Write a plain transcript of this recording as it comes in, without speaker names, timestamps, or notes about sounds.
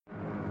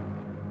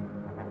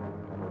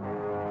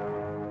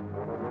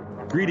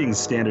Greetings,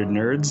 Standard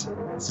Nerds.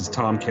 This is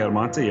Tom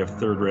Chiaramonte of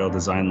Third Rail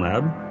Design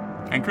Lab.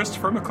 And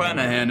Christopher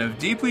McClanahan of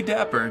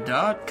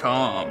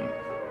DeeplyDapper.com.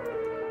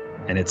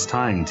 And it's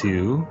time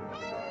to...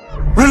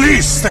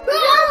 Release the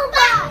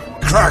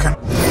Kraken!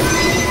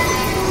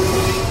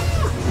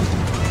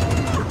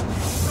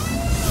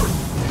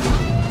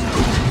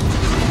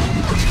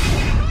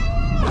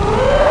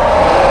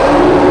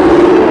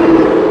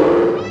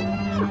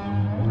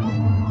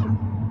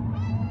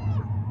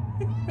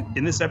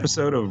 In this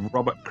episode of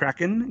Robot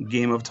Kraken,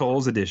 Game of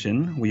Tolls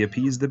edition, we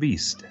appease the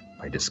beast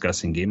by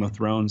discussing Game of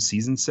Thrones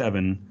Season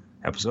 7,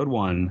 Episode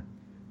 1,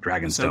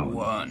 Dragonstone. Episode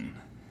 1.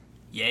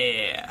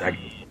 Yeah.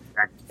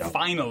 Dragonstone.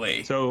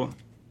 Finally. So,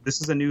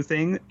 this is a new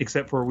thing,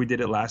 except for we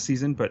did it last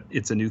season, but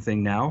it's a new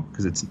thing now,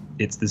 because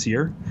it's this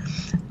year.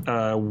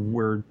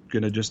 We're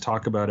going to just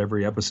talk about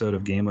every episode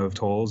of Game of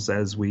Tolls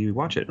as we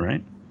watch it,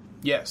 right?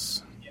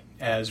 Yes.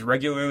 As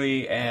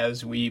regularly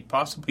as we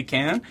possibly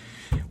can.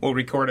 We'll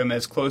record them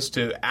as close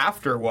to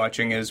after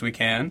watching as we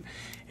can,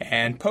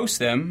 and post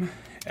them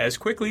as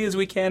quickly as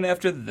we can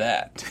after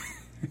that.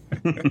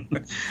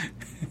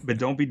 But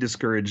don't be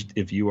discouraged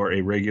if you are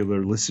a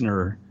regular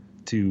listener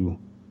to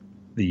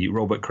the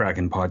Robot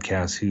Kraken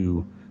podcast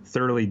who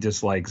thoroughly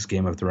dislikes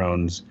Game of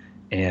Thrones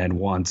and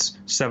wants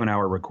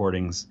 7-hour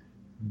recordings.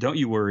 Don't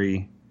you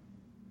worry.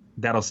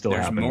 That'll still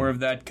happen. There's more of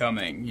that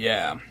coming.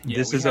 Yeah.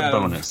 This is a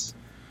bonus.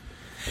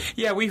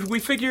 Yeah, we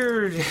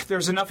figured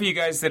there's enough of you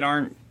guys that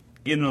aren't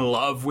in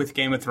love with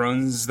Game of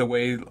Thrones the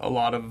way a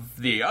lot of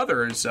the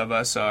others of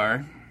us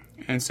are.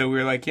 And so we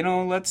were like,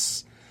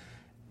 let's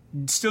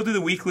still do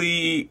the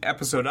weekly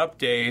episode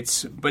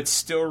updates, but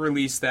still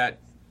release that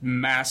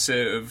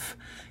massive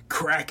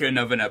Kraken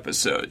of an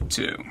episode,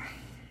 too.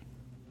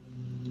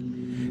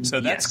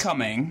 So that's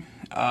coming.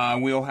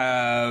 We'll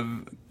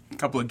have a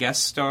couple of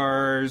guest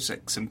stars,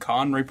 some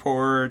con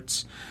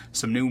reports,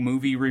 some new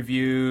movie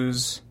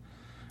reviews.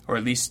 Or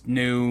at least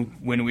new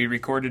when we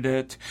recorded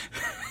it.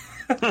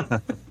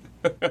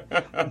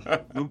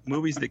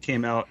 Movies that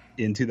came out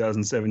in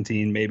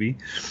 2017, maybe.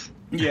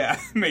 Yeah,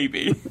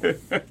 maybe.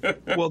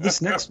 Well,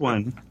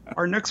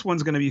 our next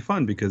one's going to be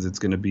fun because it's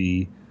going to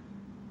be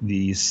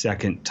the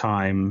second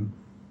time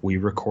we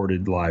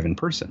recorded live in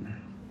person.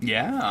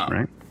 Yeah.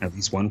 Right? At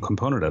least one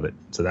component of it.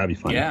 So that'd be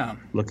fun. Yeah.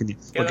 Look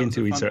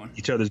into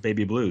each other's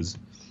baby blues.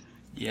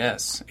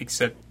 Yes,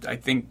 except I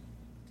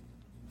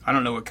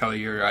don't know what color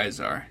your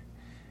eyes are.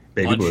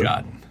 Baby blue.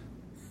 Bloodshot.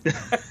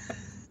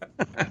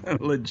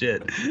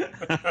 Legit.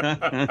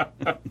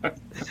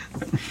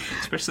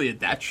 Especially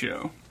at that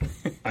show.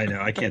 I know.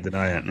 I can't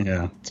deny it.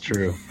 Yeah, it's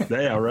true.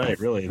 Yeah, right.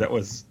 Really. That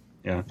was,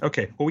 yeah.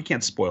 Okay. Well, we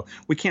can't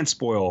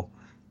spoil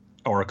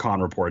our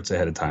con reports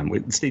ahead of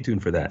time. Stay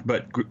tuned for that.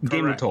 But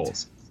Game of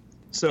Tolls.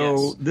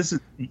 So this is,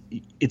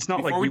 it's not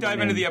Before like we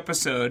dive into the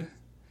episode.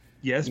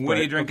 Yes, what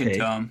are you drinking,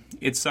 Tom?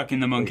 It's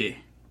Sucking the Monkey.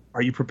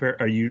 Are you prepared?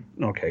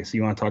 Okay, so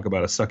you want to talk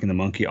about sucking the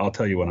monkey? I'll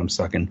tell you what I'm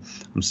sucking.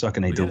 I'm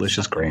sucking a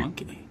delicious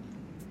Greyhound.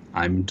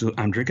 I'm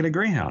drinking a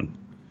Greyhound.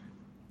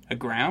 A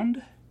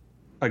ground?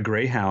 A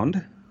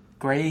Greyhound.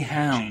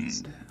 Greyhound.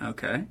 Jeez.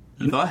 Okay.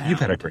 You've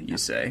had a Greyhound. You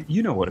say.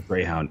 You know what a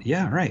Greyhound.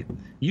 Yeah, right.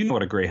 You know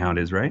what a Greyhound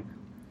is, right?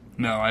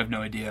 No, I have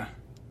no idea.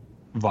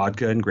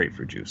 Vodka and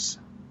grapefruit juice.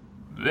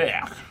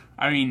 Blech.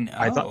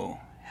 I thought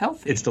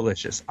healthy. It's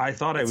delicious. I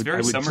thought I would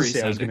just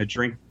say I was going to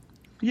drink.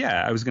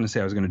 Yeah, I was going to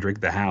say I was going to drink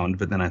the Hound,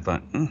 but then I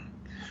thought,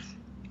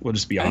 we'll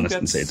just be honest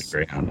and say it's a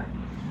Greyhound.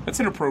 That's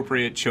an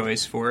appropriate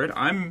choice for it.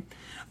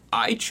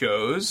 I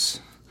chose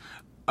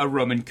a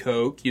rum and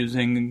coke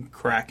using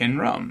Kraken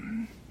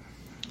rum.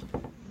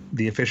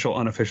 The official,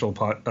 unofficial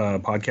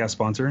podcast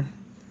sponsor?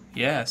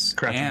 Yes.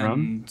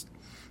 Kraken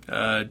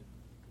rum?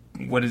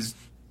 What is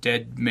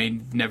dead may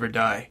never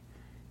die.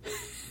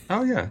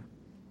 Oh, yeah.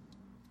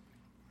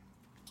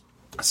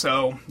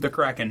 So, the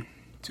Kraken,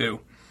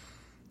 too.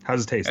 How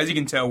does it taste? As you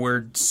can tell,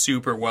 we're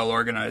super well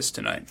organized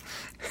tonight.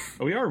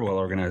 We are well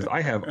organized.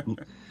 I have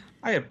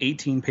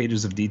 18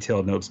 pages of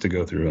detailed notes to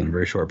go through in a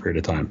very short period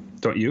of time.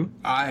 Don't you?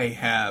 I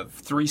have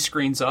 3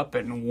 screens up,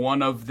 and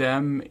one of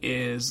them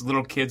is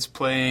little kids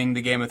playing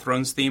the Game of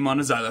Thrones theme on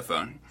a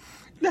xylophone.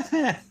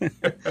 I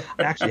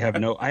actually have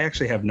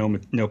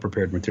no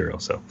prepared material.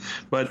 So,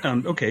 but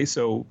okay.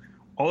 So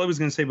all I was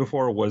going to say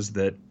before was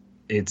that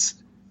it's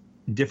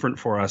different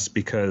for us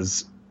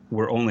because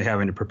we're only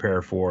having to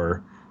prepare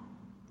for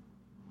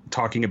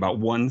talking about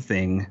one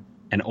thing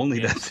and only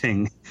that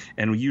thing.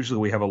 And usually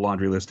we have a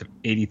laundry list of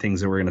 80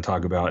 things that we're going to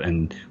talk about,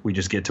 and we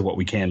just get to what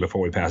we can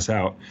before we pass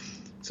out.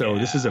 So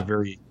this is a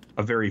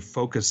very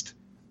focused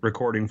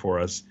recording for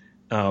us.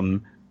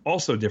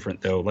 Also different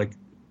though, like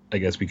I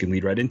guess we can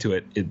lead right into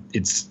it.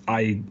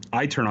 I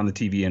turn on the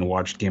TV and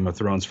watched Game of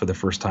Thrones for the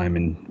first time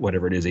in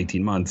whatever it is,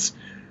 18 months.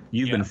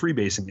 You've been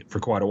freebasing it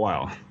for quite a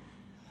while.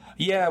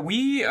 Yeah,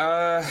 we,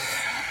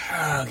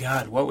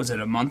 what was it,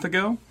 a month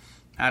ago?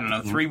 I don't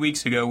know, 3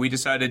 weeks ago, we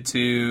decided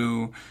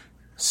to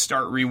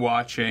start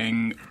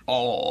rewatching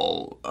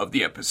all of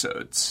the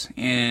episodes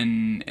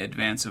in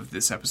advance of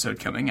this episode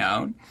coming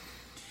out.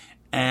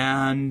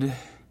 And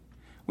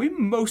We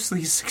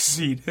mostly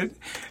succeeded.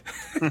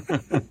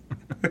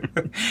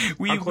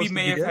 we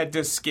may have had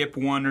to skip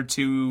one or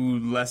two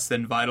less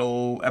than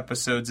vital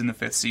episodes in the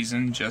 5th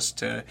season just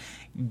to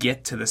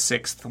get to the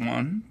 6th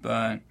one,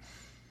 but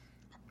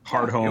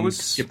Hard Home,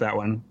 skip that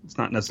one. It's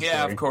not necessary.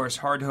 Yeah, of course.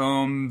 Hard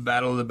Home,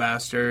 Battle of the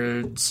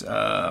Bastards,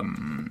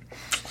 those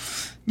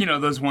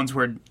ones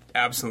where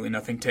absolutely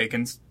nothing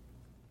takens.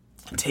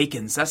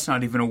 Takens, that's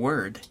not even a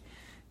word.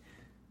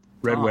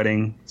 Red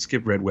Wedding,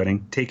 skip Red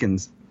Wedding.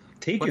 Takens.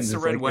 What's the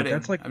Red Wedding?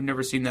 That's I've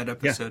never seen that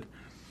episode.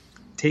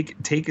 Yeah.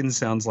 Taken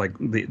sounds like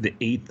the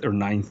 8th or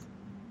 9th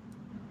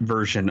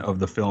version of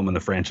the film in the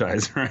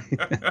franchise, right?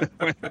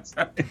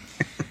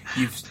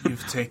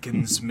 You've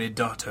taken me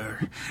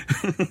daughter.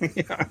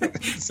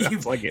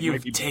 You've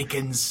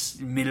taken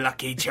me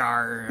lucky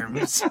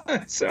charms.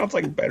 It sounds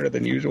like better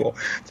than usual.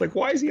 It's like,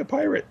 why is he a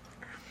pirate?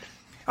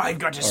 I've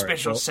got a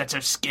special set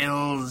of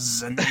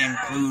skills, and they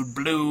include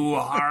blue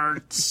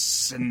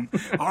hearts and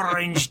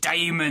orange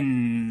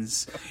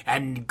diamonds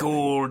and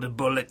gold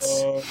bullets.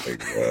 Oh my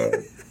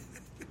god.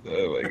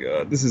 Oh my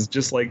god. This is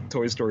just like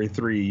Toy Story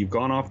 3. You've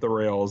gone off the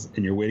rails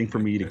and you're waiting for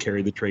me to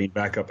carry the train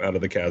back up out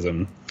of the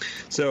chasm.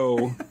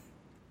 So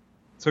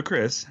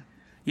Chris,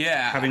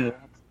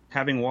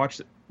 having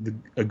watched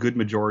a good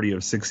majority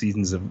of 6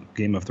 seasons of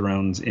Game of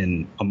Thrones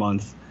in a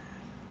month,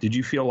 did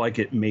you feel like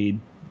it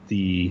made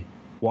the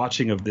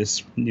watching of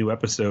this new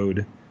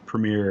episode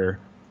premiere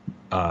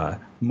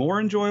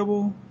more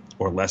enjoyable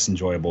or less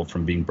enjoyable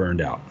from being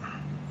burned out?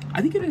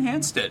 I think it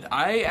enhanced it.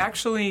 I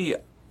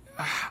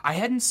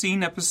hadn't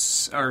seen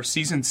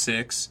season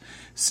 6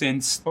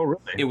 since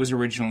it was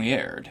originally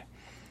aired.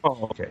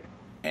 Oh, okay.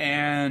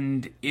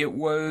 And it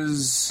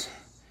was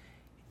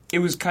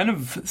kind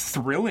of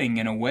thrilling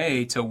in a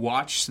way to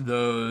watch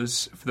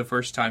those for the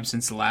first time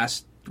since the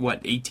last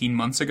 18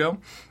 months ago.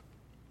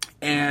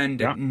 And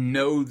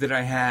know that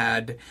I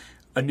had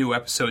a new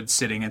episode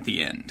sitting at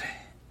the end.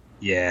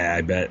 Yeah,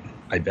 I bet.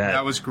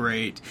 That was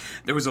great.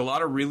 There was a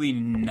lot of really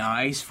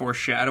nice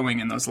foreshadowing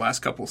in those last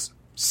couple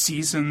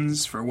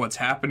seasons for what's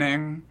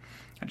happening.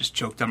 I just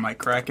choked on my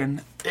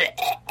Kraken.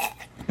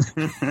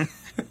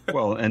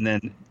 Well, and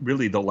then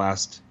really the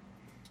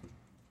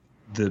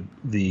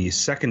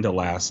second to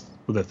last,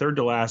 the third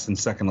to last and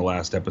second to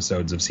last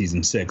episodes of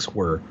season 6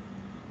 were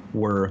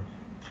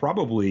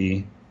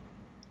probably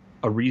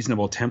a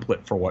reasonable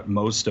template for what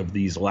most of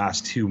these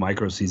last 2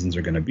 micro seasons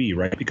are going to be,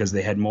 right? Because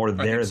they had more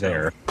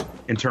there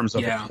in terms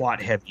of plot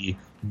heavy,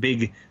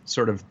 big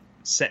sort of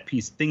set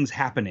piece things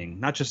happening,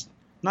 not just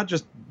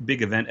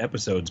big event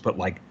episodes, but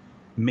like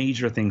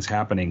major things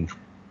happening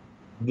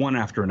one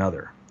after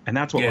another. And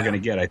that's what we're going to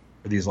get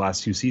for these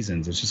last 2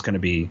 seasons. It's just going to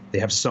be, they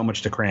have so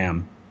much to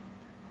cram.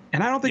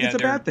 And I don't think it's a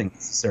bad thing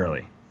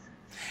necessarily.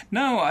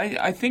 No,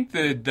 I think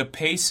the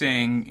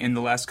pacing in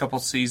the last couple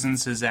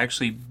seasons has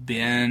actually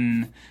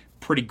been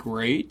pretty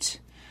great.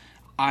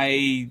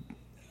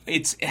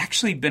 It's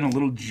actually been a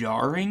little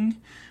jarring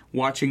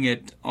watching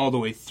it all the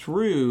way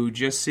through,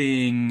 just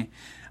seeing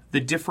the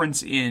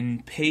difference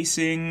in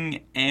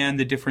pacing and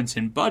the difference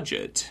in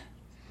budget.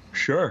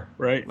 Sure,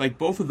 right. Like,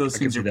 both of those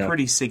things are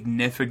pretty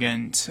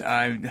significant.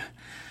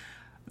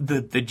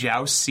 The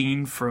joust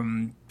scene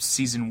from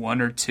season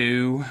 1 or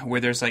 2, where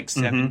there's like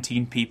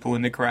 17 people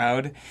in the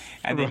crowd,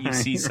 and then you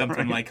see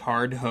something like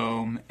Hard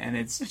Home, and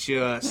it's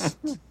just,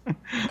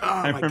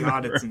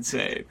 God, it's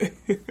insane.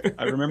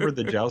 I remember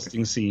the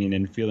jousting scene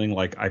and feeling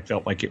like I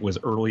felt like it was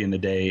early in the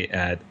day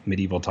at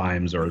medieval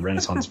times or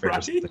Renaissance fair,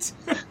 right?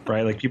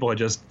 Right? Like, people are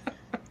just,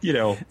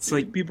 it's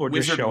like people are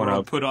Wizard just showing World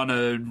up. Put on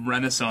a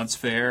Renaissance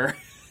fair.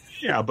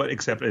 Yeah, but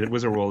except at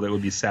Wizard World, it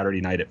would be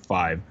Saturday night at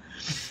 5.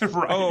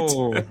 Right.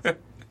 Oh.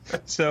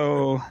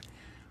 So,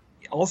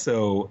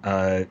 also,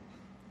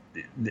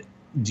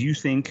 do you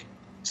think...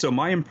 So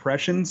my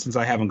impression, since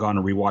I haven't gone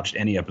and rewatched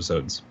any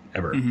episodes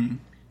ever,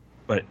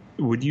 but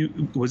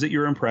was it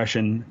your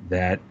impression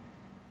that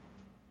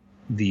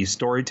the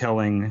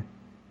storytelling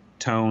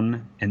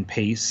tone and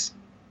pace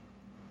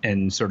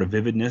and sort of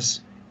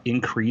vividness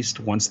increased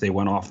once they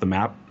went off the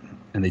map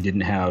and they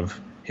didn't have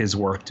his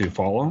work to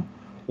follow?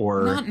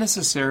 Or not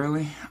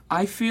necessarily.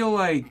 I feel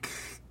like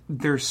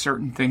there's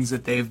certain things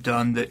that they've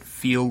done that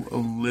feel a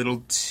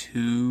little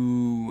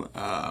too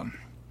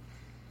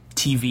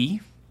TV.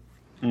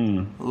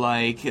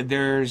 Like,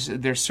 there's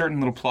certain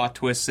little plot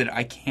twists that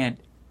I can't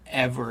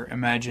ever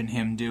imagine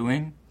him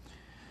doing.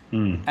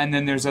 And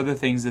then there's other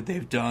things that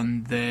they've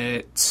done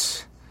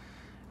that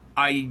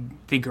I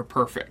think are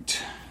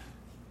perfect.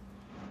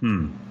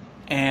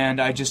 And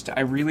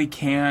I really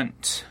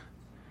can't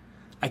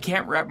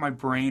wrap my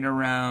brain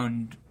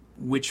around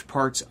which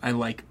parts I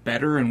like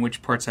better and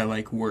which parts I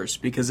like worse,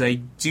 because I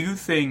do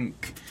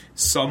think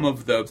some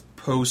of the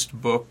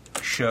post-book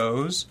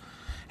shows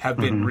have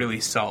been really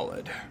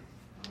solid.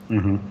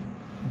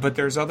 But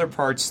there's other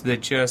parts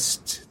that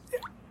just...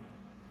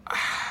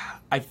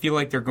 I feel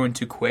like they're going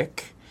too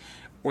quick,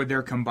 or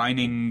they're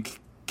combining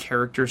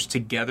characters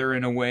together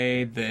in a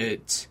way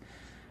that...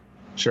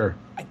 Sure.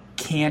 I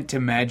can't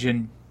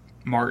imagine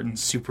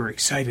Martin's super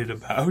excited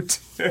about.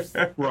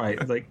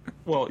 Right. Like,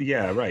 well,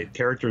 yeah, right.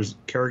 Characters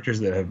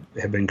that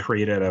have been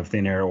created out of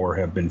thin air or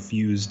have been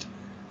fused,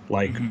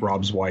 like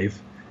Rob's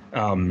wife.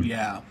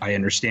 Yeah. I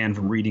understand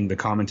from reading the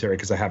commentary,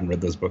 because I haven't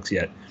read those books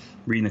yet,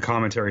 reading the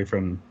commentary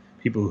from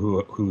people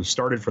who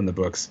started from the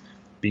books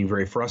being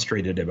very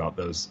frustrated about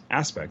those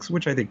aspects,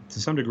 which I think to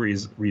some degree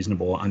is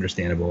reasonable,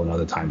 understandable, and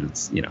other times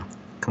it's,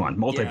 come on,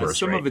 multiverse, Yeah,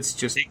 some right? of it's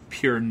just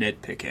pure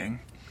nitpicking.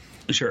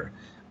 Sure.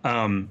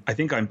 I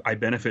think I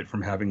benefit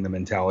from having the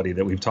mentality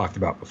that we've talked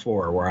about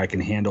before, where I can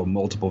handle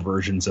multiple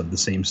versions of the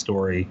same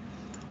story,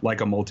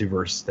 like a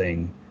multiverse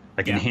thing.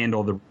 I can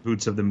handle the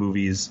reboots of the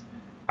movies.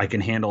 I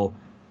can handle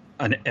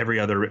every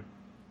other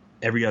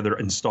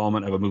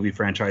installment of a movie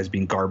franchise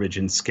being garbage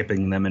and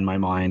skipping them in my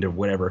mind or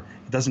whatever.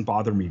 It doesn't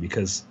bother me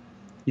because,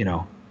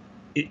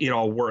 it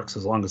all works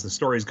as long as the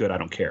story's good. I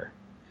don't care.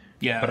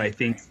 Yeah. But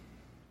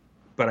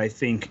I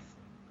think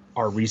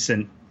our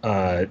recent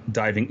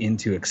diving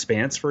into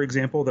Expanse, for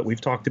example, that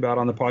we've talked about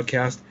on the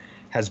podcast,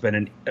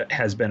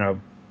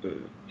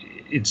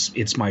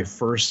 it's my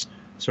first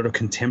sort of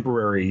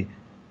contemporary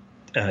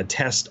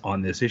test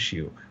on this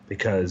issue,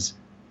 because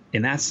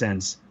in that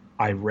sense,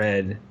 I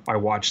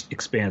watched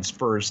Expanse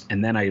first,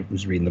 and then I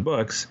was reading the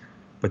books,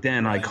 but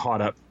then I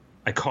caught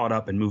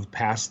up and moved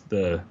past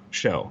the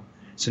show.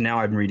 So now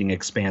I'm reading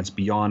Expanse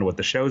beyond what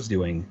the show's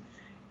doing,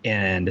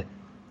 and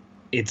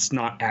it's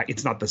not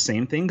the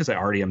same thing because I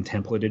already am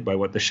templated by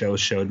what the show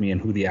showed me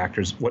and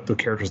what the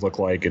characters look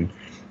like and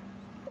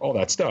all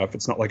that stuff.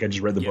 It's not like I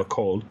just read the book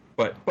cold,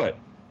 but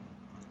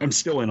I'm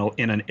still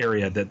in an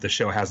area that the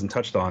show hasn't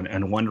touched on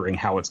and wondering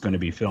how it's going to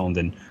be filmed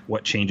and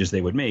what changes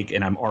they would make.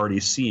 And I'm already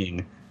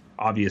seeing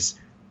obvious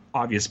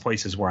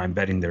places where I'm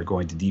betting they're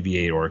going to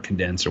deviate or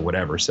condense or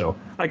whatever. So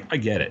I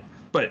get it.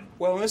 But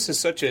this is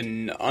such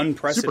an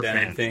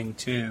unprecedented thing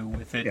too,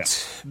 with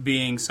it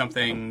being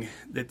something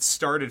that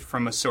started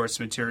from a source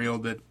material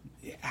that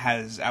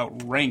has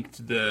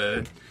outranked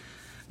the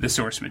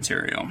source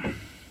material.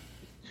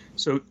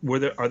 So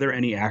are there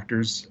any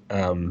actors,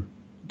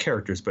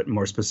 characters, but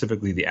more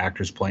specifically the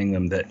actors playing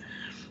them, that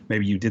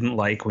maybe you didn't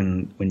like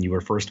when you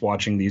were first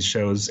watching these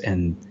shows,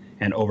 and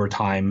over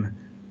time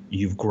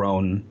you've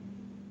grown,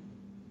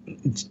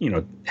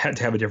 had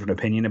to have a different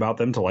opinion about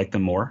them to like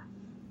them more?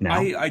 Now?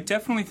 I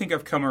definitely think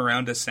I've come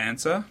around to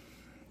Sansa.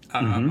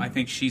 I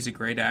think she's a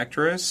great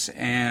actress,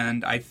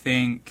 and I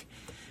think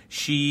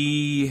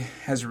she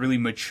has really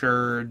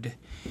matured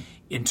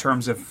in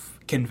terms of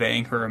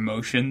conveying her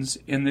emotions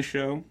in the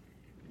show.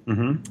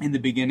 Mm-hmm. In the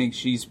beginning,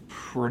 she's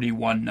pretty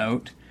one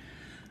note.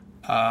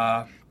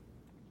 And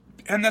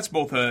that's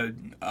both a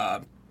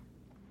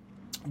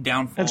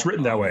downfall that's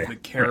written that way. The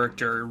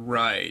character,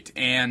 right,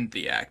 and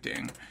the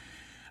acting.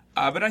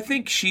 But I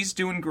think she's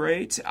doing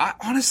great.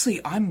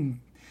 Honestly, I'm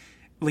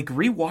like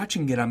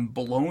rewatching it, I'm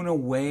blown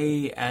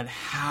away at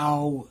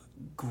how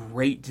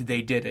great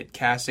they did at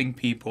casting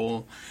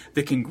people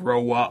that can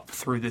grow up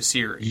through the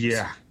series.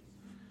 Yeah.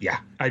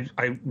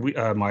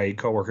 My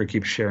coworker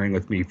keeps sharing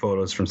with me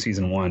photos from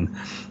season 1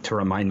 to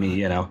remind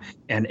me,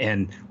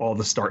 and all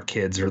the Stark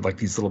kids are like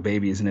these little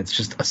babies, and it's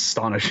just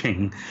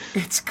astonishing.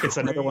 It's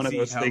another one of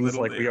those things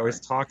like we always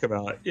talk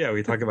about. Yeah,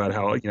 we talk about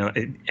how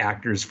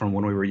actors from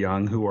when we were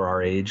young who were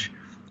our age,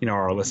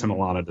 our Alyssa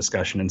Milano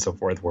discussion and so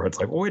forth, where it's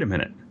like, well, wait a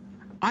minute,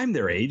 I'm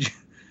their age.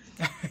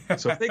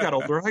 So if they got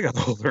older, I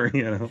got older,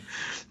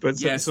 But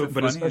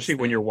but especially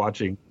when you're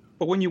watching.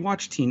 But when you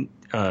watch teen,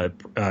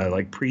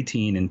 like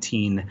preteen and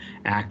teen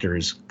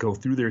actors go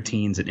through their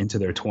teens and into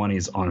their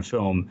 20s on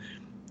film,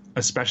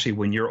 especially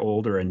when you're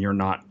older and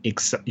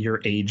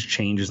your age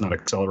change is not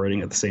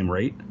accelerating at the same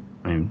rate.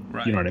 I mean,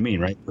 You know what I mean,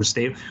 right?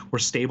 We're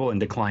stable and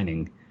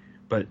declining,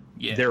 but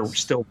they're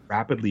still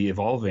rapidly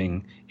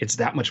evolving. It's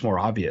that much more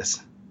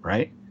obvious,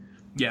 right?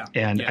 Yeah,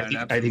 and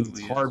I think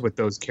it's hard with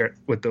those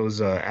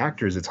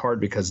actors. It's hard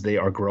because they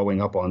are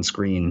growing up on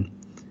screen,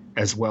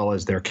 as well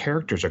as their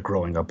characters are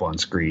growing up on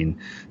screen.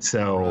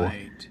 So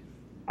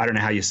I don't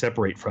know how you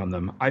separate from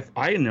them.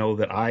 I know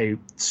that I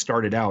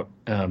started out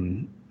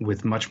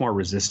with much more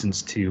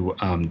resistance to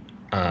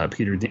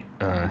Peter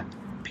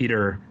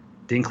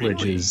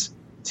Dinklage's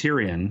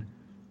Tyrion.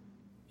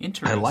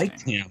 Interesting.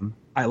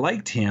 I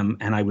liked him,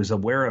 and I was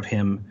aware of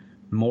him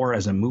more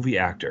as a movie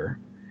actor,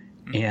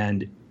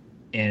 and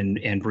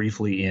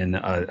briefly in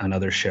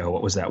another show.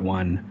 What was that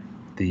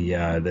one? The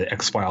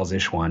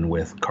X-Files-ish one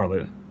with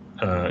Carla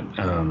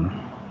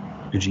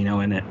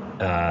Gugino in it.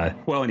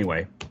 Well,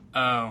 anyway.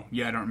 Oh,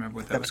 yeah, I don't remember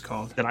what that was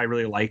called. That I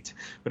really liked.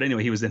 But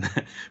anyway, he was in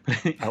that.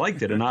 But I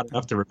liked it, and not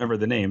enough to remember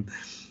the name.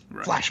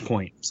 Right.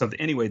 Flashpoint. So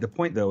anyway, the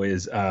point, though,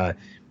 is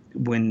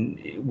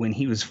when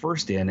he was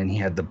first in and he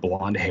had the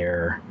blonde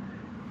hair,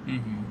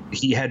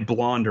 he had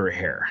blonder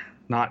hair.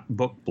 Not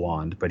book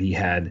blonde, but he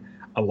had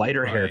a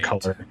lighter hair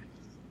color,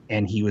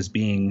 and he was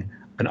being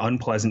an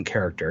unpleasant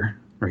character,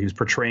 or he was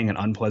portraying an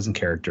unpleasant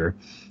character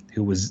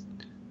who was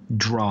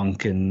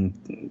drunk and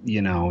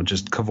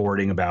just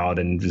cavorting about,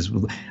 and just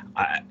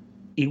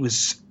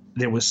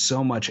there was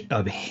so much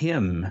of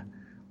him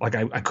Like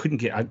I couldn't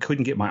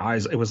get my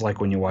eyes. It was like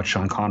when you watch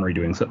Sean Connery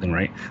doing something,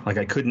 right? Like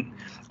I couldn't.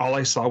 All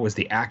I saw was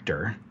the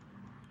actor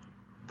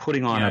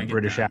putting on a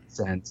British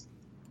accent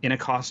in a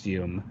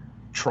costume,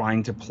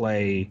 trying to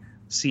play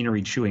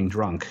scenery chewing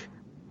drunk,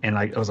 and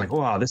I was like,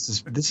 wow, this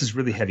is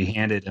really heavy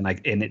handed, and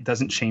it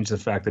doesn't change the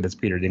fact that it's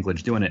Peter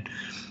Dinklage doing it.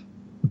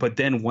 But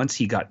then once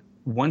he's I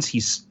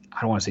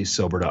don't want to say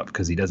sobered up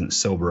because he doesn't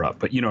sober up,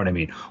 but you know what I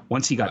mean.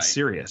 Once he got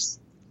serious,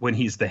 when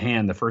he's the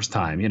hand the first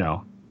time, you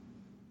know.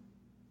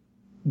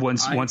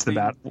 Once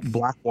the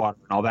Blackwater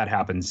and all that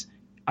happens,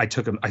 I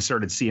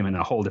started to see him in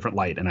a whole different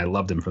light, and I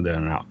loved him from there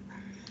on out.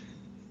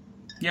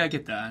 Yeah, I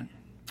get that.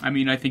 I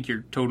mean, I think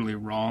you're totally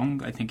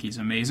wrong. I think he's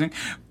amazing,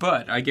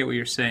 but I get what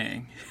you're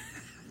saying.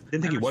 I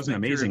didn't think he wasn't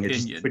amazing. I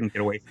just couldn't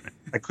get away from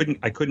it.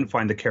 I couldn't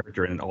find the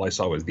character, and all I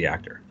saw was the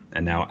actor.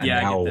 And now, I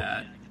get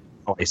that.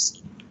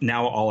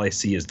 Now all I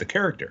see is the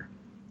character.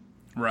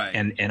 Right.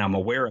 And I'm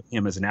aware of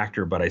him as an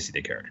actor, but I see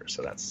the character.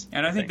 So that's.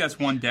 And I think that's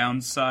one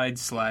downside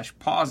 /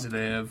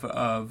 positive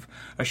of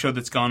a show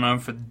that's gone on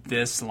for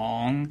this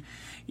long,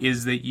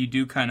 is that you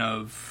do kind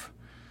of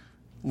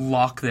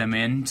lock them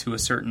into a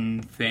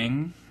certain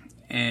thing.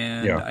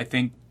 And I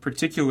think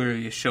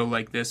particularly a show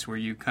like this where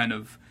you kind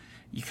of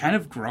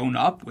grown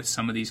up with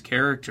some of these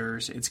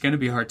characters, it's going to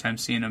be a hard time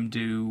seeing them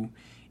do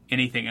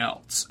anything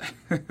else.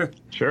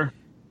 Sure.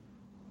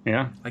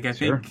 Yeah. Like I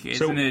think,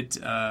 isn't it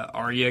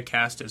Arya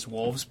cast as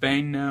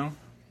Wolfsbane now?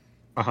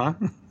 Uh-huh.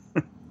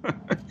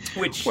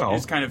 Which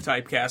is kind of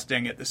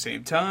typecasting at the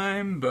same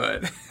time,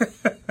 but...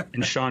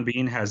 And Sean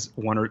Bean has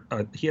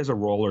he has a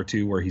role or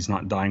two where he's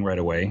not dying right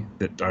away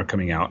that are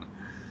coming out.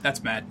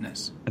 That's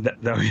madness.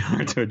 That would be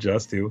hard to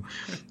adjust to.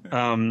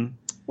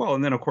 Well,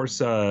 and then, of course,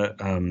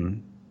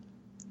 Sansa,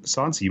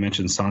 you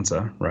mentioned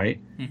Sansa, right?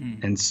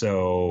 Mm-hmm. And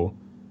so,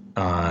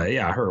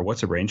 her,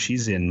 what's her brain?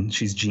 She's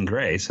Jean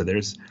Grey. So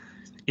there's,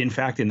 in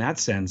fact, in that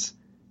sense,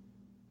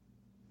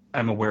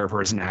 I'm aware of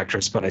her as an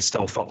actress, but I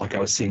still felt like I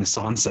was seeing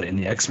Sansa in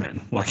the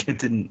X-Men. Like it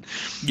didn't.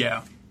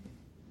 Yeah.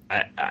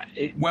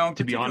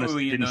 To be honest,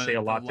 it didn't say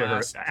a lot to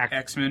her.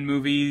 X-Men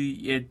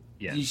movie,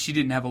 she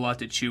didn't have a lot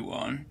to chew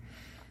on.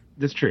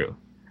 That's true.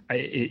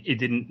 It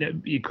didn't.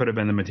 It could have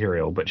been the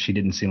material, but she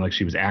didn't seem like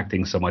she was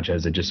acting so much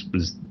as it just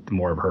was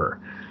more of her.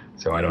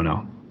 So I don't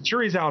know.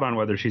 Jury's out on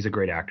whether she's a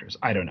great actress.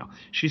 I don't know.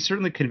 She's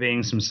certainly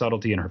conveying some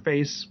subtlety in her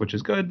face, which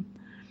is good.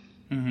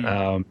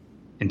 Mm-hmm.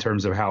 In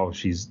terms of how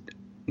she's,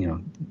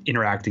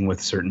 interacting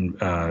with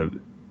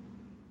certain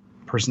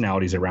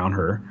personalities around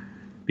her,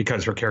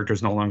 because her character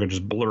is no longer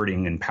just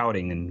blurting and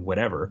pouting and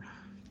whatever.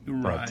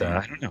 Right. But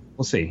I don't know.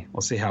 We'll see.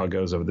 We'll see how it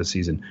goes over the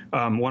season.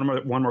 One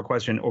more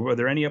question. Were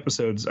there any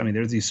episodes? I mean,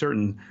 there's these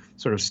certain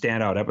sort of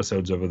standout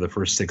episodes over the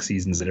first 6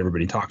 seasons that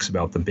everybody talks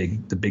about, the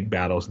big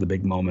battles, the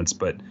big moments.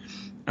 But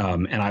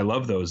and I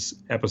love those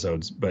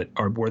episodes. But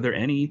were there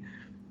any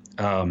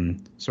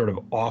sort of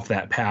off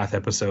that path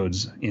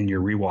episodes in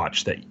your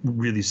rewatch that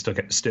really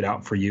stood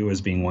out for you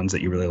as being ones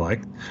that you really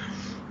liked?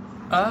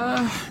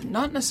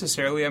 Not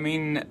necessarily. I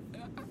mean,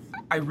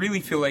 I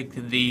really feel like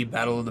the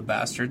Battle of the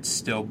Bastards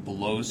still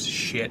blows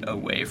shit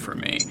away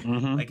from me.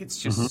 Mm-hmm. Like, it's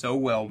just so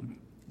well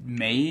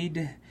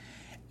made.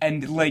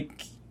 And,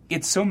 like,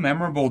 it's so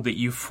memorable that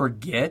you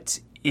forget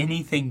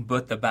anything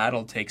but the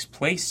battle takes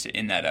place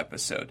in that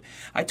episode.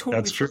 I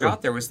totally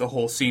forgot there was the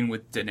whole scene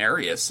with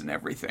Daenerys and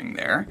everything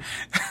there.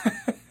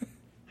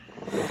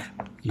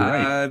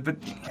 Right. But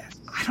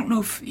I don't know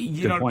if,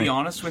 to be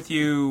honest with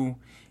you,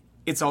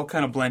 it's all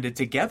kind of blended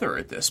together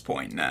at this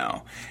point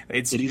now.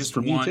 It just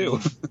for me too.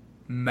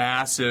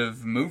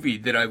 Massive movie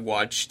that I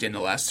watched in the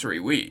last 3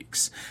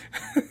 weeks.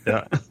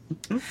 Yeah.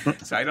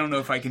 So I don't know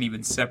if I can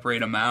even separate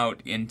them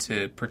out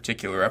into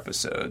particular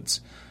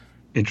episodes.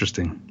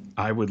 Interesting.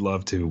 I would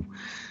love to.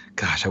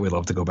 Gosh, I would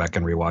love to go back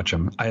and rewatch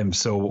them. I am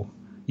so.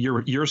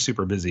 You're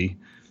super busy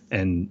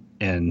and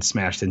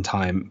smashed in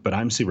time, but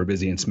I'm super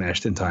busy and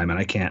smashed in time, and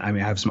I can't. I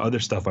mean, I have some other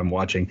stuff I'm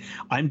watching.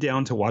 I'm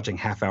down to watching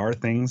half-hour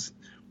things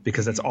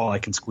because that's all I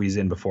can squeeze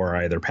in before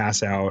I either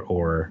pass out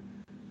or,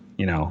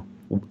 or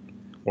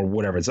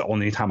whatever. It's the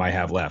only time I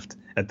have left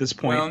at this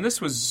point. Well, and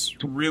this was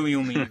really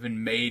only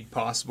even made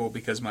possible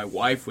because my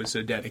wife was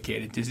so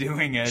dedicated to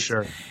doing it.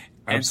 Sure.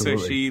 And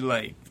Absolutely. so she,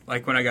 like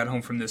when I got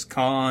home from this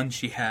con,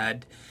 she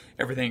had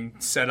everything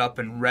set up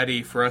and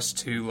ready for us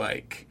to,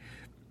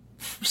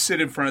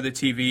 sit in front of the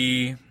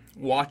TV,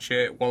 watch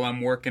it while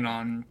I'm working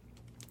on,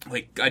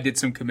 I did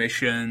some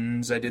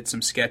commissions, I did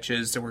some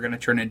sketches that were going to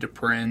turn into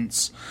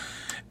prints.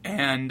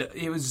 And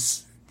it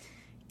was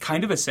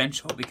kind of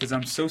essential because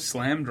I'm so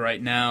slammed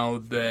right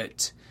now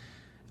that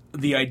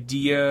the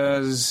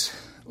ideas,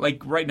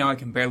 right now I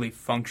can barely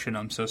function.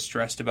 I'm so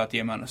stressed about the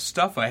amount of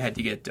stuff I had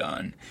to get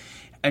done.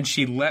 And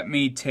she let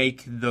me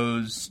take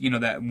those,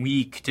 that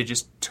week to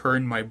just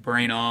turn my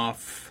brain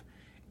off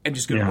and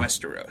just go to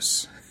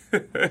Westeros.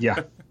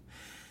 Yeah.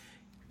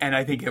 And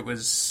I think it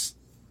was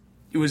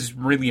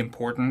really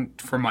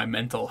important for my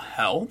mental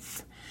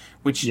health,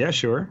 which... Yeah,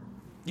 sure.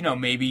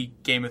 Maybe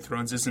Game of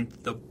Thrones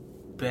isn't the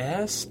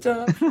best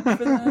for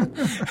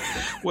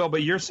that. Well,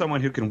 but you're someone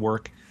who can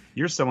work.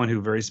 You're someone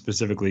who very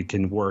specifically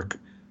can work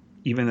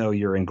even though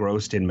you're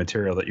engrossed in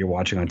material that you're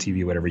watching on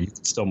TV, whatever, you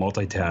can still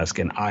multitask.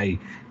 And I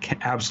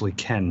absolutely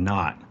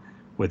cannot,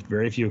 with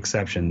very few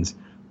exceptions,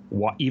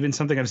 even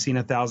something I've seen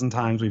 1,000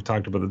 times. We've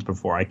talked about this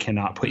before. I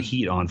cannot put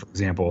Heat on, for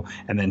example,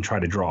 and then try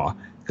to draw,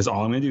 because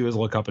all I'm going to do is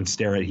look up and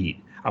stare at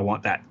Heat. I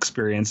want that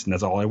experience, and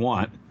that's all I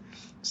want.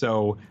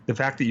 So the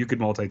fact that you could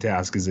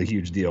multitask is a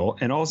huge deal.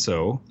 And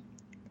also,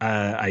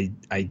 I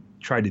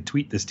tried to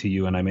tweet this to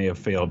you, and I may have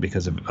failed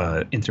because of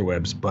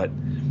interwebs, but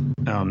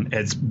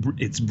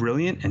it's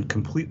brilliant and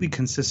completely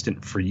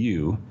consistent for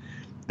you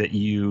that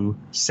you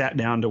sat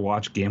down to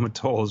watch Game of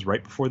Thrones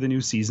right before the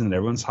new season that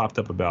everyone's hopped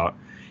up about,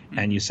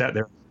 and you sat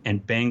there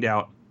and banged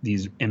out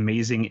these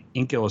amazing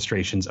ink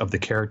illustrations of the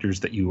characters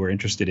that you were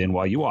interested in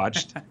while you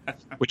watched,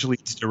 which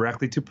leads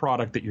directly to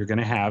product that you're going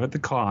to have at the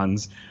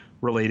cons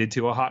related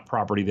to a hot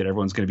property that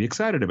everyone's going to be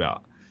excited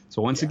about.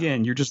 So once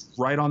again, you're just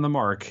right on the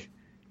mark.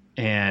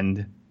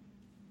 And,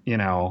 you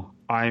know,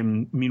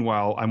 I'm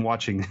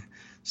watching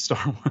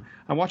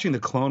I'm watching the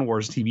Clone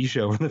Wars TV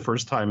show for the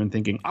first time and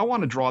thinking, I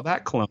want to draw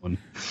that clone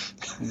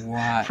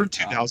for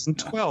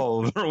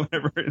 2012 or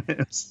whatever it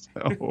is.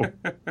 So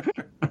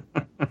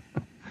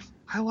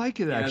I like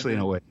it actually in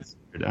a way.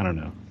 I don't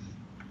know.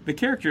 The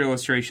character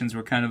illustrations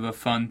were kind of a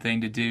fun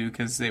thing to do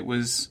because it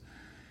was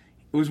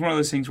one of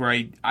those things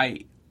where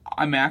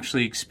I'm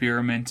actually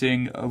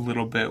experimenting a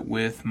little bit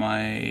with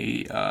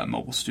my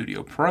Mobile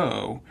Studio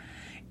Pro,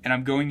 and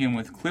I'm going in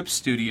with Clip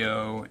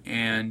Studio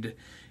and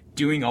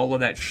doing all of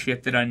that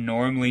shit that I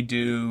normally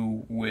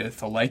do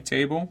with a light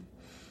table.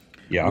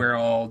 Yeah. Where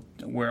I'll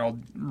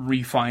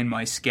refine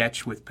my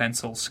sketch with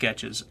pencil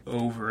sketches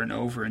over and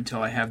over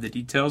until I have the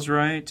details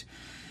right.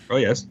 Oh,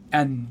 yes.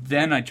 And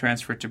then I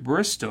transfer it to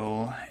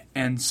Bristol.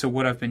 And so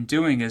what I've been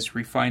doing is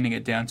refining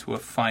it down to a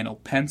final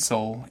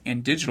pencil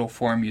in digital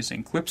form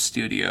using Clip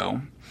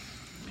Studio.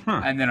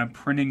 Huh. And then I'm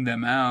printing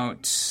them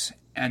out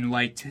and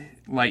light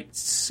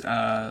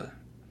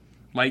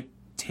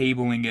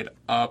tabling it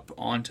up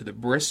onto the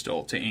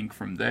Bristol to ink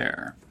from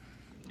there.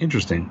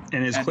 Interesting.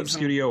 And is Clip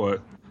Studio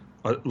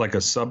like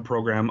a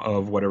sub-program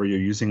of whatever you're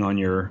using on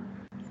your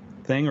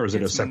thing, or is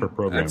it a separate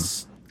program?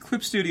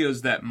 Clip Studio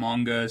is that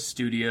Manga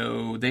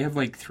Studio. They have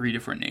like 3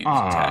 different names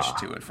attached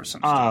to it for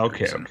some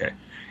reason. Okay.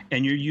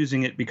 And you're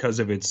using it because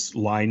of its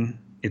line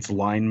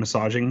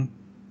massaging?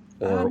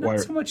 Or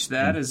not so much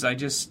that as I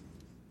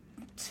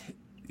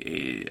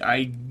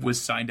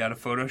was signed out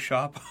of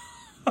Photoshop.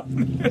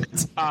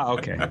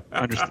 Okay.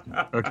 Understood.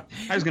 Okay.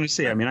 I was going to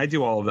say, I mean, I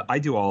do all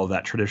of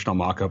that traditional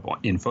mock-up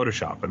in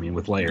Photoshop. I mean,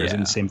 with layers,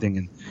 and the same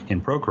thing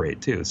in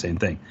Procreate too. Same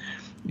thing.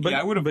 But,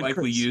 I would have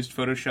likely used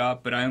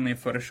Photoshop, but I only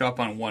have Photoshop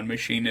on one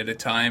machine at a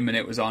time, and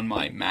it was on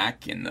my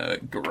Mac in the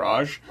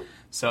garage.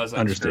 So I was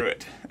like, screw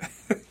it.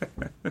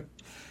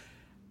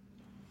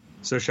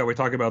 So shall we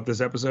talk about this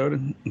episode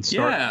and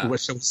start? Yeah.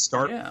 Shall we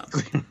start? Yeah.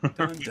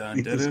 Dun,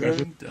 dun, dun,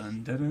 dun,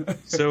 dun, dun.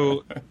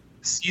 So,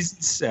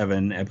 Season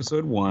 7,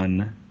 Episode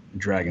 1,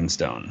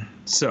 Dragonstone.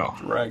 So,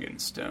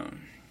 Dragonstone.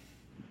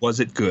 Was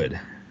it good?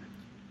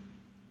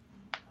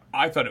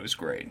 I thought it was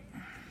great.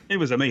 It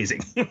was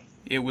amazing.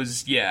 It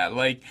was,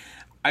 like,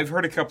 I've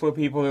heard a couple of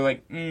people who are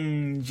like,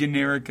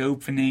 generic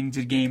opening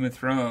to Game of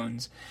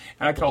Thrones.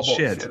 And I call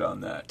bullshit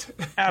on that.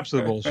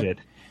 Absolute bullshit.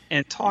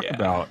 And talk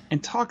about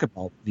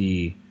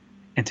the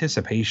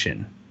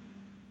anticipation.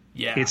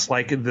 Yeah. It's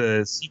like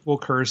the sequel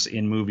curse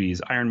in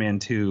movies, Iron Man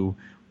 2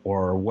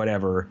 or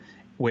whatever,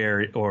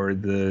 or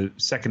the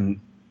second,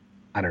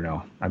 I don't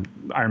know,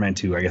 Iron Man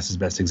 2, I guess, is the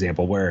best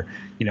example, where,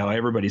 you know,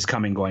 everybody's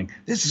coming going,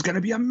 this is going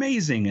to be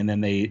amazing. And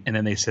then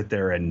they sit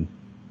there and,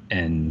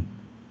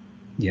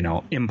 you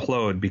know,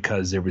 implode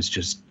because there was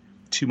just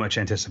too much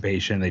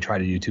anticipation. They tried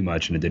to do too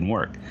much and it didn't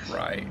work.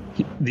 Right.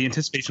 The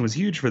anticipation was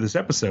huge for this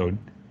episode,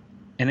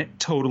 and it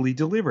totally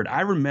delivered.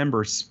 I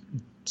remember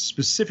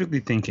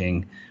specifically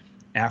thinking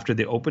after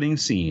the opening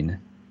scene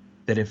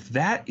that if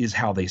that is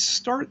how they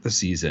start the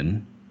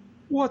season,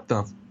 what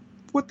the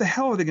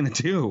hell are they going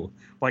to do?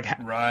 Like,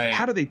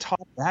 how do they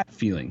top that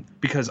feeling?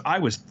 Because I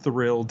was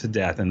thrilled to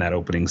death in that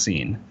opening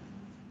scene.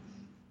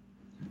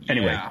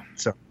 Anyway,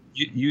 so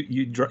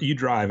you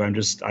drive.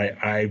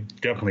 I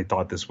definitely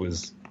thought this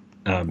was.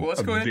 Well,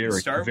 let's go ahead and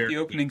start with the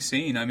opening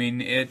scene. I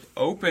mean, it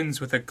opens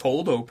with a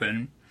cold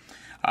open.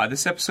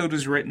 This episode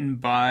was written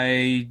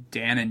by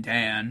Dan and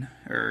Dan,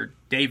 or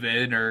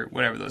David, or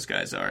whatever those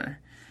guys are.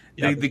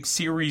 Yeah. The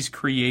series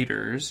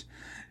creators.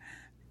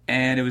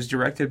 And it was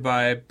directed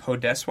by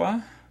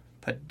Podeswa.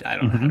 I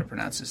don't know how to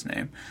pronounce his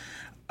name.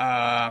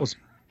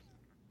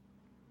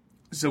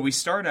 So we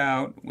start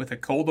out with a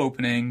cold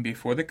opening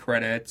before the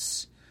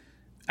credits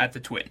at the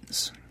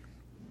Twins.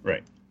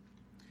 Right.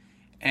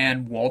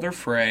 And Walder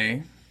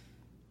Frey,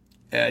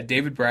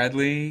 David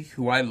Bradley,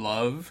 who I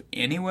love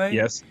anyway.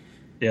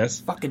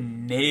 Yes.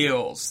 Fucking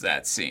nails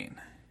that scene.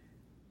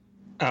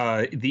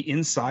 The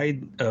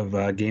inside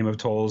of Game of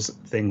Tolls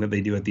thing that they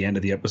do at the end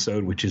of the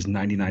episode, which is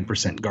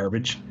 99%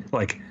 garbage,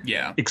 like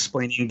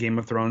explaining Game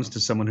of Thrones to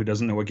someone who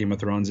doesn't know what Game of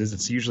Thrones is,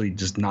 it's usually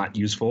just not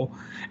useful,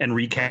 and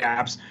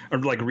recaps or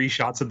like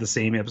reshots of the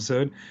same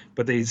episode.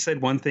 But they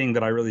said one thing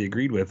that I really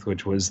agreed with,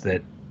 which was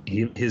that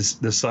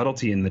the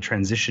subtlety and the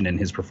transition in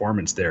his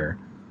performance there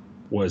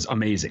was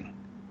amazing.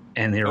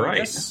 And they're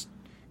right.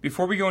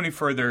 Before we go any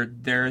further,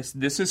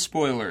 this is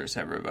spoilers,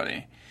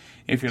 everybody.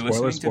 If you're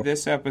listening to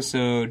this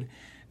episode,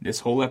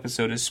 this whole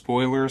episode is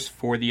spoilers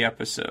for the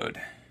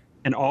episode.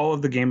 And all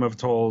of the Game of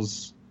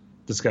Tolls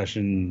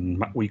discussion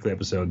weekly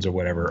episodes or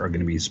whatever are going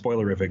to be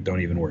spoilerific.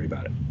 Don't even worry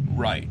about it.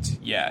 Right.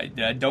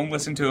 Yeah. Don't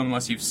listen to them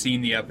unless you've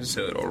seen the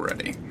episode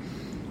already.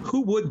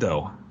 Who would,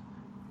 though?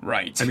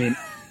 Right. I mean,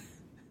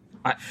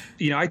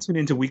 I tune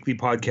into weekly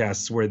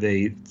podcasts where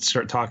they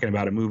start talking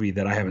about a movie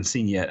that I haven't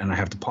seen yet and I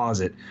have to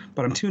pause it.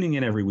 But I'm tuning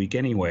in every week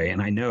anyway,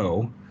 and I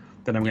know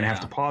that I'm going to have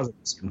to pause at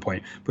a certain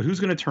point. But who's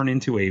going to turn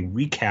into a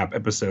recap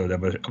episode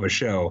of a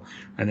show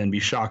and then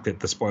be shocked at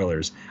the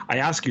spoilers? I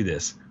ask you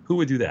this. Who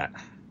would do that?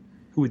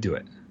 Who would do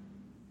it?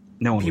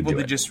 No one would do it.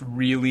 People that just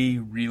really,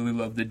 really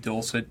love the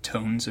dulcet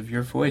tones of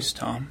your voice,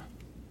 Tom.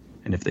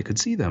 And if they could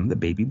see them, the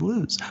baby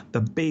blues.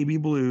 The baby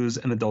blues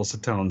and the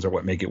dulcet tones are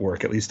what make it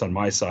work, at least on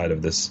my side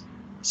of this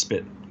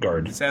spit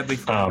guard. Sadly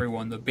for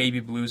everyone, the baby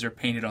blues are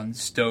painted on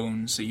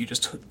stone, so you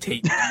just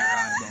take your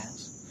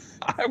eyeballs.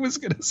 I was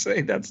gonna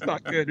say that's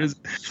not good.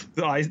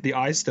 The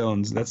eye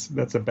stones.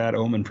 That's a bad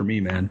omen for me,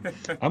 man.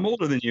 I'm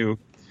older than you.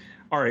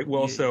 All right.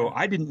 Well, so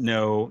I didn't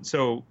know.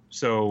 So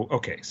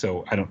okay.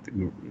 So I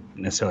don't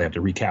necessarily have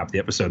to recap the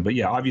episode, but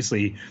yeah,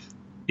 obviously,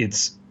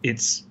 it's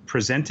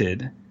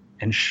presented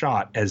and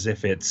shot as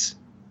if it's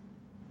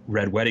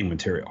Red Wedding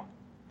material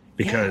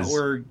because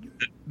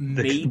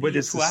but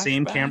it's the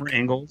same camera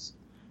angles.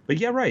 But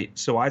yeah, right.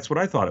 So that's what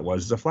I thought it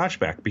was. It's a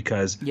flashback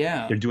because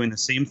they're doing the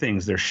same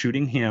things. They're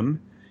shooting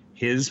him.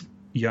 His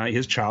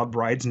child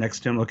bride's next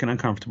to him looking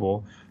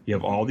uncomfortable. You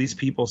have all these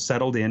people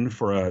settled in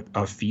for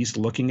a feast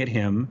looking at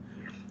him.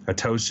 A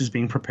toast is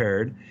being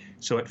prepared.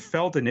 So it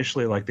felt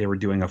initially like they were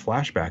doing a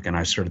flashback, and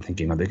I started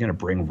thinking, are they going to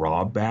bring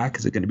Rob back?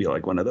 Is it going to be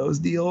like one of those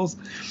deals?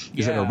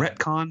 Is it a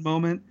retcon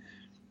moment?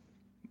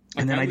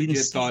 And then I didn't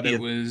thought it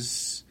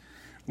was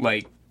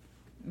like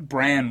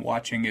Bran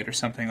watching it or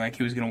something, like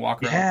he was going to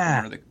walk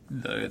around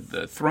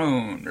the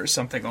throne or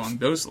something along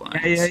those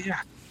lines.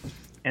 Yeah.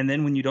 And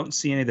then when you don't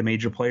see any of the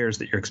major players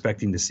that you're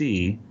expecting to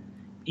see,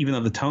 even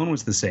though the tone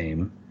was the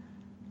same,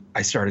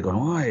 I started going,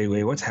 oh,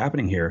 wait, what's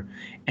happening here?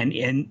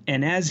 And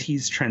as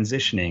he's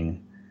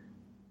transitioning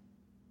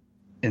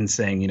and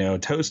saying,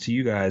 toast to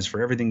you guys for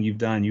everything you've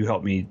done. You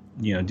helped me,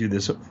 do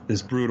this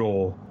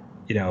brutal,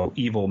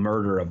 evil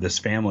murder of this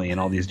family in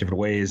all these different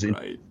ways.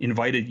 Right.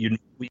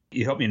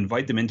 You helped me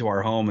invite them into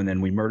our home, and then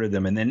we murdered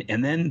them. And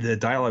then the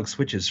dialogue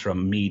switches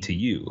from me to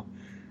you.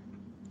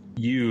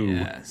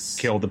 You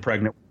killed the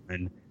pregnant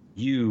woman.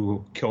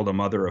 You killed a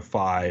mother of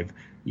 5.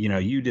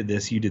 You did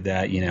this, you did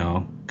that,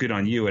 good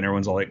on you. And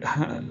everyone's all like,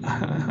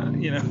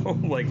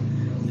 like,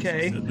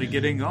 okay. It's suddenly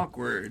getting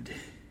awkward.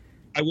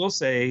 I will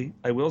say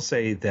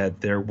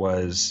that there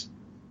was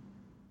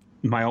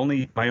my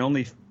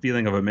only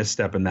feeling of a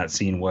misstep in that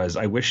scene was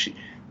I wish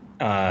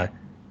that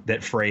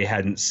Frey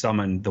hadn't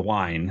summoned the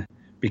wine,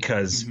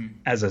 because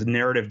as a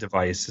narrative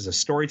device, as a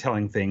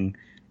storytelling thing,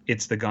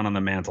 it's the gun on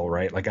the mantle,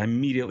 right? Like I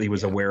immediately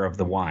was aware of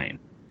the wine,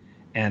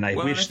 and I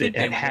wish that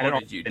it had it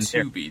all you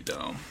to be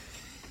though.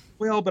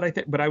 Well,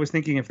 but I was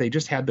thinking if they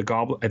just had the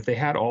goblet, if they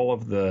had all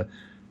of the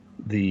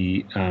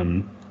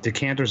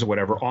decanters or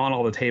whatever on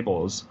all the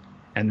tables,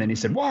 and then he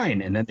said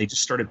wine, and then they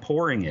just started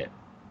pouring it,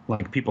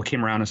 like people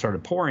came around and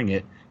started pouring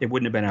it, it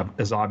wouldn't have been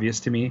as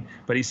obvious to me.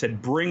 But he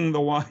said bring the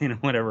wine or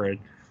whatever,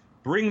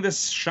 bring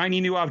this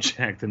shiny new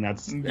object, and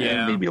that's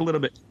maybe a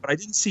little bit. But I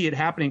didn't see it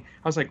happening.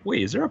 I was like,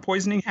 wait, is there a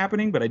poisoning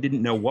happening? But I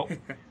didn't know what.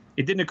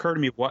 It didn't occur to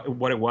me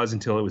what it was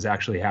until it was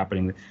actually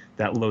happening.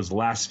 Those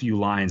last few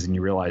lines, and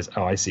you realize,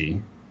 oh, I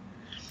see.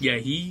 Yeah,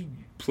 he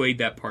played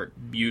that part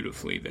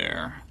beautifully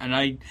there. And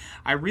I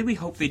really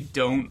hope they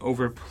don't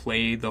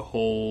overplay the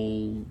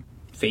whole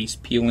face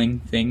peeling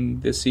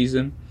thing this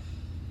season.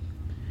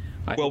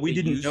 Well, we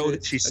didn't know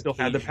that she still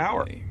had the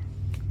power.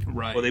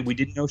 Right. Well, we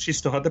didn't know she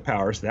still had the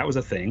power, so that was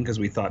a thing, because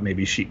we thought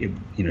maybe she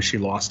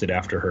lost it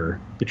after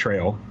her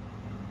betrayal.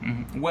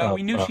 Mm-hmm. Well,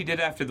 we knew she did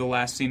after the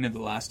last scene of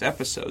the last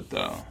episode,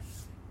 though.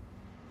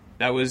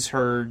 That was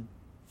her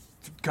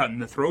cutting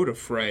the throat of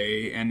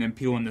Frey and then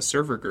peeling the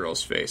server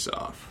girl's face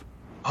off.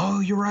 Oh,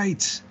 you're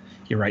right.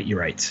 You're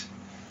right.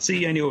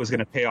 See, I knew it was going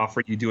to pay off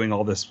for you doing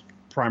all this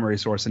primary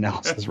source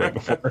analysis right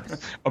before.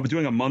 I'm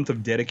doing a month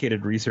of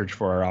dedicated research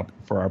for our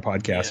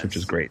podcast, which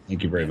is great.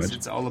 Thank you very much.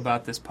 It's all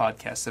about this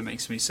podcast that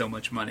makes me so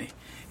much money.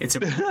 It's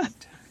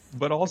important.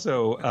 But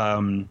also,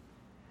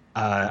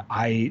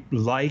 I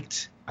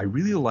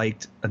really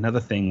liked another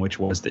thing, which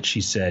was that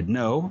she said,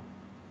 "No,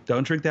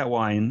 don't drink that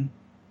wine,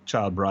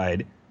 child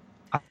bride.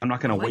 I'm not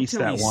going to waste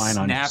that wine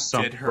on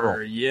some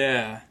girl."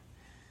 Yeah,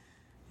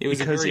 it was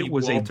because it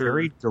was a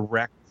very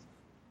direct.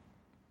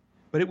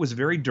 but it was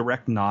very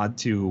direct nod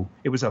to,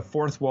 it was a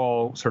fourth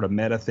wall sort of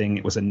meta thing.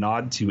 It was a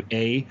nod to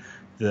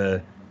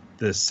the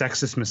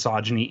sexist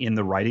misogyny in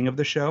the writing of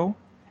the show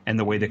and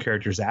the way the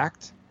characters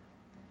act,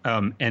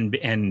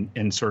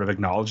 and sort of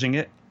acknowledging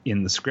it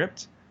in the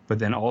script. But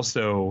then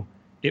also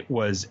it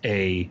was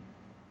a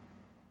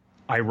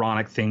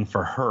ironic thing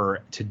for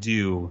her to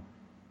do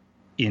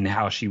in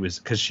how she was,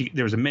 because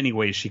there was many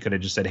ways she could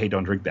have just said, "Hey,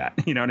 don't drink that."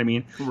 You know what I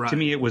mean? Right. To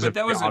me, it was but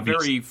that was obvious, a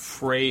very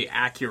Frey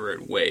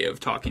accurate way of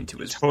talking to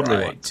his totally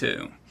bride was.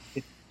 too.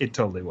 It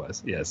totally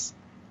was. Yes.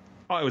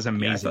 Oh, it was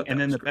amazing. Yeah, and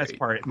then the best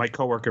part, my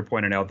coworker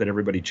pointed out that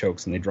everybody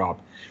chokes and they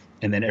drop,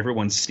 and then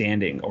everyone's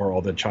standing, or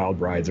all the child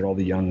brides, or all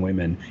the young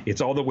women. It's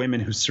all the women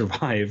who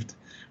survived,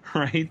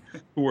 right?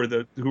 who are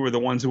the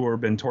ones who have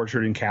been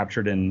tortured and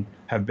captured and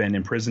have been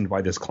imprisoned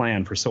by this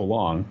clan for so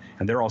long,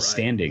 and they're all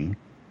standing,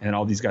 and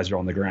all these guys are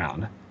on the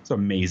ground. It's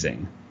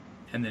amazing.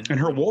 And then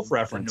her wolf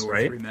reference, North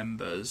right?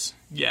 Remembers.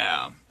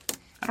 Yeah.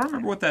 I don't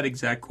remember what that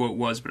exact quote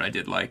was, but I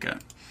did like it.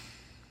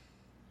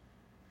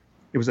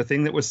 It was a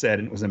thing that was said,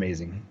 and it was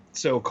amazing.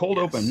 So cold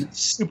open,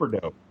 super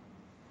dope.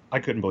 I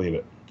couldn't believe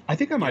it. I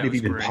think I might have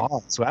even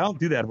paused. So I don't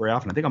do that very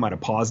often. I think I might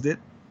have paused it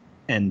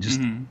and just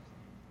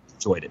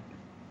enjoyed it,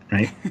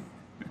 right?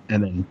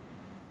 and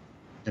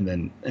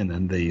then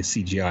the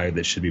CGI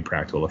that should be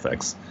practical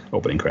effects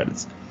opening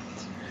credits.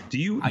 Do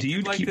you like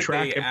keep that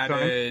track? They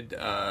added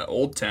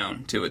Old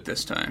Town to it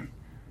this time.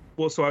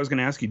 Well, so I was going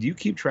to ask you, do you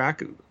keep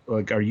track?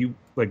 Like, are you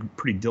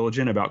pretty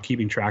diligent about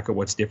keeping track of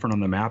what's different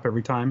on the map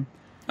every time?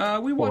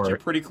 We watch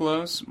it pretty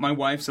close. My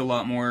wife's a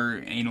lot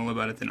more anal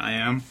about it than I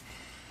am,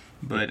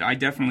 but I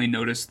definitely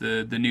noticed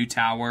the new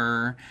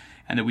tower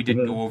and that we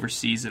didn't go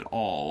overseas at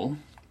all.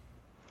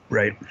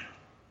 Right.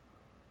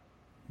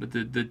 But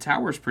the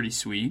tower's pretty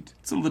sweet.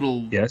 It's a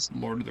little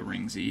Lord of the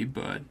Rings-y,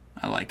 but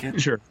I like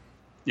it. Sure.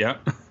 Yeah.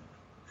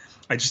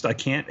 I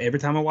can't, every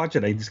time I watch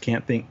it, I just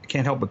can't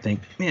help but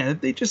think, man,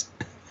 if they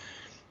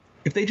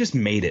just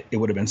made it, it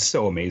would have been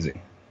so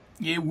amazing.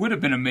 It would have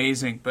been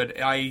amazing, but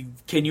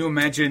can you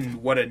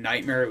imagine what a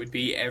nightmare it would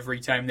be every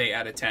time they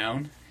add a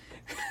town?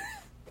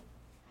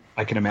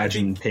 I can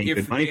imagine paying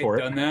good money for it.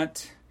 If we had done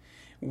that,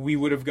 we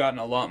would have gotten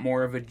a lot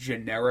more of a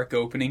generic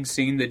opening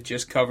scene that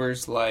just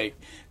covers like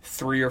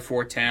 3 or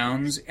 4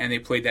 towns, and they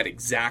played that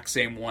exact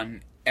same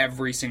one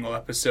every single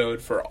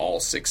episode for all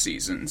 6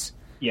 seasons.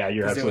 Yeah,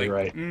 you're absolutely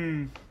right.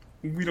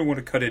 We don't want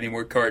to cut any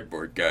more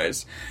cardboard,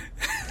 guys.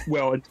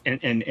 Well,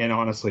 and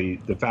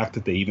honestly, the fact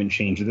that they even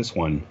changed this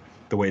one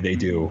the way they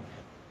do,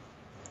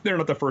 they're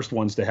not the first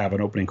ones to have an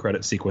opening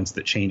credit sequence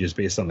that changes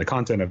based on the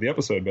content of the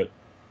episode, but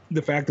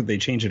the fact that they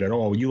change it at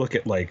all, you look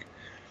at, like,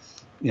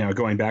 you know,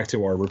 going back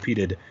to our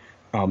repeated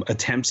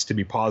attempts to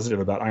be positive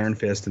about Iron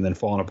Fist and then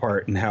falling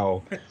apart, and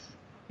how, you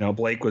know,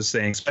 Blake was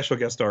saying, special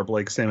guest star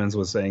Blake Simmons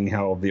was saying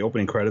how the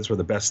opening credits were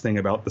the best thing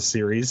about the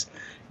series,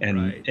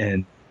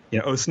 and you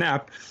know, oh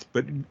snap,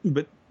 but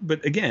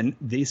again,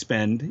 they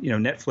spend, you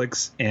know,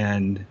 Netflix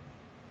and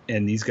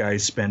these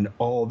guys spend and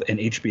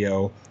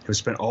HBO have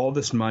spent all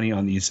this money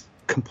on these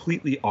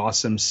completely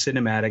awesome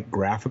cinematic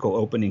graphical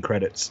opening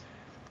credits,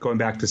 going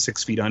back to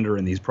 6 Feet Under,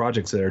 and these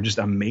projects that are just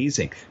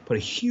amazing. Put a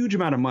huge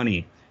amount of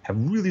money, have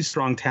really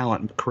strong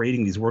talent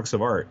creating these works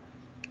of art,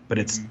 but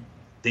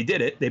they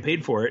did it, they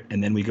paid for it,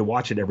 and then we could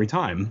watch it every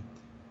time,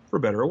 for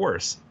better or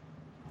worse.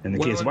 In the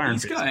case of Iron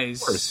Fist, these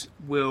guys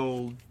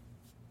will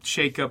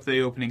shake up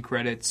the opening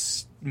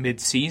credits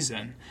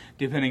mid-season,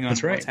 depending on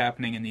what's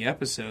happening in the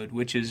episode,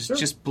 which is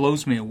just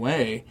blows me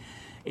away.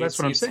 Well, that's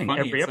what I'm saying.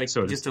 Funny. Every it's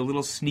episode like just a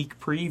little sneak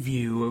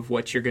preview of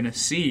what you're going to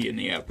see in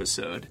the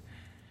episode,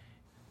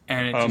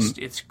 and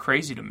it's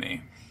crazy to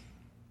me.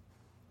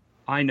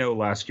 I know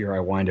last year I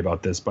whined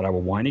about this, but I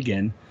will whine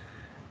again.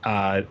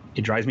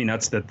 It drives me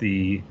nuts that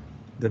the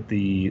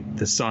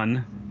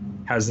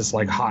sun has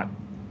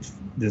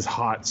this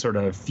hot sort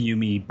of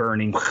fumey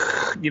burning,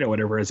 you know,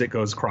 whatever, as it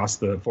goes across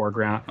the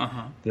foreground.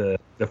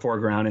 The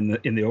foreground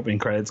in the opening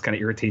credits kind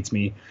of irritates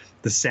me.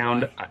 The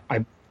sound,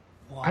 I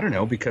don't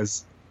know,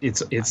 because it's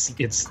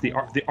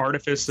the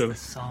artifice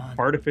of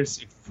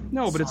artifice.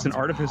 No, but it's an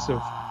artifice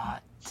of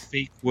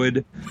fake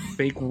wood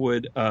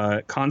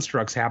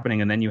constructs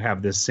happening, and then you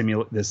have this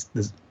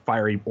this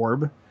fiery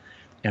orb,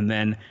 and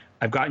then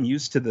I've gotten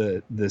used to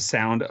the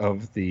sound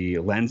of the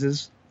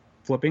lenses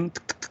flipping,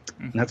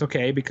 and that's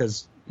okay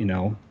because, you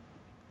know,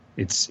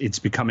 it's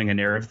becoming a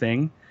narrative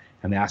thing,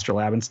 and the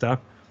Astrolab and stuff.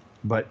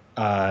 But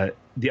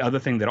the other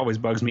thing that always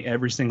bugs me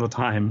every single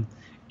time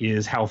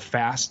is how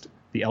fast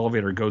the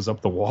elevator goes up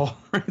the wall.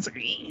 It's like,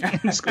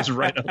 it just goes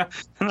right up.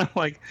 And I'm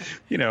like,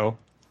 you know,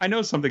 I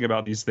know something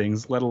about these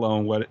things, let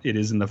alone what it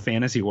is in the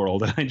fantasy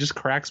world. And it just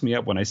cracks me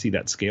up when I see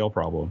that scale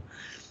problem,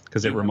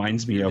 because it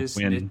reminds me of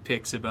when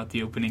nitpicks about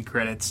the opening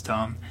credits,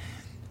 Tom.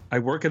 I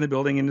work in the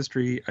building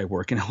industry. I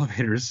work in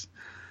elevators.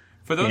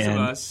 For those of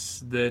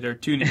us that are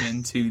tuning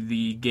into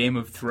the Game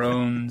of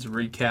Thrones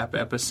recap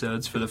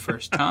episodes for the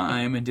first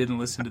time and didn't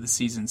listen to the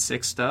season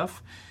 6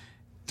 stuff,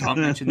 Tom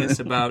mentioned this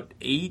about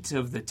 8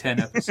 of the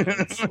 10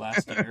 episodes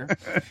last year.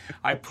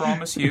 I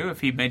promise you,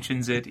 if he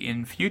mentions it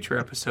in future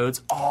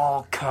episodes,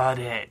 I'll cut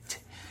it.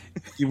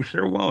 You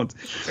sure won't.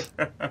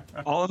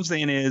 All I'm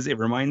saying is it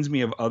reminds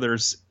me of other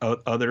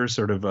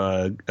sort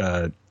of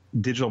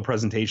digital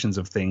presentations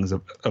of things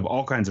of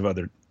all kinds of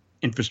other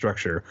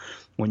infrastructure.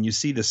 When you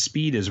see the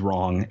speed is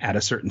wrong at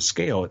a certain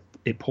scale,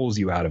 it pulls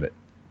you out of it.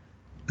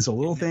 It's a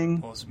little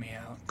thing. Pulls me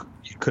out.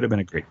 It could have been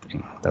a great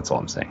thing. That's all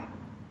I'm saying.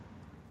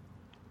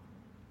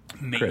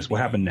 Maybe. Chris,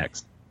 what happened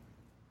next?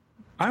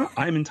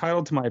 I'm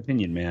entitled to my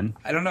opinion, man.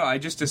 I don't know. I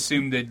just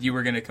assumed that you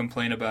were going to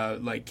complain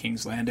about like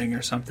King's Landing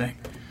or something.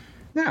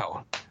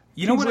 No.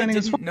 You know King's what Landing I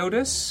is didn't fun.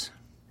 notice?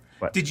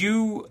 What? Did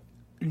you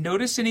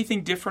notice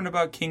anything different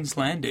about King's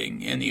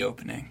Landing in the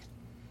opening?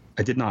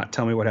 I did not.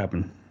 Tell me what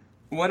happened.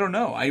 Well, I don't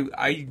know.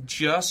 I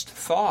just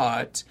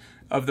thought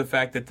of the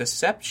fact that the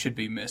sept should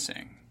be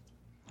missing.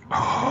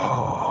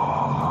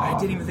 Oh. I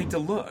didn't even think to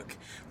look.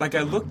 Like,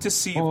 I looked to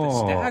see if the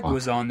stag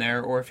was on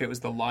there or if it was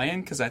the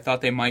lion, because I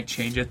thought they might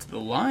change it to the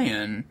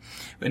lion,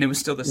 and it was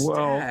still the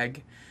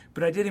stag.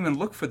 But I didn't even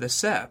look for the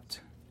sept.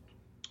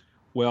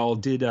 Well,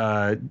 did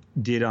on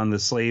the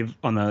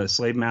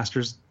slave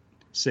master's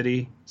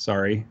city?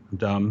 Sorry, I'm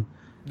dumb.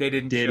 They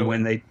didn't. Did show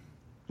when it.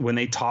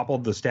 they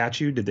toppled the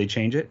statue? Did they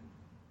change it?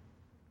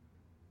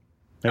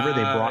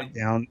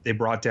 Remember they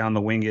brought down the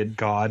winged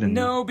god and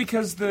No,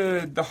 because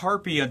the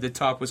harpy at the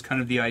top was kind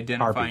of the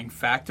identifying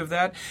fact of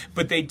that.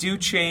 But they do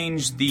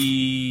change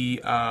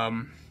the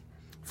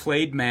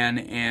flayed man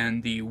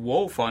and the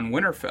wolf on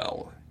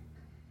Winterfell.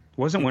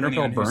 Wasn't depending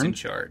on Winterfell who's in burned?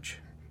 charge.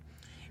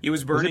 It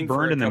was burning burned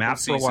for a in the couple map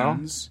for a while?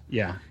 seasons.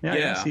 Yeah.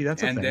 See,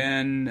 that's a and thing.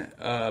 then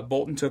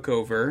Bolton took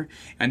over,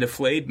 and the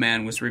flayed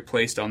man was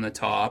replaced on the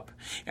top,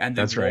 and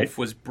the That's wolf right.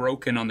 was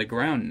broken on the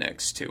ground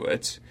next to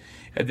it.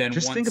 And then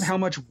Just think of how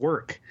much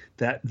work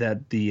that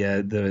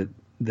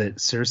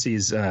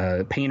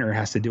Cersei's painter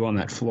has to do on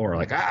that floor.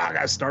 Like, I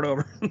gotta start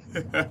over.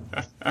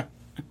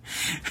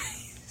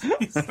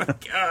 He's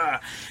like,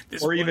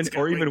 this or one's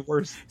got even like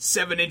worse,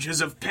 7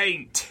 inches of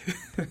paint.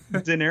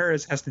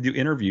 Daenerys has to do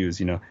interviews.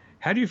 You know,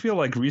 how do you feel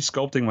like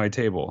resculpting my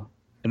table?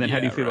 And then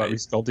how do you feel about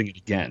resculpting it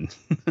again?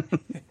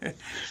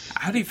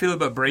 How do you feel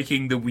about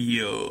breaking the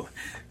wheel?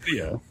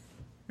 Yeah.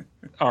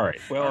 All right.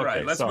 Well, All right,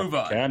 okay, let's sorry. move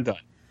on. Okay, I'm done.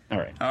 All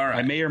right.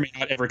 I may or may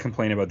not ever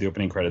complain about the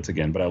opening credits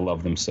again, but I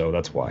love them, so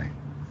that's why.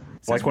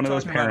 Like one of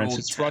those parents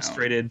who's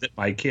frustrated that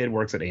my kid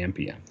works at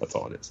AM/PM. That's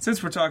all it is.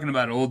 Since we're talking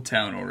about Old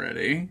Town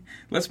already,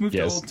 let's move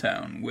to Old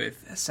Town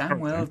with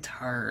Samwell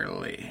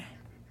Tarly.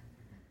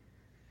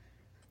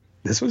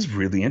 This was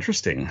really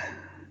interesting.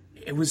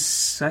 It was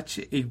such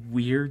a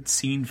weird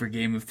scene for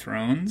Game of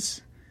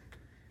Thrones.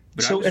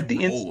 But So I was at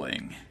the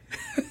rolling.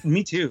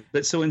 Me too.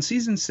 But so in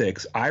season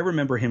 6, I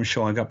remember him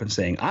showing up and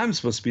saying, "I'm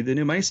supposed to be the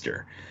new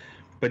Maester."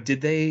 But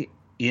did they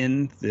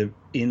in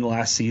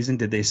last season?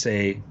 Did they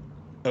say,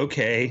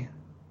 "Okay,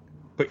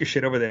 put your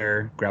shit over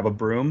there, grab a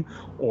broom,"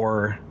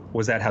 or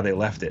was that how they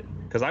left it?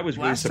 Because I was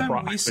really surprised.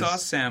 Last time we saw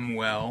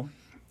Samwell,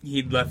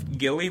 he'd left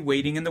Gilly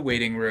waiting in the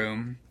waiting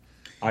room.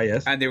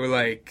 Yes. And they were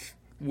like,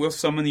 "We'll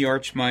summon the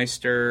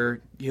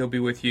Archmeister. He'll be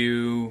with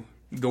you.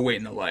 Go wait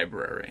in the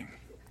library."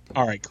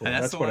 All right, cool. And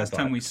that's the what last I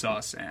thought. time we saw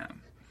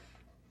Sam.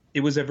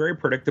 It was a very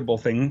predictable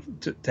thing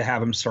to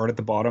have him start at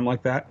the bottom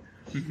like that.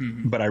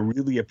 Mm-hmm. But I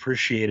really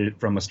appreciated it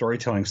from a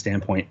storytelling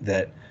standpoint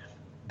that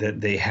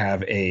they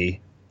have a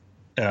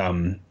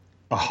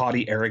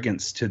haughty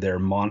arrogance to their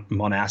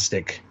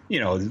monastic,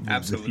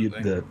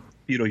 the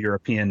feudal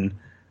European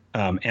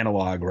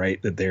analog,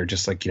 right? That they're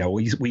just like,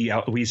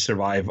 we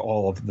survive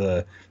all of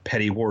the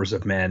petty wars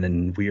of men,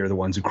 and we are the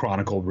ones who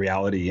chronicled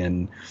reality,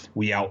 and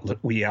we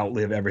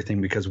outlive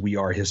everything because we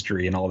are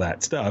history and all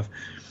that stuff.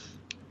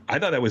 I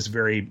thought that was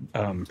very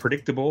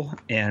predictable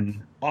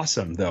and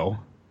awesome, though,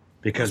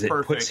 because it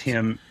puts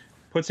him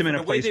in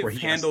a place where he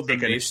handled the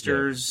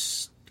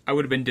Maesters. I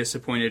would have been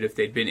disappointed if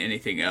they'd been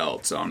anything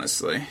else,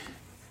 honestly.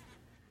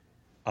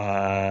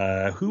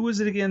 Who was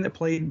it again that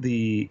played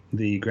the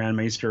Grand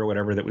Maester or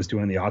whatever that was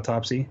doing the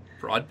autopsy?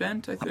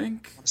 Broadbent, I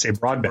think. Say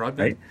Broadbent,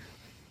 right?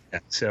 Yeah.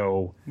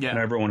 So and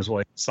everyone was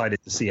really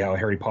excited to see how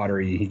Harry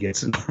Potter-y he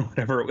gets and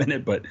whatever in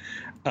it, but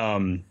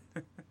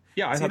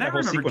I thought that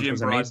whole sequence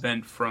was amazing. I remember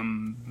Jim Broadbent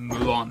from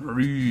Moulin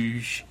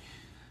Rouge.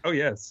 Oh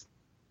yes.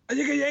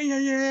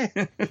 Yeah.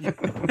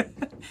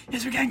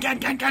 Yes, we can. Yeah,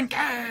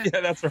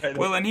 that's right.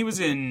 Well, and he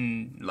was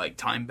in like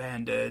Time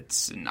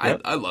Bandits, and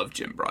I love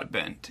Jim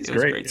Broadbent. It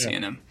was great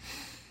seeing him.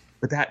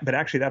 But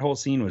actually, that whole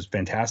scene was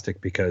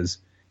fantastic because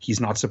he's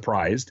not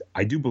surprised.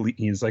 I do believe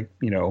he's like,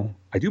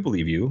 I do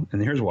believe you,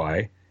 and here's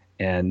why.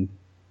 And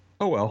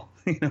oh well,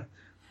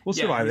 we'll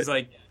survive he's it.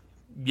 Like,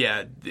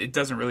 it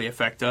doesn't really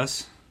affect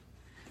us.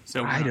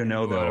 So I don't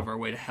know, go though. Out of our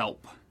way to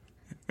help.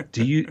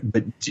 Do you?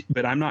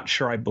 But I'm not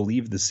sure I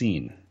believe the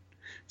scene.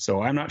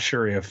 So I'm not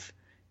sure if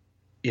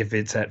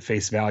it's at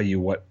face value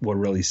what we're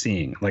really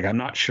seeing. Like, I'm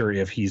not sure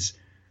if he's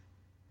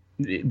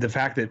the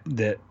fact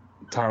that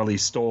Tarly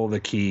stole the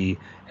key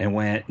and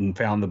went and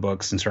found the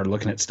books and started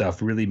looking at stuff.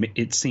 Really,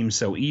 it seems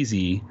so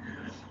easy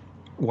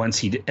once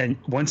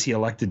he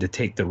elected to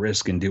take the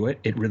risk and do it.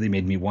 It really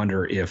made me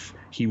wonder if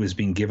he was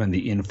being given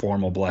the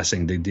informal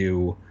blessing to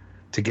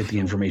get the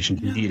information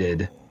he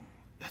needed.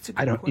 That's a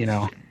good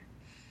question.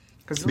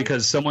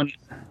 Because someone...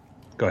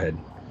 Go ahead.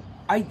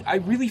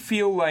 I really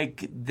feel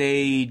like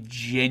they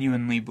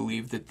genuinely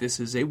believe that this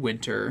is a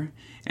winter,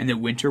 and that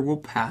winter will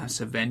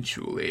pass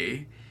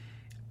eventually.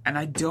 And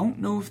I don't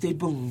know if they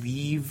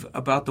believe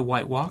about the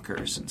White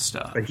Walkers and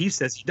stuff. But he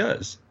says he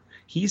does.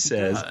 He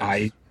says,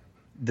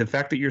 the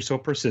fact that you're so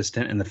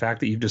persistent and the fact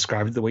that you've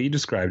described it the way you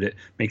described it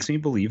makes me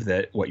believe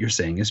that what you're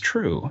saying is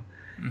true.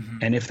 Mm-hmm.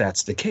 And if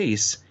that's the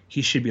case,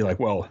 he should be like,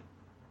 well,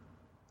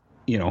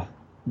 they'll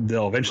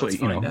eventually,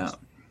 Let's find out.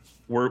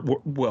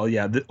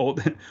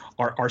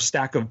 Our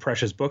stack of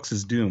precious books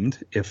is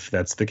doomed if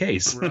that's the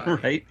case,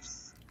 right?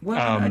 Well,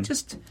 I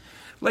just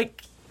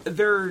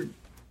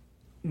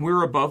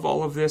we're above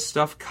all of this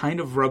stuff kind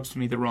of rubs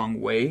me the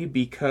wrong way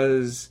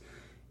because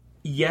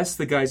yes,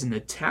 the guys in the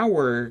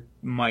tower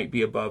might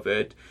be above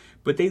it,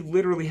 but they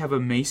literally have a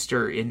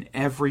maester in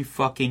every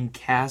fucking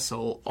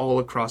castle all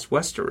across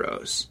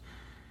Westeros.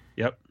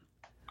 Yep.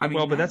 I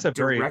mean, but it's a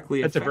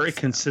very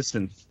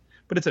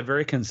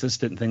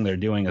consistent thing they're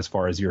doing as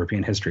far as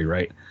European history,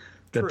 right?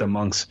 That the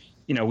monks,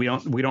 we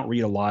don't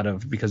read a lot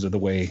of, because of the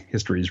way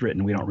history is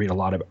written, we don't read a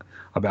lot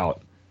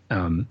about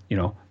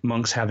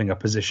monks having a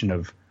position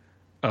of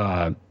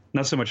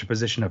not so much a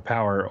position of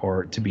power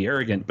or to be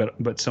arrogant,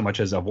 but so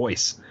much as a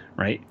voice,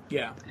 right?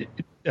 Yeah.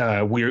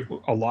 We're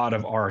a lot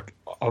of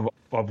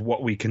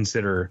what we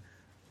consider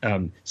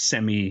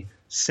semi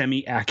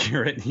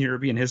accurate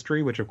European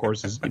history, which of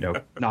course is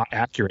not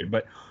accurate,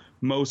 but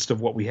most of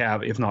what we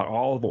have, if not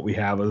all of what we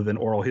have, other than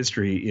oral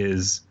history,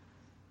 is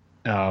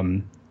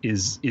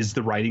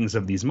the writings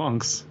of these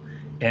monks,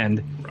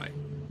 and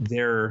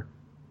their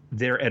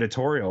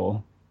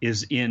editorial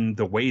is in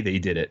the way they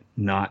did it,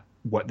 not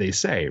what they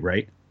say,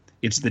 right?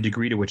 It's the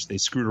degree to which they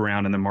screwed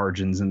around in the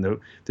margins and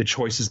the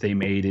choices they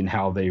made in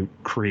how they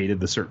created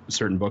the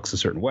certain books a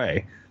certain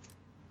way.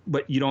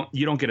 But you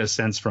don't get a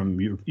sense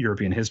from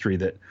European history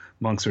that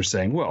monks are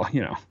saying, well,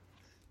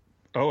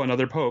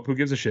 another pope, who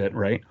gives a shit,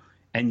 right?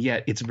 And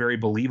yet it's very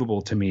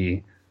believable to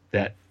me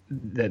that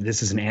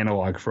this is an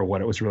analog for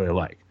what it was really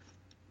like.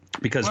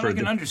 Because for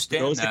those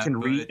that can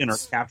read and are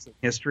capturing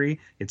history,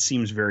 it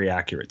seems very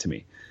accurate to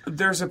me.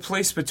 There's a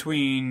place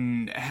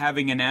between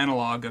having an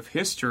analog of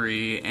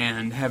history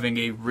and having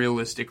a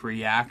realistic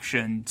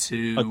reaction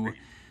to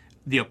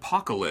the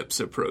apocalypse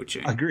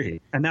approaching.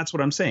 Agree. And that's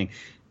what I'm saying.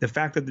 The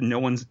fact that no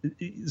one's...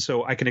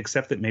 So I can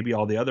accept that maybe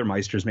all the other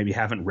Meisters maybe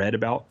haven't read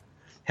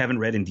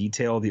in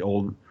detail the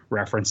old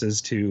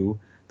references to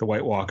the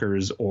White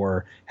Walkers,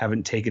 or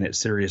haven't taken it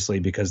seriously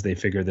because they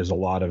figure there's a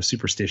lot of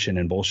superstition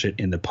and bullshit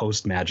in the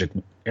post-magic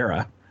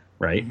era,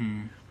 right?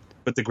 Mm-hmm.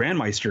 But the Grand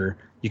Meister,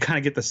 you kind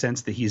of get the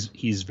sense that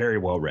he's very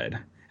well read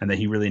and that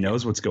he really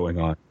knows what's going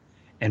on.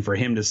 And for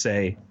him to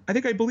say, I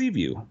think I believe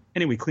you.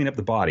 Anyway, clean up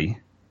the body.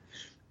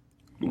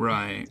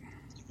 Right.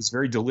 It's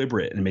very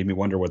deliberate and made me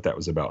wonder what that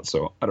was about.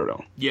 So I don't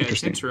know. Yeah,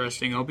 it's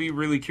interesting. I'll be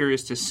really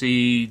curious to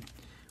see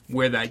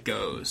where that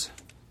goes.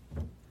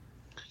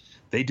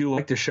 They do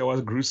like to show us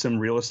gruesome,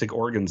 realistic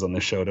organs on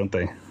this show, don't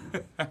they?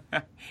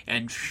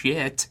 And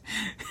shit.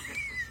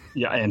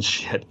 Yeah, and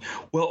shit.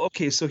 Well,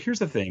 okay, so here's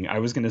the thing I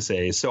was going to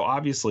say. So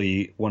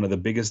obviously, one of the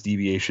biggest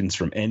deviations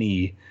from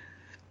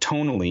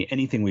tonally,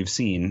 anything we've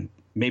seen,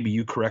 maybe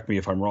you correct me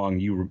if I'm wrong,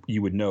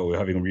 you would know,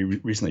 having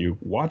recently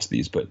watched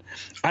these, but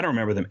I don't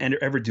remember them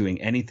ever doing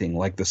anything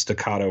like the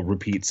staccato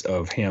repeats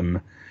of him,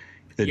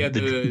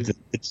 the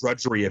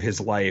drudgery of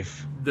his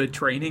life. The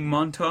training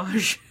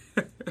montage.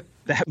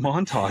 That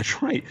montage,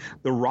 right?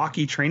 The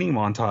Rocky training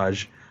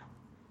montage,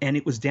 and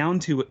it was down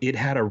to it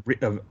had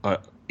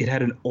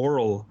an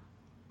oral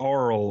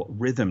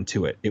rhythm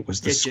to it. It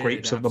was the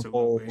scrapes of the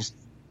bowls,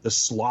 the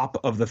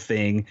slop of the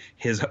thing.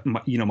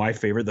 My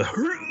favorite,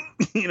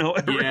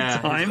 every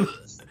time.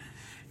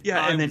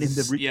 Yeah, and then in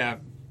the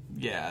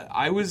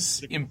I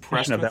was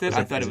impressed with it.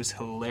 I thought it was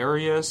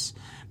hilarious,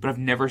 but I've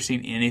never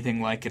seen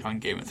anything like it on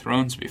Game of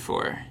Thrones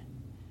before.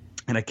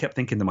 And I kept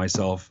thinking to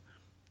myself,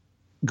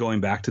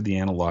 going back to the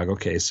analog,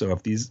 okay, so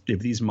if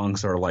these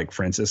monks are like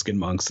Franciscan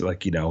monks,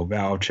 like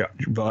vow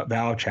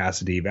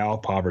chastity, vow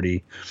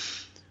poverty,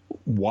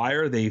 why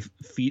are they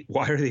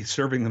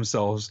serving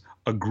themselves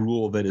a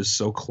gruel that is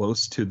so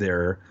close to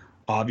their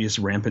obvious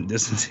rampant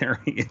dysentery?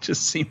 It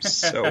just seems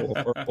so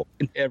horrible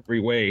in every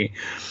way.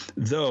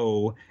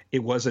 Though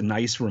it was a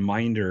nice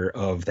reminder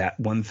of that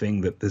one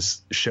thing that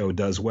this show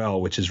does well,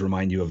 which is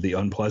remind you of the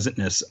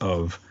unpleasantness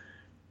of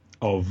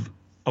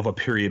a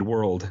period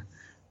world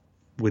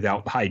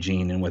without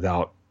hygiene and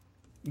without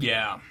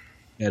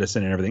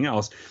medicine and everything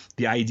else.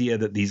 The idea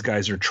that these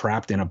guys are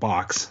trapped in a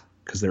box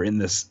because they're in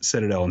this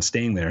citadel and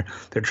staying there.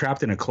 They're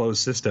trapped in a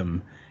closed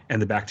system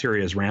and the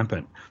bacteria is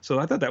rampant. So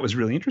I thought that was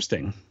really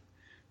interesting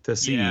to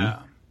see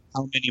how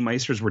many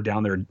Meisters were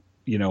down there,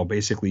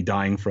 basically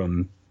dying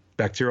from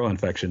bacterial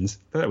infections.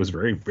 I thought that was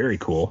very, very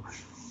cool.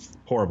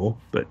 Horrible,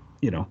 but,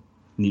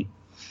 neat.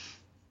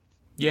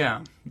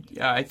 Yeah.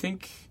 I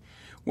think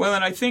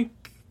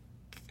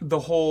the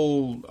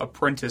whole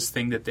apprentice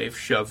thing that they've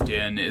shoved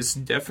in is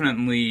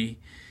definitely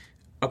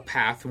a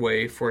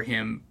pathway for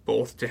him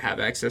both to have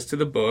access to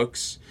the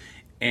books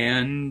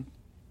and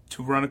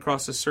to run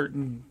across a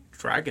certain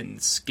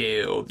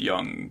dragon-scaled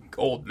young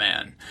old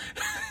man.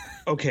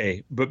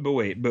 Okay, but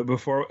wait, but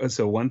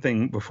one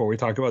thing before we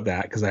talk about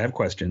that, because I have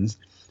questions,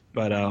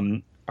 but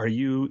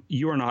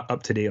you are not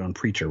up to date on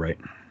Preacher, right?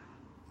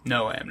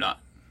 No, I am not.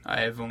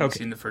 I have only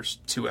seen the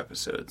first 2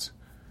 episodes.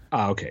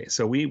 Okay,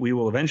 so we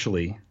will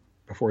eventually,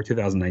 before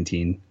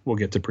 2019, we'll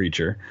get to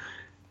Preacher.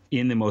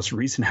 In the most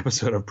recent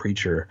episode of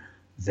Preacher,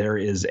 there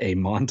is a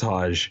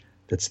montage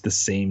that's the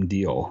same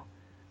deal.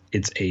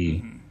 It's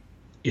a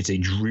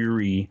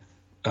dreary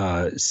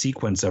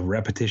sequence of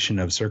repetition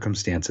of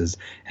circumstances,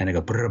 and it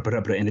goes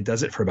and it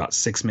does it for about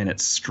 6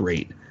 minutes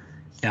straight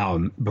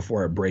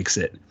before it breaks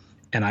it.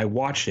 And I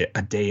watched it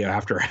a day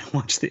after I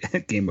watched the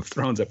Game of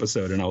Thrones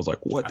episode, and I was like,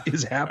 "What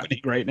is happening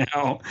right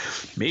now?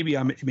 Maybe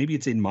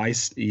it's in my,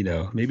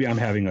 maybe I'm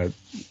having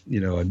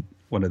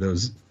one of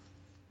those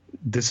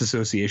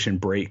disassociation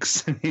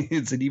breaks.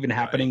 Is it even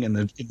happening in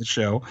the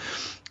show?"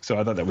 So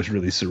I thought that was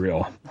really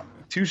surreal.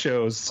 2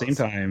 shows, same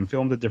time,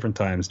 filmed at different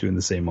times, doing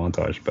the same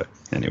montage. But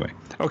anyway,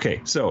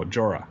 okay. So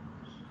Jorah.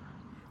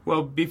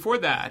 Well, before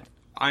that,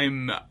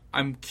 I'm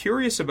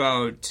curious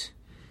about.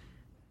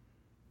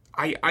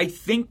 I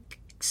think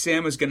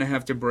Sam is going to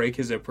have to break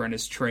his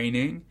apprentice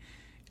training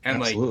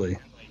and Absolutely.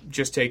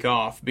 Just take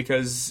off,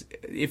 because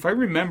if I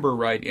remember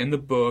right, in the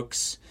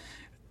books,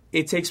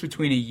 it takes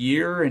between 1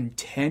 year and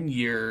 10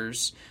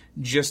 years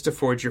just to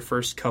forge your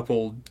first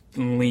couple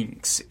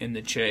links in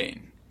the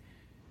chain.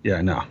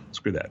 Yeah, no,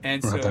 screw that.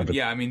 And so,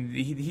 I mean,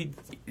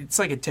 it's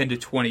like a 10 to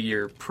 20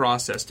 year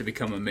process to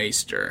become a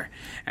maester.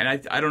 And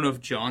I don't know if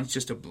John's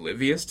just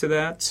oblivious to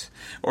that,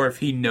 or if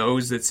he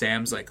knows that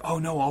Sam's like, oh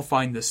no, I'll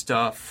find the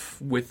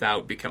stuff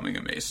without becoming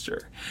a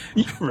maester.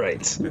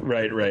 Right.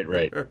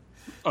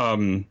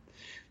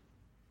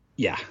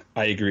 Yeah,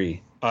 I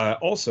agree.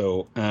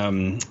 Also,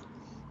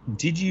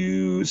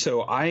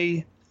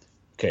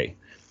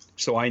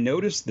 So I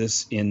noticed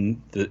this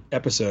in the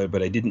episode,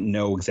 but I didn't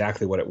know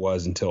exactly what it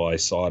was until I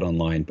saw it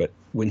online. But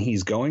when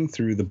he's going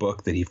through the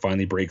book that he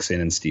finally breaks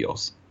in and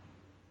steals,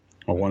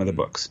 or one of the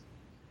books,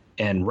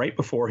 and right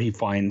before he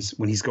finds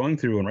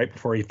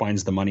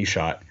the money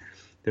shot,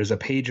 there's a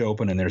page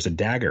open and there's a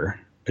dagger,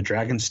 a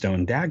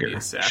Dragonstone dagger. The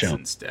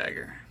assassin's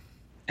dagger.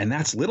 And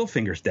that's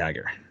Littlefinger's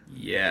dagger.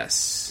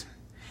 Yes.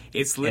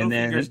 It's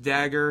Littlefinger's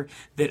dagger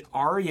that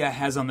Arya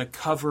has on the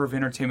cover of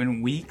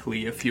Entertainment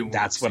Weekly a few weeks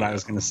ago. That's what I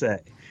was going to say.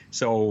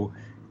 So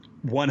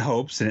one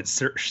hopes, and it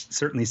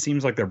certainly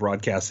seems like they're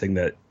broadcasting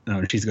that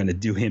she's going to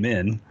do him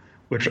in,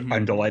 which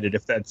I'm delighted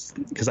if that's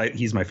because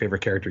he's my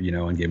favorite character,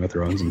 on Game of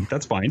Thrones, and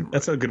that's fine.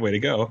 That's a good way to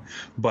go.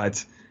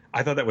 But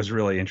I thought that was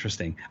really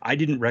interesting. I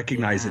didn't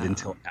recognize it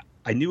until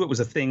I knew it was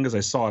a thing because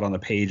I saw it on the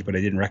page, but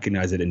I didn't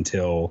recognize it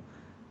until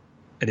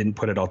I didn't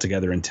put it all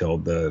together until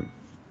the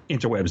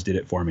interwebs did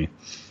it for me.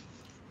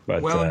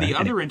 But, the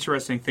other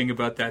interesting thing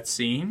about that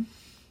scene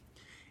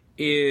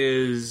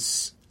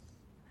is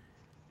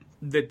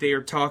that they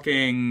are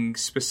talking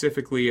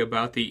specifically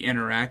about the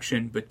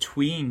interaction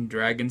between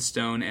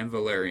Dragonstone and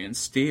Valyrian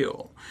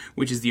steel,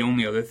 which is the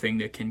only other thing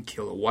that can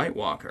kill a White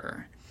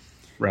Walker.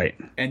 Right.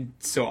 And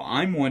so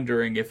I'm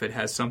wondering if it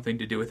has something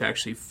to do with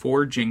actually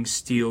forging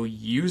steel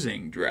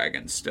using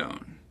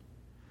Dragonstone.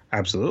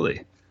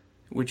 Absolutely.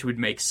 Which would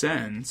make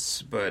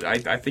sense, but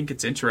I think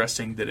it's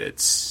interesting that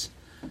it's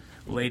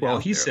laid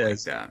out he there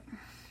says, like that.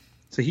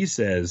 So he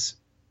says,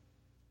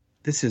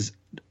 this is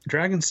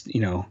Dragons,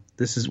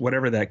 this is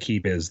whatever that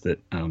keep is that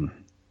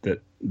the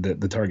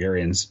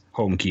Targaryens'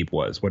 home keep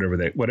was, whatever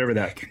that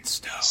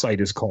Dragonstone. Site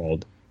is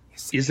called.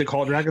 Is it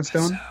called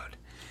Dragonstone?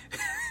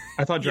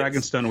 I thought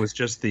Dragonstone was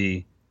just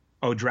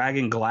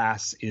Dragon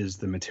glass is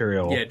the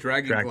material. Yeah,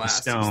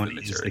 Dragonstone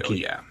is the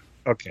key. Yeah.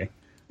 Okay.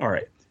 All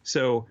right.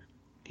 So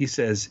he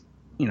says,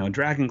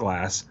 Dragon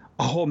glass,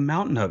 a whole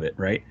mountain of it,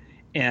 right?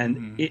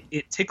 And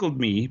it tickled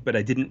me, but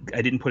I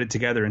didn't put it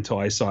together until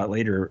I saw it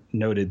later.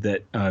 Noted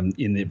that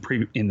in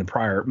the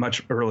prior,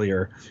 much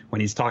earlier,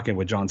 when he's talking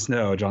with Jon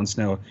Snow,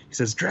 he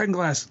says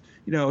Dragonglass,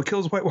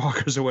 kills White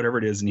Walkers or whatever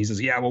it is, and he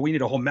says, yeah, well, we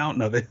need a whole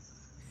mountain of it.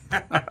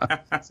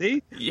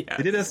 See, yes.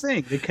 They did a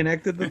thing. They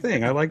connected the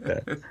thing. I like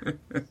that.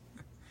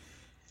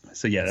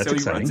 So yeah, that's exciting.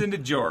 So he runs into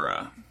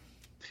Jorah.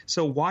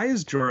 So why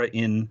is Jorah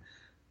in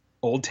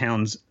Old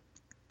Town's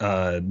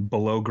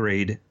below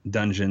grade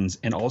dungeons,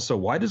 and also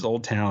why does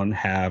Old Town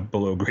have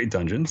below grade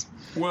dungeons?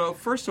 Well,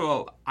 first of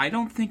all, I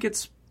don't think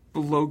it's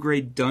below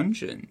grade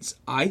dungeons.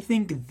 I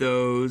think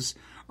those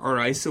are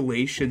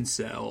isolation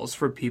cells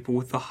for people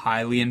with the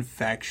highly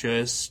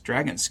infectious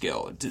dragon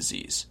scale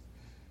disease.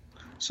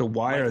 So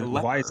why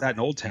is that in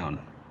Old Town?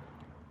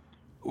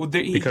 Well,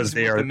 because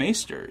they are the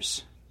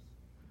Maesters.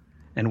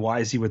 And why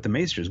is he with the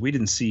Maesters? We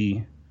didn't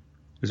see.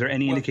 Was there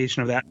any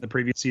indication of that in the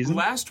previous season?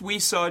 Last we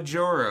saw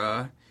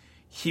Jorah,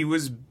 he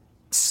was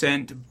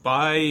sent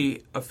by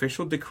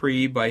official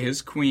decree by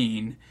his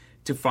queen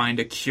to find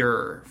a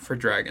cure for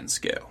dragon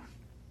scale.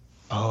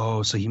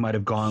 Oh, so he might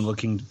have gone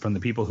looking from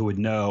the people who would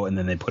know, and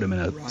then they put him in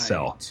a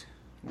cell.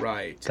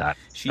 Right. Got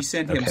it. She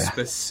sent him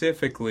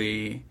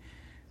specifically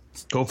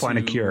go find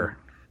a cure.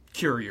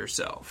 Cure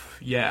yourself.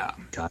 Yeah.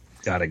 Got it.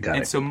 Got it.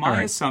 And so my All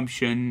right.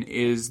 assumption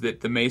is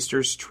that the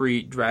Maesters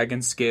treat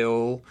dragon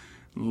scale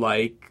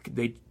like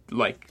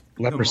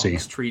Leprosy. the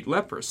monks treat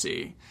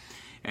leprosy.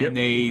 And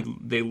they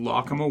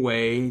lock him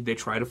away. They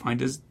try to find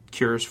his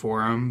cures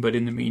for him, but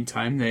in the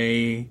meantime,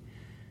 they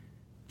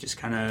just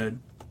kind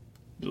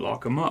of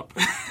lock him up.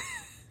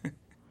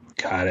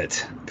 Got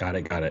it.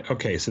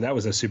 Okay, so that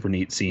was a super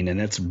neat scene, and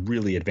it's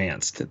really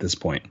advanced at this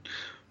point.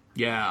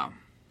 Yeah.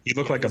 He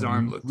looked like his a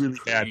arm looked really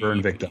bad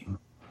burn creepy. victim.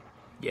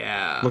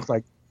 Yeah. Looked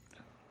like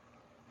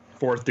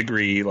fourth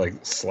degree,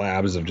 like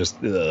slabs of just,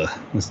 it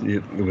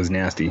was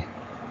nasty.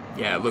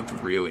 Yeah, it looked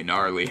really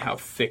gnarly how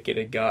thick it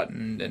had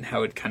gotten and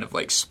how it kind of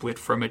like split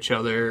from each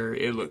other.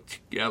 It looked,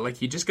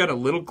 like you just got a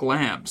little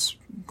glimpse.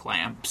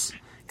 God,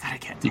 I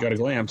can't talk. You got a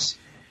glimpse.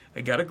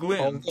 I got a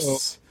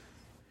glimpse.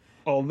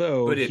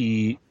 Although But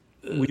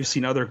we've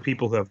seen other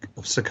people who have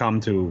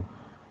succumbed to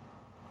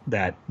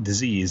that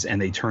disease and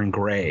they turn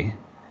gray,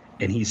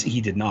 and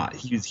he did not.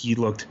 He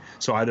looked,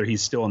 so either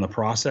he's still in the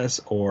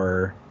process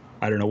or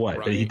I don't know what,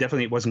 but he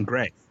definitely wasn't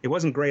gray. It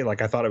wasn't gray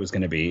like I thought it was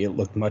going to be. It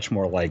looked much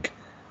more like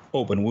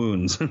open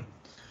wounds.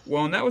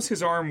 Well, and that was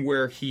his arm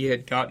where he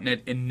had gotten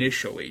it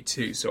initially,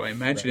 too. So I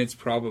imagine it's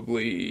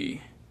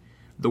probably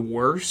the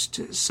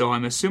worst. So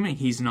I'm assuming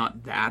he's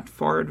not that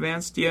far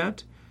advanced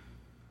yet.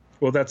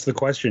 Well, that's the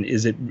question.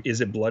 Is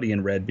it bloody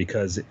and red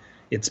because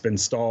it's been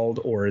stalled,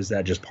 or is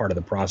that just part of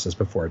the process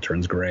before it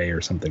turns gray or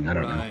something? I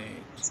don't know.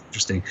 It's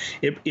interesting.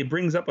 It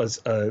brings up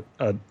a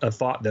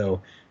thought,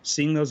 though.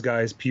 Seeing those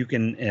guys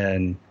puking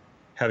and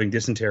having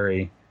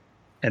dysentery,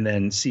 and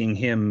then seeing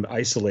him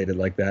isolated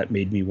like that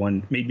made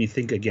me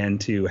think again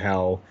to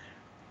how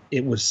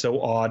it was so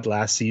odd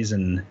last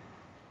season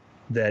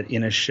that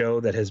in a show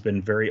that has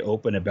been very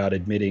open about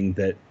admitting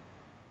that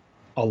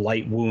a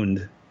light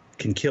wound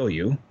can kill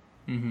you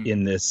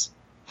in this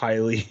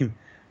highly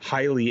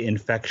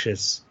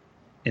infectious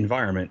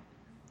environment,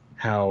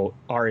 how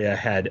Arya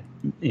had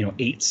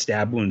 8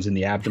 stab wounds in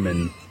the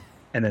abdomen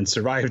and then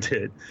survived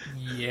it.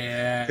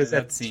 Yeah, because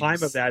at the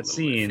time of that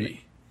scene, iffy.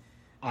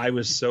 I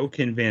was so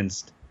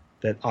convinced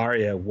that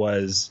Arya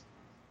was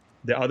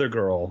the other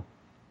girl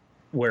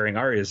wearing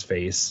Arya's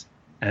face,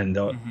 and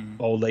the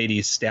old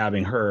lady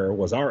stabbing her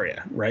was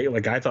Arya, right?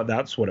 Like, I thought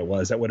that's what it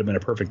was. That would have been a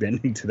perfect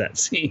ending to that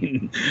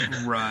scene.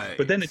 Right.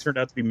 But then it turned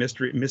out to be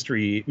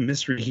mystery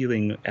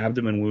healing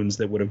abdomen wounds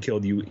that would have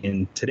killed you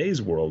in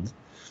today's world.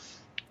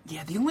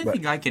 Yeah, the only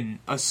thing I can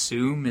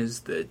assume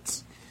is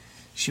that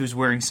she was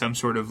wearing some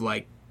sort of,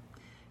 like,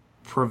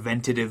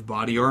 preventative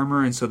body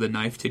armor, and so the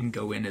knife didn't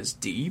go in as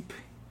deep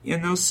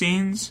in those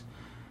scenes.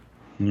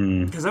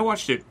 Because I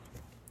watched it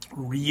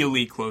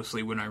really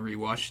closely when I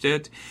rewatched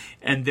it,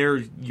 and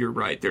you're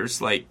right,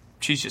 there's, like,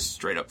 she's just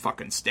straight up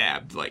fucking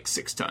stabbed, like,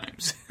 6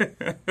 times.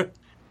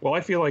 Well,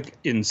 I feel like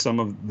in some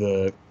of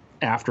the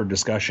after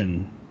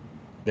discussion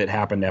that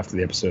happened after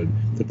the episode,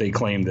 that they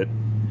claimed that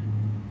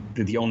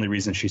the only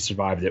reason she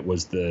survived it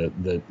was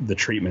the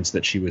treatments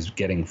that she was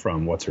getting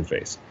from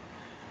what's-her-face.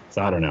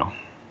 So I don't know.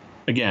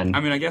 Again,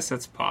 I mean, I guess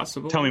that's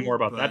possible. Tell me more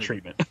about that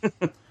treatment.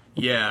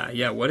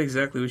 Yeah, what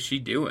exactly was she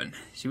doing?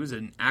 She was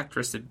an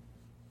actress that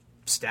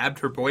stabbed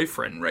her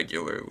boyfriend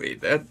regularly.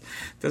 That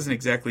doesn't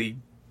exactly,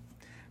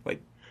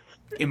 like,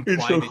 imply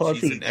that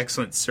she's an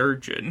excellent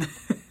surgeon.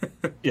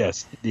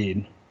 Yes,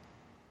 indeed.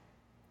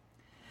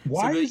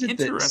 Why is it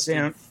that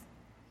Sam...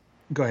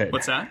 Go ahead.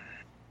 What's that?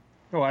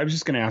 Oh, I was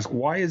just going to ask,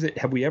 why is it...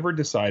 Have we ever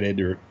decided,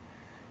 or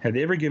have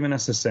they ever given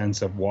us a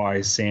sense of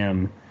why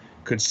Sam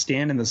could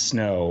stand in the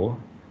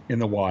snow in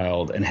the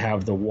wild and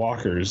have the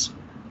walkers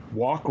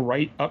walk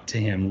right up to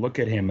him, look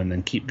at him, and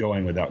then keep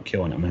going without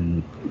killing him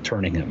and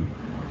turning him?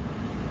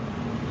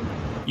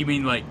 You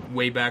mean, like,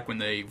 way back when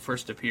they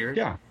first appeared?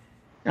 Yeah.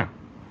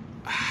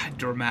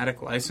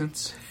 Dramatic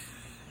license.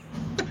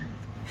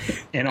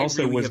 And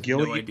also, really was have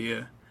Gilly... no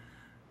idea.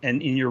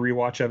 And in your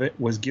rewatch of it,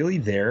 was Gilly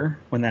there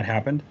when that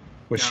happened?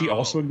 Was she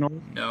also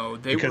ignored? No,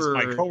 because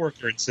my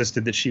coworker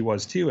insisted that she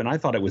was too, and I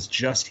thought it was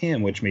just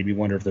him, which made me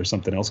wonder if there's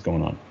something else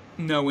going on.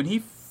 No, when he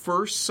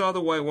first saw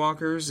the White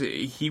Walkers,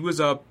 he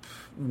was up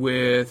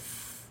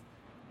with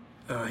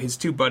his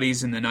 2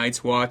 buddies in the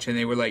Night's Watch, and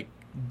they were, like,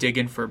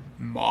 digging for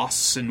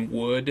moss and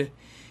wood.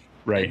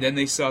 Right. And then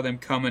they saw them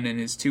coming, and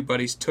his 2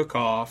 buddies took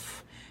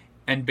off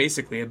and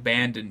basically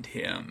abandoned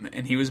him,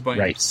 and he was by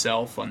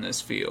himself on this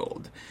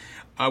field.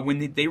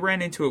 When they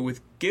ran into it with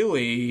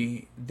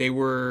Gilly, they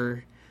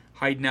were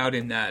hiding out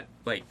in that,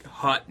 like,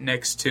 hut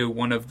next to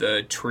one of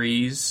the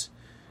trees.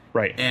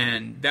 Right.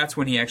 And that's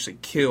when he actually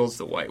kills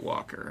the White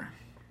Walker.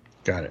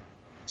 Got it.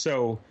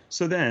 So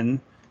then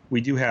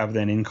we do have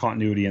then in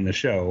continuity in the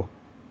show,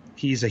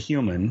 he's a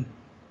human,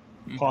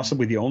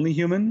 possibly the only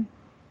human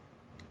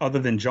other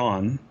than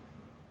Jon.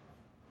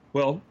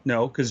 Well,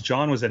 no, because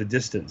Jon was at a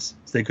distance,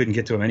 so they couldn't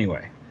get to him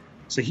anyway.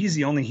 So he's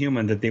the only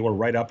human that they were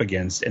right up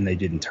against and they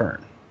didn't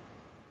turn.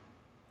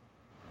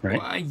 Right?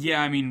 Well,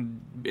 yeah, I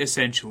mean,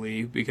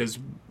 essentially, because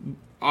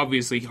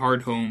obviously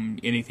Hardhome,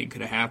 anything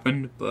could have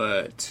happened,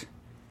 but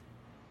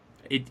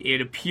it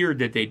appeared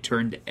that they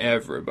turned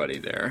everybody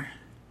there.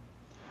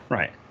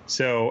 Right.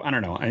 So I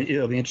don't know.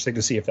 It'll be interesting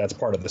to see if that's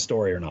part of the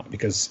story or not,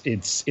 because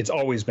it's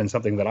always been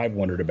something that I've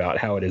wondered about,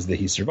 how it is that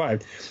he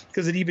survived.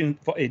 Because it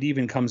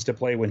even comes to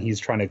play when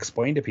he's trying to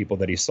explain to people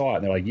that he saw it,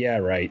 and they're like, "Yeah,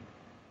 right."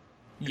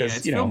 Yeah,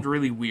 it's filmed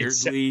really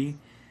weirdly.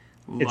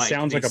 It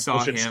sounds like a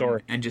bullshit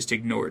story, and just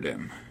ignored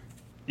him.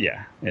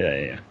 Yeah.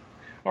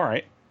 All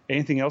right.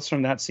 Anything else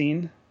from that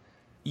scene?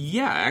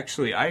 Yeah,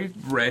 actually, I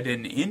read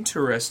an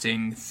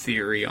interesting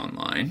theory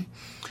online.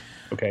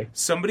 Okay.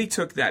 Somebody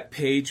took that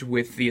page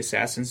with the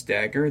assassin's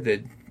dagger,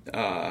 the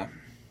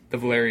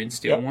Valerian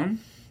steel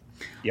one.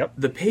 Yep.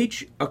 The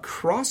page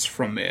across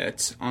from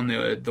it on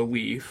the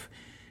leaf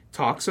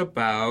talks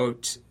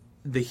about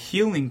the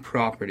healing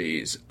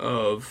properties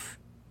of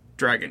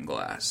dragon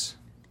glass.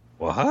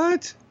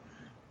 What?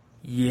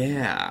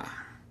 Yeah.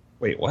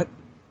 Wait, what?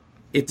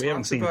 It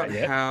talks about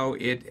how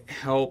it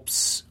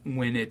helps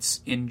when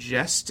it's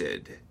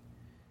ingested.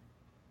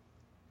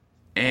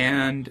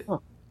 And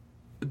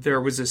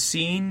there was a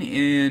scene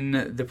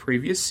in the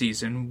previous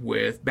season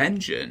with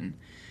Benjen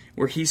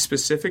where he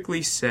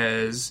specifically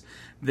says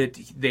that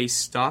they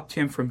stopped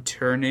him from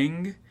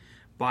turning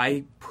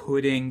by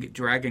putting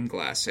dragon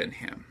glass in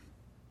him.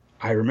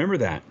 I remember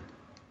that.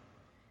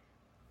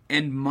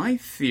 And my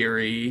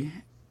theory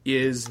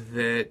is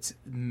that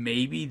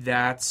maybe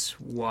that's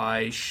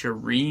why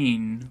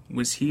Shireen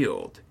was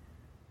healed.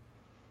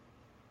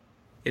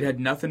 It had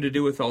nothing to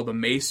do with all the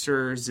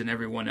maesters and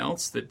everyone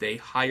else that they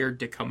hired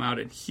to come out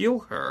and heal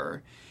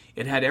her.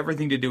 It had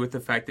everything to do with the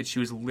fact that she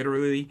was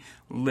literally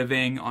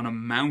living on a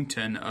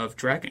mountain of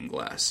dragon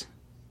glass.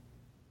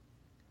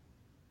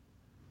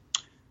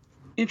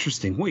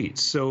 Interesting. Wait,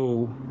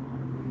 so...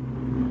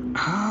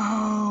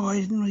 Oh, I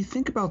didn't really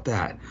think about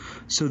that.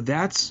 So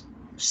that's...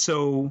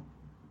 So...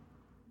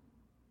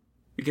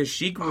 Because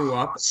she grew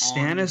up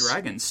Stannis,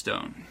 on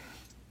Dragonstone.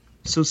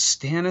 So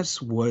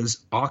Stannis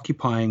was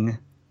occupying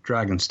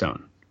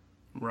Dragonstone.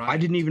 Right. I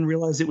didn't even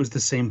realize it was the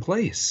same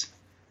place.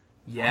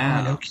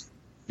 Yeah. Oh,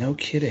 no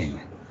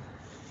kidding.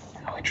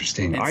 Oh,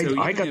 interesting. And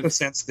so I got the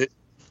sense that...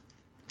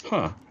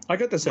 I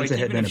got the sense it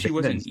had even been if she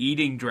wasn't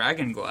eating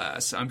dragon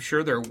glass, I'm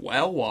sure their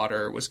well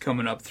water was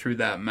coming up through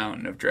that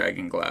mountain of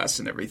dragon glass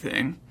and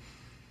everything.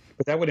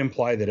 But that would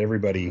imply that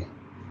everybody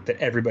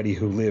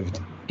who lived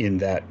in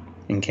that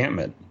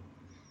encampment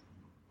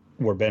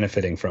were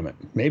benefiting from it.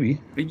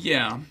 Maybe.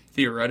 Yeah,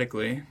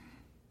 theoretically.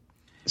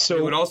 So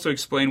it would also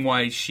explain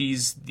why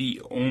she's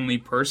the only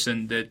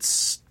person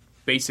that's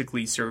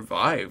basically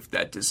survived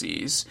that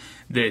disease,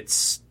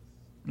 that's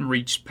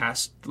reached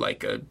past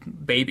like a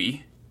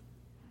baby.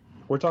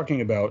 We're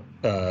talking about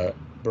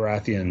Stannis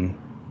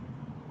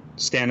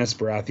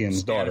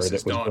Baratheon's daughter that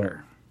was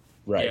born.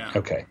 Right. Yeah.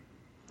 Okay.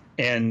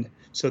 And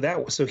so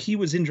he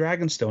was in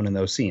Dragonstone in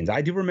those scenes.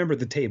 I do remember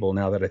the table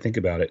now that I think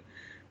about it.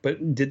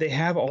 But did they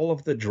have all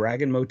of the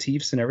dragon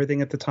motifs and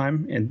everything at the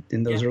time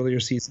in those earlier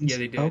seasons? Yeah,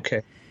 they did.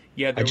 Okay.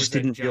 Yeah, I just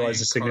didn't realize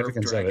the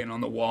significance of it. On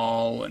the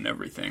wall and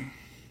everything.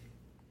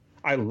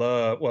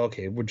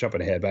 We're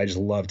jumping ahead, but I just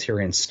love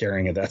Tyrion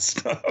staring at that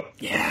stuff.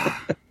 Yeah.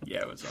 Yeah,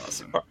 it was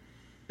awesome.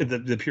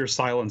 The pure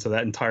silence of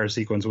that entire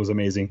sequence was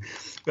amazing.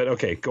 But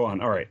okay, go on.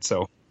 All right,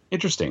 so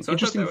interesting. So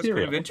interesting I thought that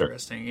theory. was kind of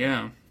interesting,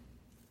 yeah.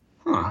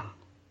 Huh.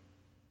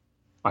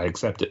 I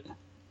accept it.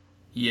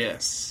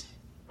 Yes.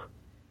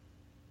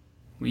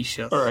 We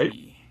shall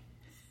see.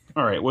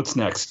 All right, what's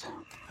next?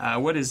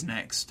 What is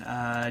next?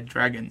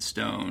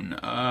 Dragonstone.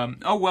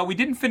 We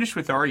didn't finish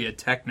with Arya,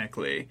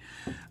 technically.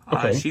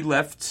 Okay. She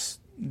left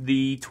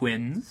the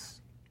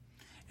twins,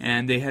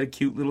 and they had a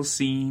cute little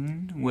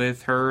scene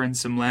with her and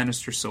some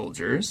Lannister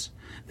soldiers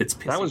that's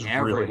pissing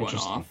everyone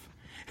off.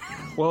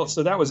 Well,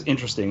 so that was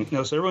interesting. So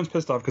everyone's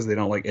pissed off because they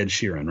don't like Ed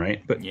Sheeran,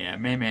 right? But yeah,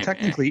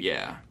 technically,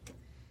 yeah.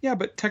 Yeah,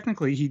 but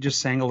technically he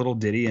just sang a little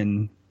ditty,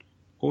 and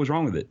what was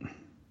wrong with it?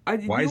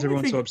 Why is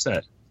everyone so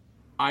upset?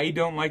 I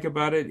don't like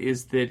about it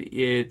is that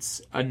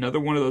it's another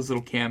one of those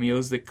little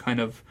cameos that kind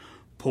of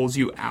pulls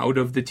you out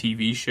of the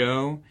TV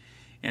show.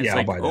 And it's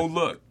like, oh,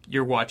 look,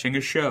 you're watching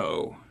a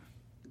show.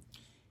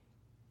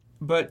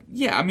 But,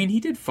 yeah, I mean, he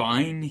did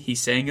fine. He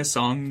sang a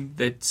song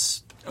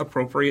that's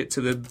appropriate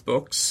to the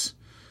books.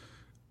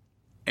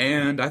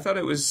 And I thought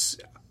it was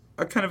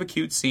a kind of a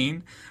cute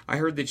scene. I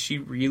heard that she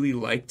really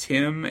liked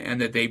him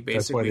and that they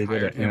basically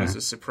hired him as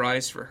a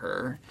surprise for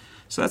her.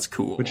 So that's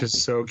cool. Which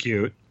is so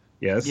cute.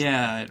 Yes.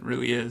 Yeah, it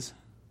really is.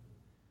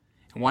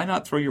 And why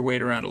not throw your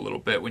weight around a little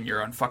bit when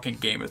you're on fucking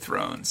Game of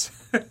Thrones?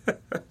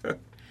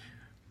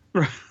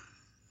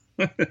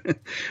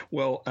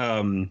 Well,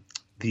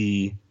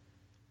 the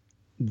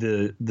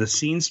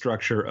scene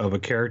structure of a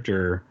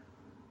character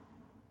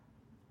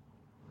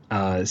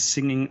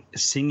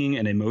singing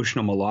an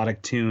emotional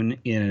melodic tune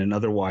in an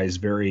otherwise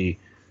very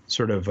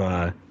sort of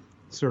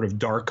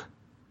dark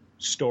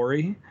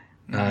story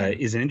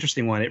is an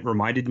interesting one. It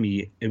reminded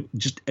me, it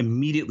just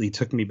immediately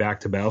took me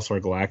back to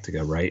Battlestar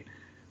Galactica, right?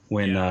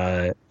 When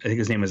I think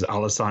his name is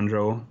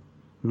Alessandro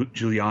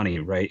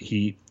Giuliani, right?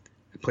 He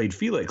played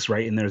Felix,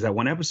 right? And there's that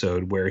one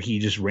episode where he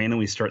just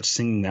randomly starts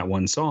singing that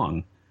one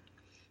song.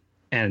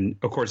 And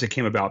of course, it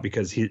came about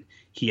because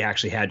he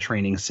actually had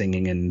training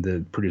singing, and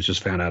the producers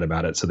found out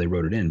about it, so they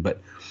wrote it in.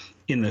 But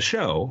in the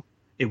show,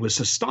 it was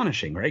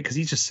astonishing, right? Because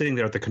he's just sitting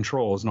there at the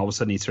controls, and all of a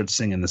sudden he starts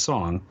singing the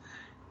song,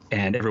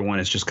 and everyone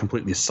is just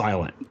completely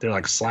silent. They're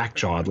like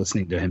slack-jawed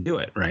listening to him do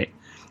it, right?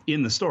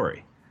 In the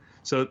story.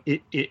 So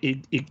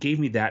it gave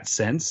me that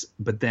sense,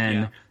 but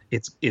then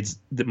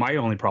my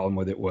only problem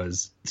with it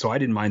was, so I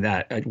didn't mind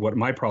that. What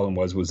my problem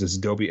was this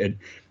Dobby.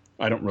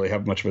 I don't really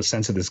have much of a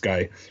sense of this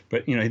guy,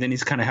 but then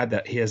he's kind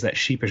of he has that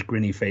sheepish,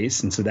 grinny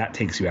face, and so that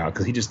takes you out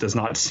because he just does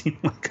not seem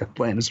like a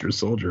Lannister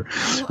soldier.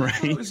 Well, right? I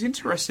thought it was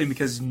interesting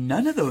because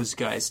none of those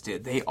guys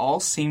did. They all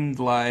seemed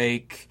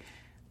like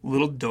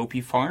little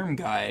dopey farm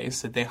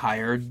guys that they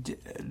hired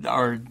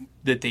or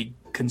that they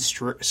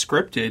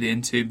scripted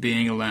into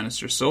being a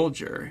Lannister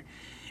soldier.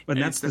 But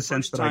that's the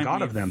sense that I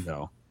got of them,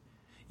 though.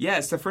 Yeah,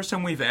 it's the first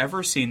time we've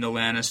ever seen the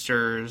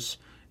Lannisters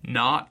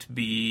not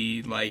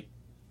be like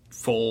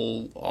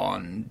full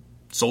on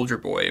soldier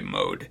boy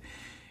mode.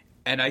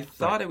 And I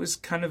thought it was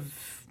kind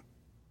of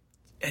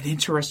an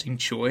interesting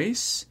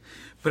choice,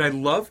 but I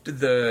loved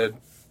the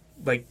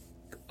like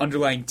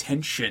underlying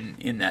tension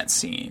in that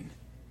scene.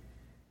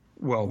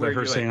 Well, they're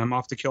her saying, I'm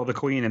off to kill the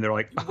queen, and they're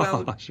like,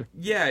 oh, well, sure.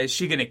 Yeah, is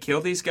she going to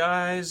kill these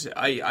guys?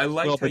 I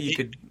liked how you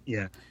could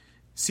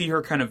see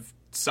her kind of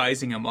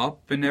sizing them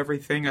up and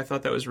everything. I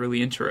thought that was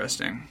really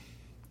interesting.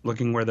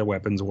 Looking where their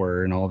weapons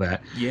were and all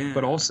that. Yeah.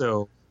 But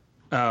also,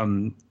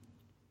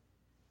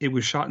 it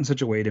was shot in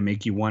such a way to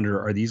make you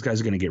wonder, are these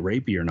guys going to get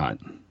rapey or not?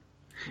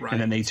 Right. And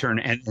then they turn,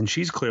 and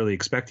she's clearly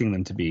expecting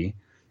them to be,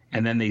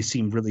 and then they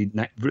seem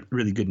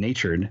really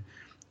good-natured.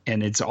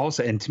 And it's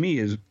also, and to me,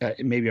 is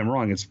maybe I'm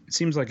wrong, it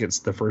seems like it's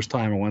the first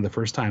time, or one of the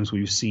first times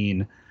we've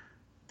seen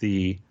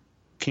the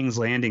King's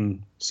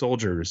Landing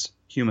soldiers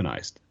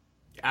humanized.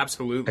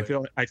 Absolutely.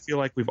 I feel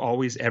like we've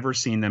always ever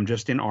seen them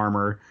just in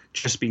armor,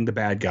 just being the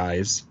bad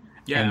guys.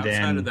 Yeah, and outside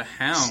then of the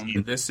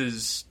Hound, this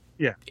is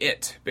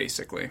it,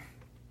 basically.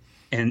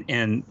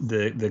 And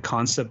the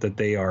concept that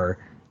they are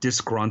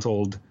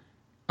disgruntled,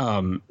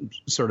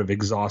 sort of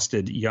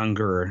exhausted,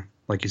 younger,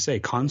 like you say,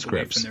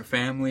 conscripts. Away from their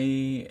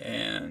family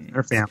and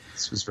their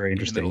families was very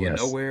interesting. In the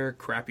middle of nowhere,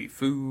 crappy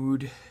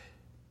food.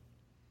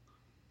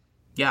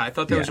 Yeah, I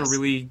thought that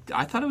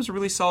was a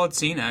really solid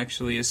scene,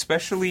 actually,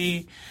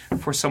 especially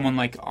for someone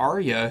like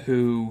Arya,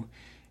 who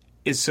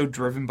is so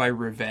driven by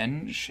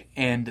revenge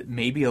and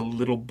maybe a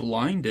little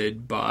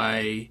blinded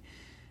by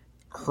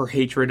her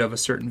hatred of a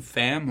certain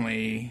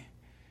family.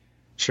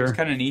 Sure. It's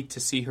kind of neat to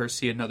see her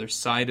see another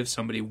side of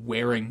somebody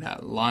wearing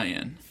that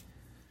lion.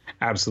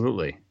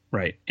 Absolutely.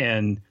 Right.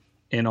 And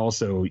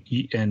also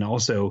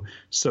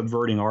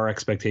subverting our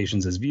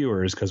expectations as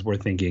viewers, because we're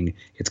thinking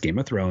it's Game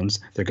of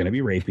Thrones, they're going to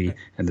be rapey,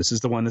 and this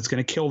is the one that's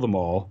going to kill them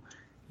all.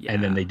 Yeah.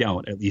 And then they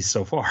don't, at least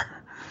so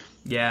far.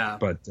 Yeah.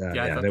 But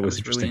I thought that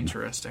was really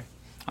interesting.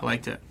 I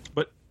liked it.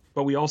 But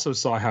we also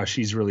saw how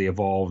she's really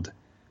evolved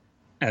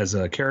as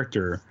a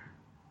character,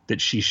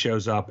 that she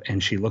shows up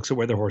and she looks at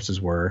where the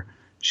horses were.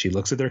 She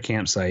looks at their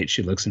campsite.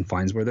 She looks and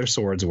finds where their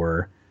swords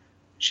were.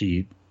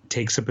 She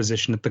takes a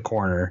position at the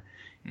corner.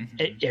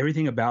 Mm-hmm.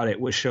 Everything about it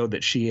was showed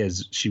that she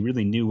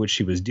really knew what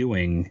she was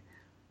doing,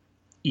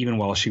 even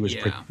while she was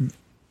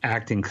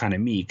acting kind of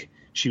meek.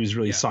 She was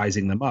really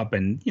sizing them up,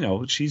 and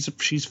she's a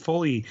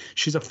fully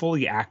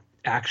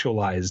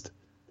actualized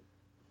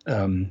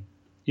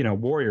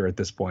warrior at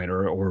this point,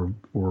 or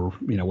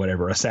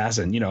whatever,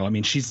 assassin. I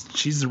mean,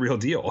 she's the real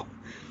deal.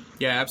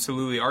 Yeah,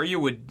 absolutely.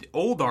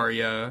 Old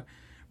Arya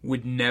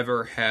would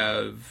never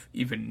have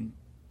even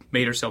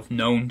made herself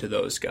known to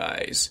those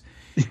guys.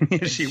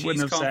 She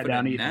wouldn't have sat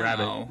down eating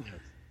rabbit.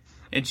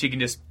 And she can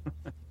just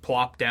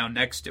plop down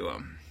next to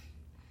him.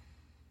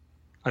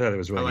 I thought it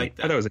was really neat.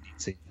 I thought it was a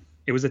neat scene.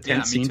 It was a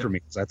tense scene for me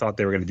because I thought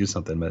they were going to do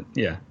something, but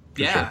sure.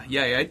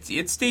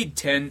 It stayed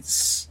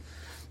tense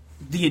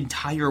the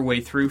entire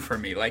way through for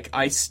me. Like,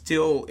 I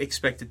still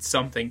expected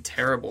something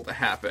terrible to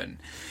happen.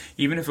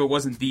 Even if it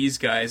wasn't these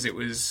guys, it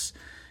was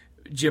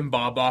Jim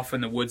Bob off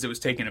in the woods that was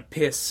taking a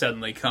piss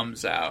suddenly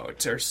comes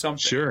out or something.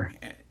 Sure.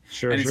 And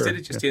instead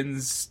it just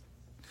ends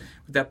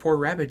with that poor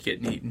rabbit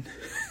getting eaten.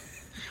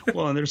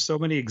 Well, and there's so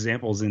many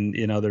examples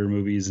in other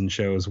movies and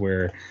shows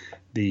where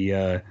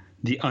the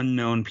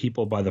unknown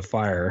people by the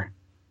fire,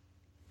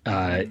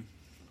 a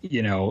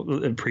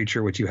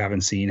Preacher, which you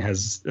haven't seen,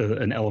 has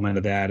an element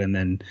of that. And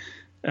then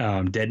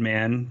Dead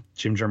Man,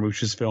 Jim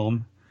Jarmusch's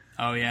film.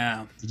 Oh,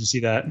 yeah. Did you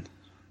see that?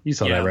 You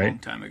saw that, right? A long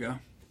time ago.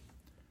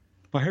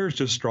 My hair is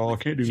just straw. I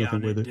can't do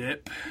nothing with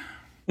it.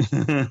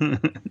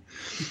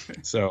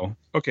 So,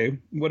 okay.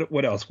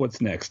 What else?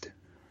 What's next?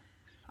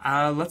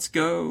 Let's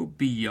go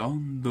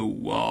Beyond the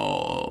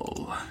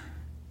Wall.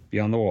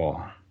 Beyond the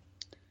Wall.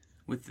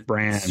 With the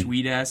Bran.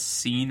 Sweet-ass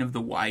scene of the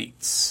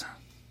Whites.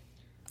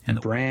 And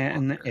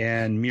Bran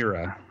and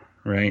Mira,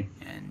 right?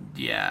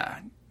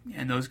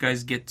 And those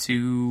guys get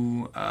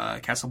to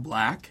Castle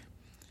Black,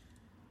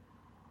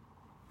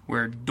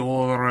 where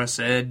Dolorous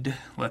Ed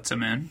lets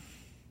them in.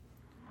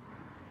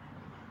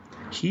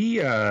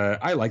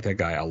 I like that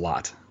guy a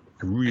lot.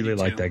 I really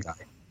like that guy.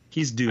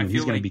 He's doomed.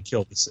 He's going to be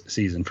killed this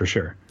season for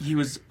sure. He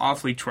was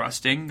awfully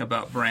trusting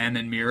about Bran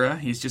and Mira.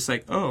 He's just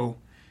like, oh,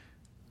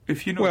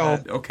 if you know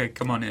that, okay,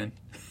 come on in.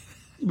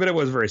 But it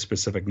was very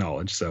specific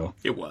knowledge, so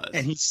it was.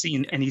 And he's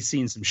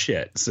seen some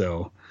shit,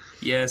 so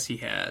yes, he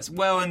has.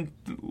 Well, and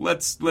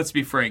let's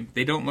be frank,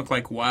 they don't look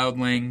like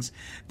wildlings.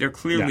 They're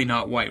clearly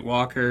not White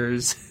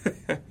Walkers.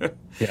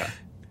 Yeah.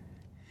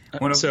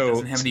 One of them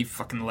doesn't have any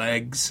fucking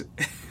legs.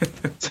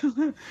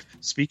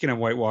 Speaking of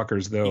White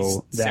Walkers,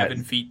 though, he's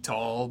 7 feet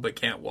tall but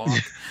can't walk.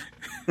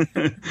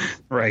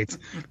 Right.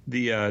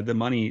 The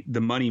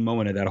money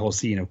moment of that whole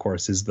scene, of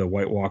course, is the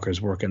White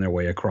Walkers working their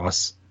way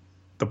across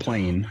the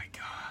plain. Oh my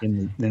God.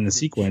 In the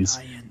sequence.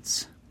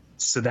 Giants.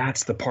 So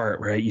that's the part,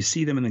 right? You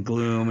see them in the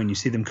gloom, and you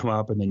see them come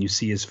up, and then you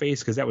see his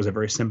face, because that was a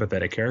very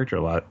sympathetic character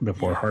a lot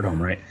before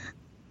Hardhome, right?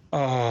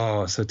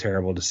 Oh, so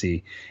terrible to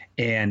see,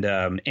 and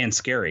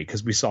scary,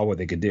 because we saw what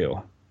they could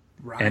do.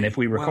 Right. And if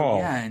we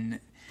recall, and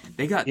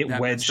they got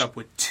messed up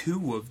with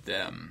 2 of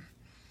them.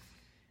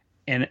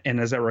 And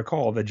as I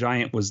recall, the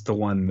giant was the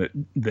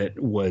one that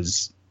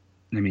was,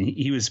 I mean,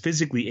 he was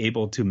physically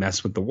able to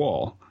mess with the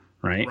wall,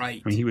 right?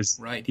 Right. I mean, he was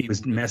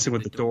messing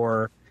with the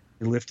door.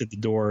 He lifted the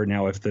door.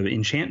 Now, if the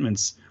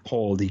enchantments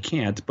hold, he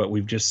can't. But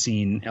we've just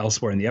seen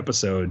elsewhere in the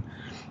episode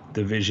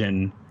the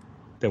vision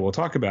that we'll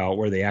talk about,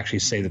 where they actually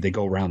say that they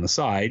go around the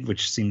side,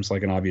 which seems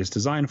like an obvious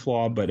design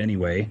flaw. But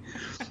anyway,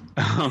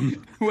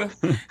 well,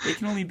 they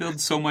can only build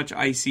so much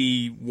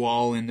icy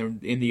wall in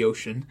the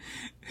ocean.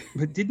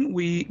 But didn't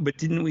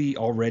we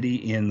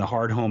already in the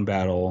Hardhome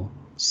battle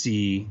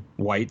see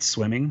White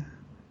swimming?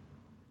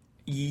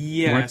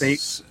 Yes. Weren't they?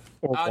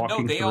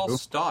 No, they all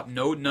stopped.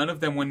 No, none of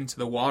them went into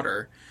the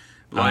water.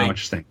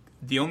 Interesting.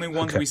 The only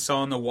ones we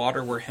saw in the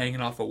water were hanging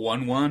off a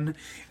 1-1,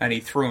 and he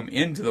threw them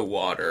into the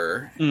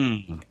water.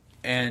 Mm.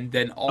 And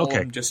then all of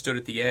them just stood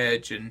at the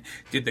edge and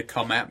did the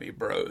 "come at me,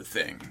 bro"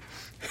 thing.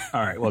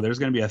 All right. Well, there's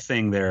going to be a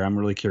thing there. I'm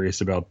really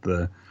curious about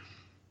the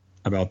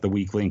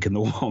weak link in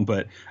the wall.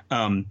 But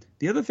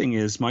the other thing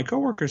is, my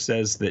coworker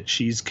says that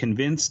she's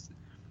convinced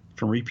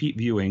from repeat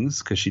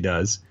viewings, because she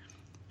does.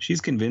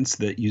 She's convinced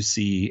that you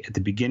see at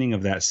the beginning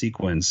of that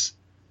sequence,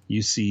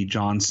 you see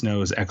Jon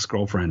Snow's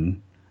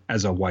ex-girlfriend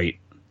as a White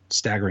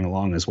staggering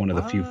along as one of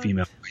the few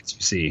female Whites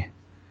you see.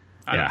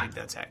 I don't think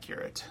that's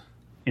accurate.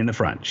 In the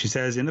front. She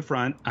says in the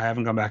front, I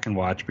haven't gone back and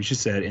watched, but she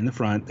said in the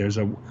front there's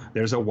a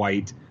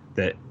White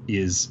that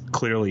is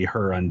clearly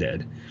her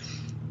undead.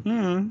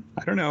 I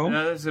don't know.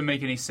 That doesn't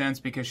make any sense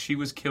because she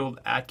was killed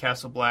at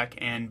Castle Black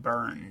and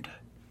burned.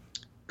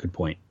 Good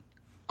point.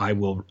 I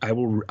will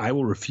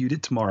refute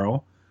it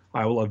tomorrow.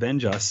 I will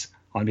avenge us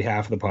on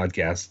behalf of the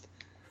podcast.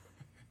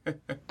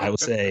 I will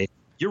say,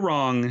 you're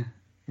wrong.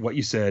 What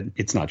you said,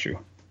 it's not true.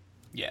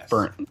 Yes.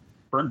 Burnt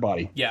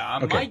body. Yeah,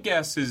 my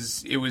guess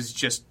is it was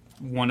just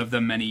one of the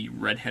many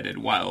red-headed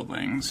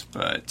wildlings,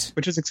 but...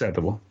 Which is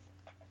acceptable.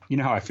 You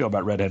know how I feel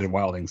about red-headed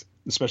wildlings,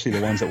 especially the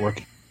ones that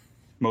work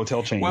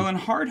motel chains. Well, and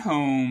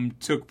Hardhome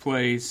took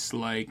place,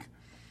 like,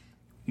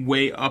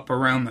 way up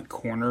around the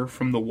corner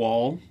from the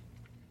wall.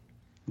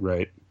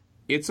 Right.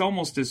 It's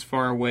almost as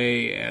far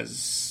away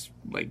as,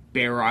 like,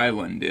 Bear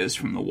Island is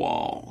from the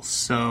wall.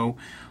 So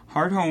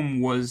Hardhome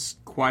was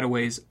quite a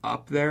ways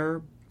up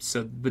there,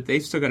 but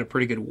they've still got a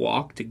pretty good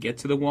walk to get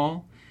to the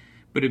wall.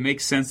 But it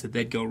makes sense that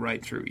they'd go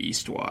right through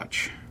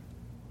Eastwatch.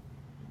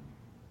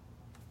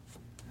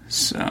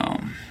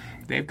 So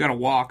they've got to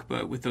walk,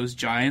 but with those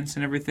giants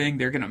and everything,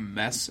 they're going to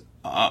mess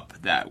up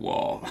that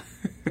wall.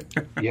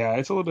 Yeah,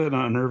 it's a little bit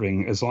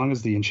unnerving. As long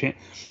as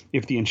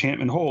if the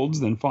enchantment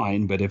holds, then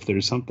fine. But if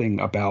there's something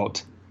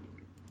about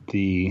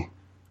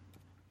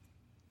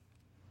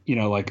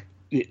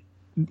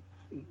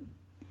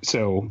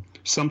so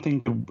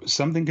something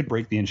could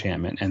break the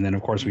enchantment, and then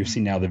of course we've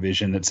seen now the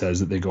vision that says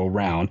that they go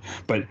around.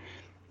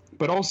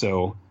 But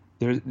also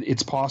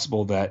it's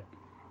possible that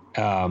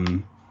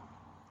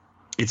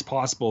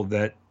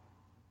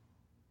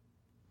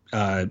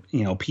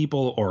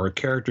people or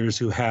characters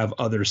who have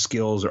other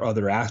skills or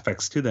other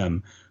aspects to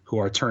them who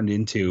are turned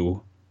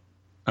into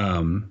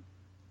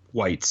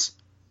Whites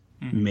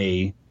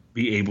may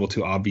be able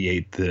to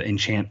obviate the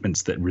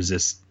enchantments that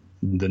resist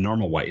the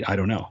normal White. I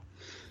don't know.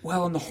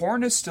 Well, and the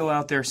horn is still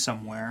out there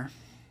somewhere.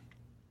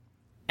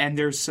 And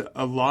there's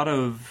a lot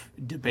of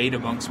debate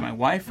amongst my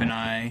wife and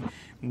I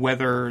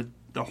whether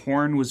the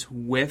horn was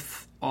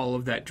with all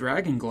of that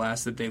dragon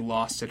glass that they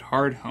lost at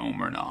Hardhome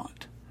or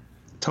not.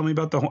 Tell me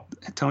about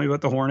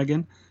the horn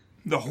again.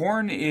 The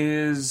horn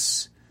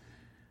is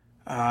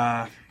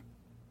God,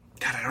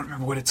 I don't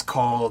remember what it's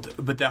called,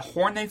 but the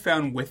horn they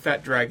found with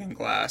that dragon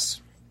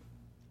glass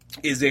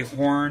is a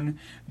horn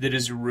that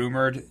is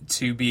rumored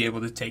to be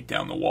able to take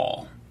down the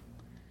wall.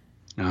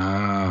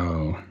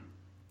 Oh.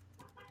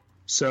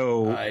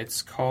 So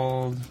it's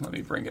called, let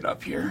me bring it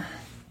up here.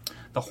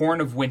 The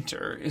Horn of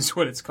Winter is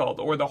what it's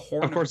called, or the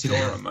Horn of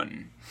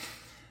Joramun.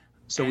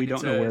 So we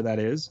don't know where that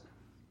is?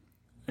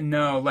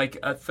 No, like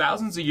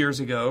thousands of years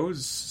ago,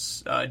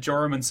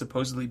 Joramun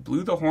supposedly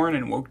blew the horn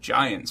and woke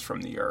giants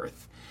from the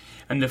earth.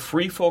 And the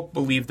free folk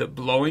believe that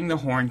blowing the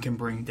horn can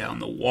bring down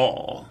the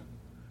wall.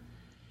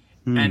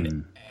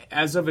 And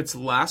as of its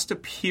last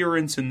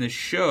appearance in the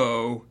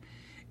show,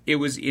 it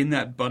was in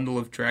that bundle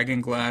of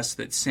dragon glass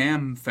that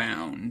Sam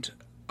found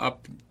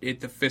up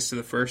at the Fist of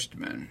the First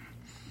Men.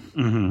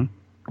 Mm-hmm.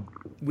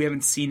 We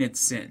haven't seen it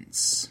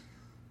since.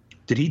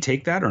 Did he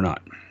take that or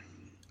not?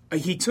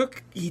 He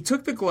took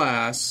the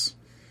glass,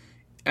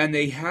 and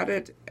they had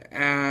it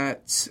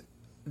at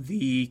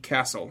the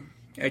castle,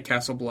 at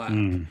Castle Black.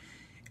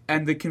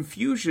 And the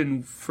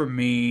confusion for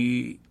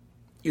me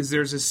is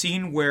there's a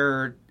scene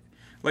where,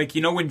 like,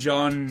 you know when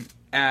John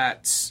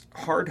at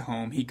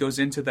Hardhome, he goes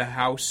into the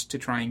house to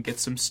try and get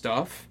some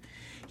stuff.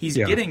 He's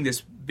getting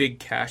this big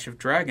cache of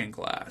dragon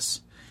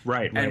glass.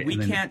 Right. And we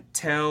can't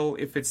tell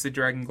if it's the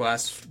dragon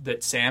glass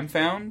that Sam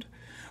found,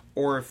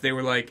 or if they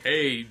were like,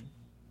 hey,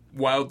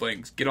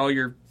 wildlings, get all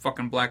your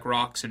fucking black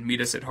rocks and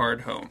meet us at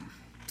Hardhome.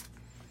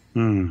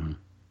 And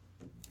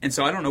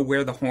so I don't know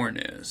where the horn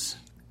is.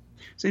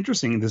 It's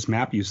interesting, this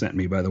map you sent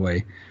me, by the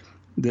way,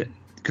 that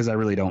because I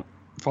really don't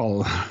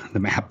follow the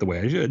map the way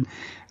I should.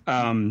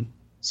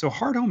 So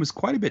Hardhome is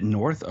quite a bit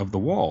north of the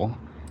wall.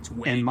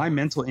 And my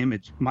mental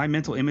image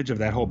of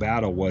that whole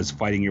battle was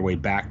fighting your way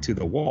back to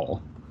the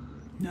wall.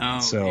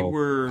 No,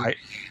 so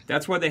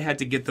that's why they had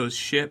to get those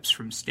ships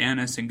from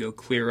Stannis and go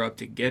clear up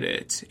to get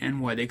it, and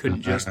why they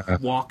couldn't just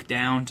walk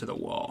down to the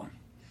wall.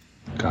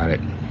 Got it.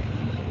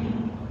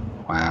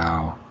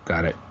 Wow.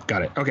 Got it.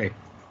 Okay.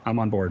 I'm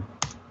on board.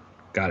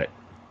 Got it.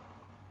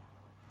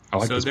 I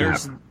like this map.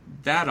 So there's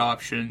that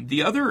option.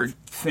 The other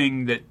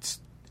thing that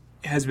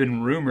has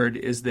been rumored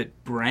is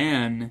that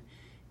Bran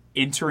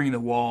entering the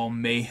wall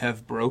may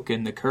have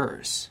broken the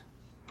curse.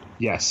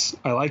 Yes,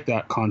 I like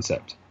that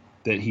concept.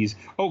 That he's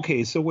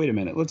okay. So wait a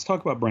minute. Let's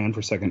talk about Bran for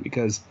a second,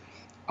 because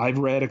I've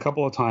read a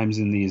couple of times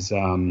in these,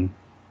 in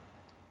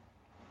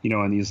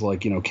these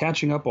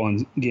catching up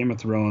on Game of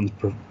Thrones,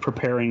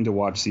 preparing to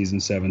watch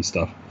season 7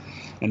 stuff,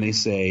 and they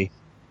say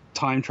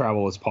time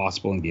travel is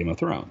possible in Game of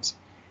Thrones,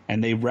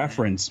 and they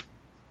reference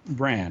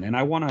Bran, and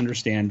I want to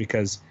understand,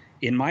 because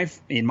in my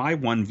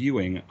one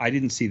viewing, I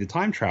didn't see the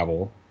time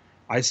travel.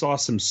 I saw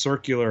some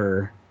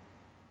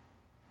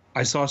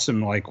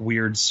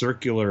weird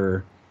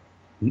circular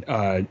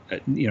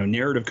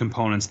narrative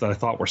components that I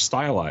thought were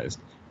stylized,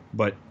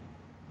 but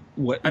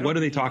what are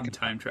they talking?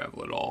 Time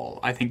travel at all?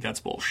 I think that's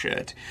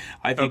bullshit.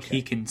 I think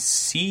he can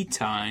see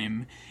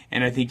time,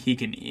 and I think he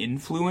can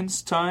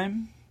influence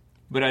time,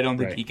 but I don't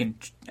think he can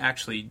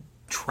actually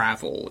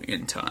travel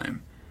in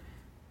time.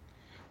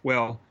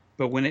 Well,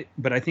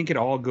 but I think it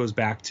all goes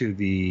back to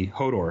the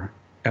Hodor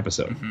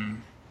episode,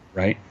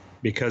 right?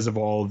 Because of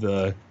all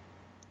the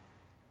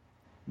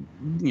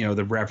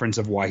the reference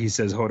of why he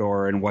says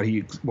Hodor, and what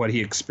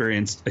he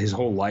experienced his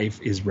whole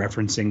life is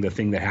referencing the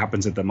thing that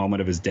happens at the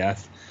moment of his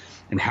death,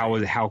 and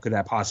how could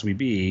that possibly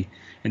be?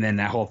 And then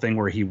that whole thing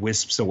where he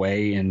wisps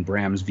away in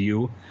Bram's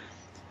view.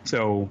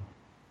 So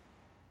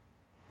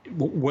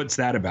what's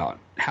that about?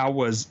 How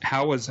was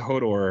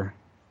Hodor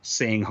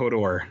saying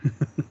Hodor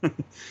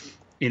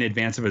in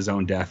advance of his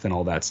own death and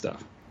all that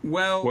stuff?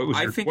 Well,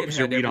 I think it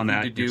had everything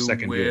to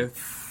do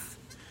with...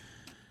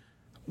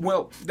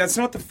 Well, that's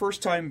not the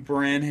first time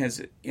Bran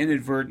has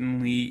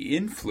inadvertently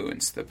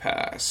influenced the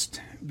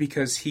past,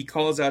 because he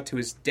calls out to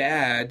his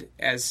dad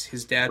as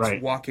his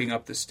dad's walking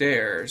up the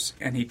stairs,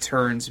 and he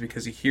turns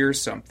because he hears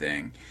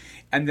something.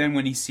 And then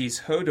when he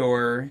sees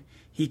Hodor,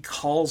 he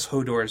calls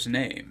Hodor's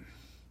name.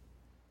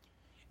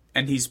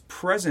 And he's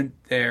present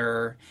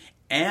there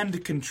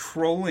and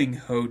controlling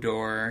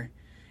Hodor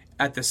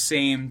at the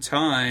same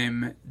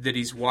time that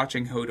he's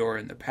watching Hodor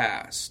in the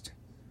past.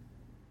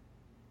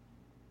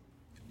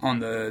 On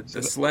the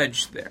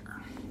sledge there.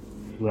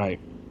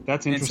 Right.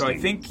 That's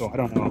interesting. And so I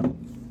don't know.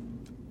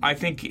 I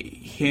think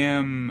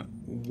him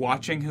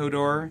watching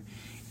Hodor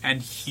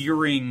and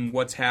hearing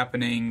what's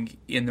happening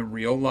in the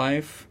real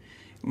life,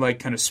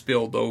 kind of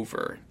spilled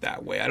over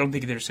that way. I don't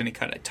think there's any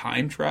kind of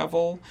time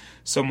travel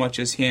so much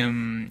as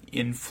him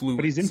influencing.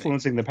 But he's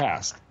influencing the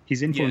past.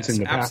 He's influencing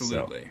the past,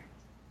 absolutely. Though.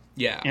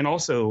 Yeah. And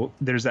also,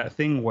 there's that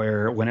thing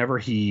where whenever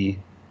he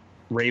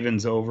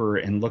ravens over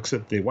and looks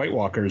at the White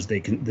Walkers, the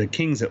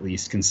kings at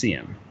least can see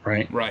him,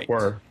 right? Right.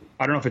 Or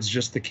I don't know if it's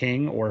just the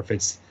king or if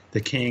it's the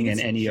king and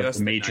any of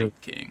the major.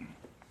 Night King.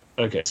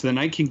 Okay, so the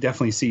Night King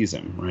definitely sees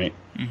him, right?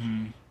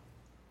 Mm-hmm.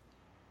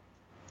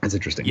 That's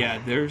interesting. Yeah,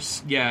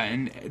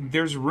 and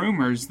there's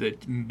rumors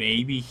that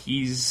maybe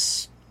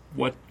he's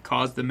what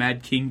caused the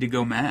Mad King to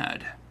go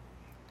mad.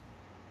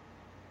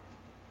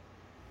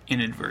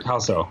 Inadvertently.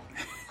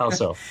 How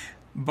so?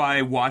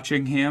 By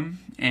watching him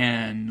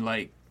and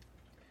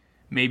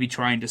maybe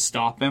trying to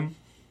stop him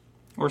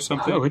or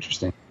something. Oh,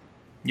 interesting.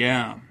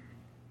 Yeah.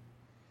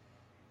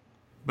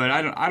 But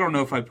I don't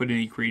know if I put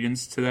any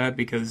credence to that,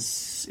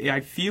 because I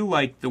feel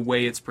like the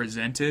way it's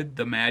presented,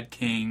 the Mad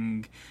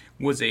King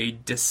was a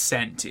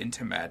descent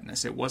into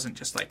madness. It wasn't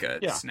just like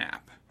a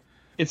snap.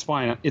 It's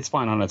fine. It's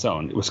fine on its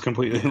own. It was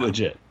completely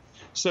legit.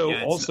 So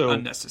it's also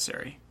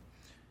unnecessary.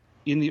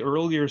 In the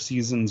earlier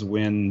seasons,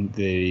 when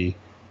the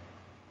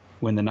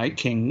Night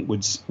King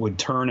would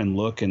turn and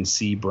look and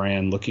see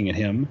Bran looking at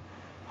him,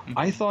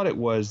 I thought it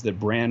was that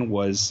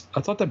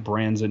I thought that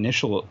Bran's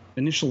initial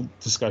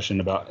discussion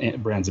about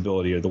Bran's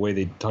ability, or the way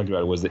they talked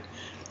about it, was that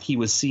he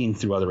was seeing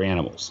through other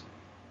animals.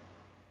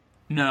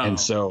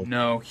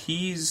 No,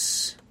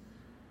 he's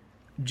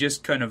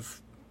just kind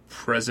of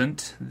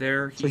present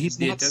there. So he's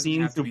not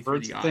seeing through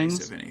birds and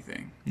things? Of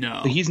anything.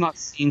 No. So he's not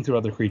seeing through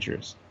other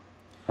creatures.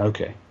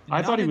 Okay.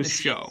 I thought he was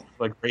seeing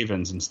like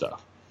ravens and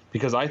stuff.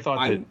 Because I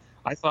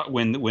thought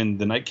when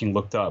the Night King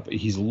looked up,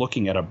 he's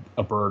looking at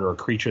a bird or a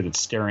creature that's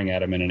staring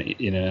at him in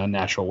an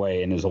unnatural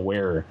way and is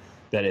aware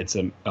that it's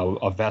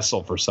a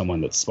vessel for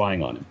someone that's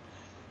spying on him.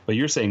 But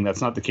you're saying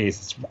that's not the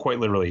case. It's quite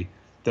literally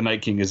the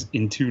Night King is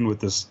in tune with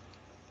this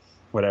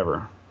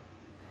whatever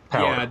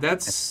power. Yeah,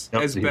 that's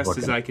as best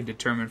as I could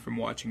determine from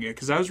watching it,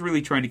 because I was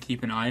really trying to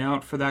keep an eye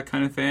out for that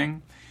kind of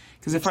thing.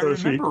 Because if I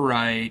remember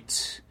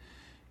right,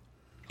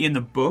 in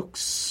the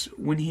books,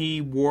 when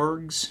he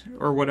wargs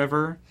or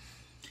whatever,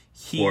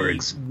 he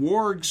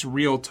wargs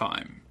real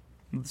time.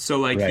 So,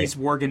 like, he's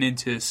warging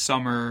into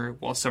Summer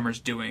while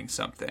Summer's doing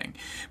something.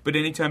 But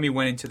anytime he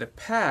went into the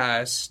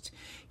past,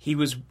 he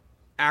was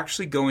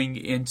actually going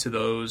into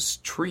those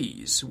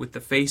trees with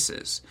the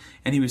faces,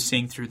 and he was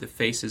seeing through the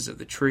faces of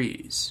the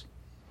trees.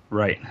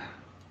 Right.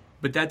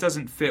 But that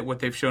doesn't fit what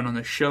they've shown on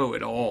the show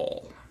at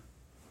all.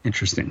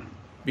 Interesting.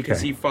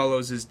 Because he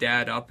follows his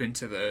dad up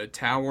into the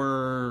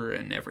tower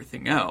and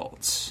everything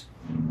else.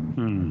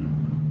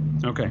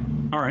 Okay.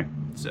 All right.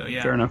 So,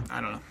 yeah. Fair enough.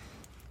 I don't know.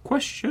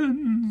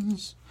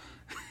 Questions?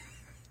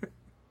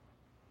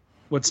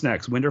 What's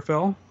next?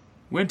 Winterfell?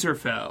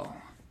 Winterfell.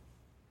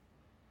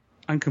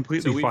 I'm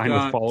completely fine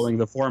with following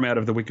the format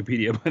of the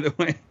Wikipedia, by the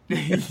way.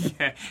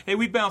 Yeah. Hey,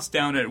 we bounced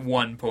down at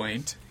one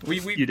point.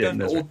 We've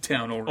done Old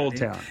Town already. Old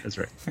Town. That's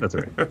right. That's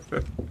right.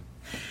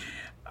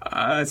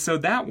 So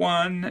that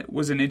one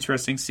was an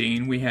interesting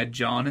scene. We had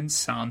Jon and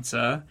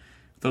Sansa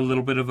with a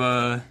little bit of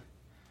a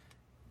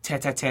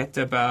tete-a-tete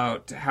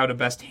about how to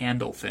best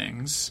handle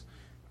things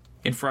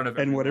in front of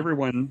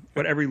everyone. And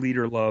what every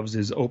leader loves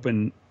is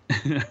open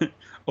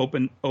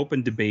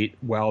debate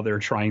while they're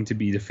trying to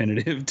be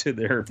definitive to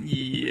their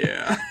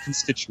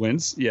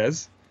constituents.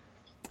 Yes.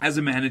 As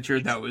a manager,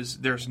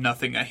 there's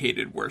nothing I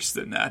hated worse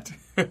than that.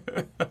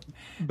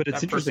 But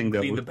it's interesting though.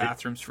 Clean the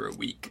bathrooms for a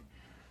week.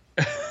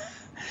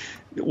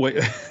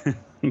 Wait,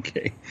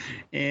 okay,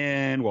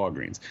 and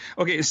Walgreens.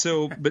 Okay,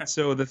 so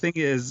the thing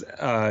is,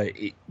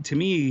 to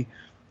me,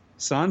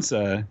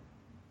 Sansa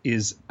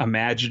is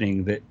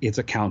imagining that it's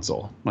a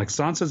council. Like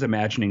Sansa's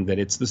imagining that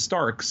it's the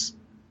Starks.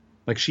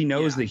 Like she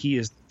knows that he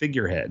is the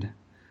figurehead,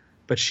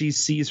 but she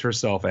sees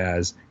herself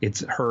as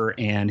it's her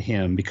and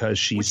him because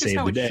she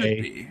saved the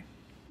day.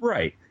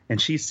 Right.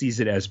 And she sees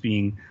it as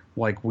being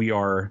like we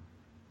are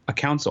a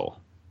council,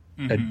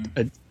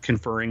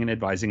 conferring and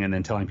advising and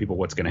then telling people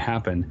what's going to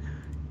happen.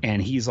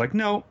 And he's like,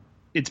 no,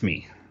 it's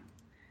me.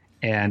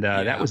 And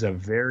that was a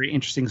very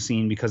interesting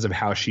scene because of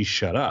how she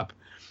shut up.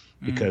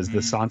 Because the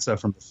Sansa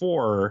from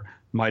before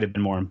might have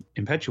been more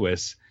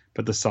impetuous,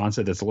 but the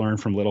Sansa that's learned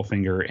from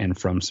Littlefinger and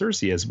from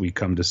Cersei, as we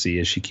come to see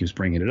as she keeps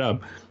bringing it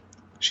up,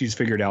 she's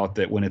figured out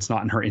that when it's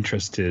not in her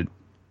interest to,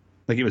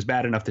 like, it was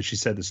bad enough that she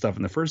said this stuff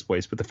in the first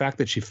place, but the fact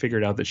that she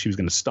figured out that she was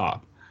going to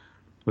stop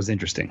was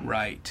interesting.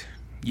 Right.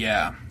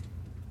 Yeah.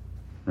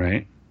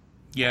 Right?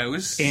 Yeah, it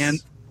was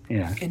an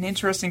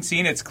interesting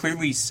scene. It's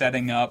clearly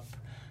setting up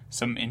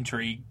some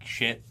intrigue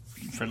shit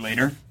for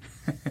later.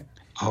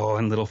 Oh,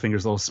 and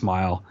Littlefinger's little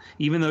smile.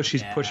 Even though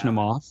she's pushing him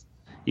off,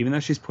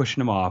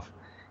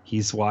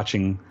 he's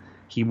watching.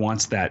 He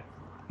wants that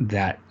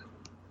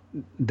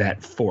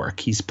fork.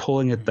 He's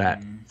pulling at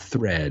that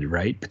thread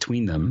right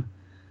between them.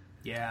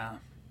 Yeah.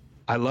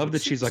 I love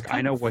that she's like,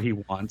 I know what he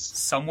wants.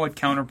 Somewhat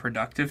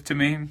counterproductive to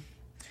me,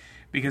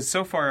 because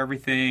so far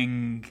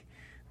everything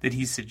that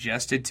he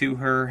suggested to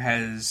her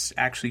has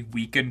actually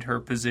weakened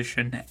her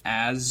position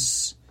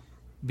as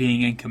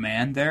being in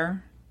command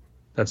there.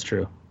 That's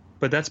true.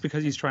 But that's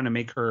because he's trying to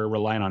make her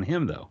reliant on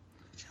him, though.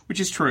 Which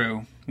is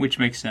true. Which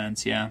makes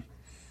sense, yeah.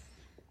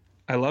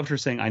 I loved her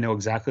saying, I know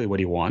exactly what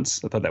he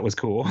wants. I thought that was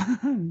cool.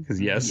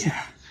 Because, yes.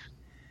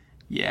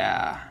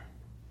 Yeah.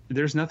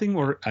 There's nothing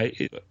more...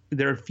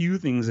 there are few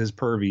things as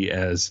pervy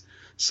as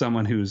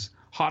someone who's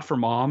hot for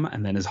mom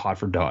and then is hot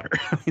for daughter.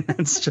 I mean,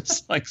 that's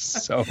just, like,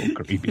 so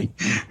creepy.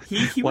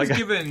 He was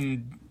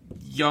given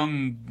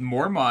young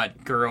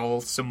Mormont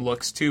girl some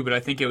looks too, but I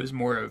think it was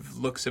more of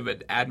looks of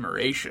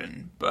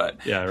admiration.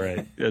 But yeah,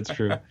 right, that's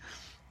true.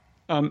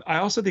 I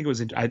also think it was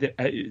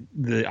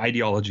the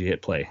ideology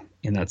at play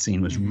in that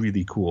scene was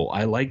really cool.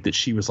 I liked that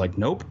she was like,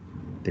 "Nope,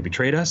 they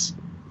betrayed us.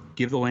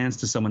 Give the lands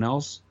to someone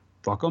else.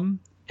 Fuck them."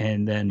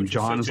 And then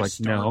Jon was like,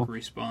 "No."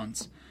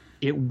 Response.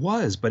 It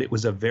was, but it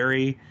was a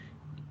very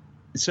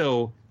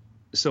so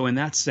in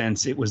that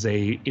sense, it was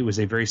a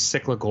very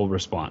cyclical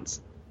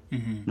response,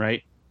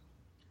 right?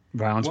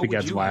 Violence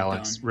begets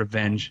violence.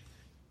 Revenge.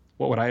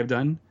 What would I have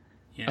done?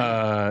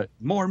 Yeah.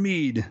 More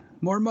mead,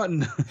 more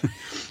mutton.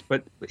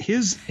 But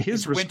his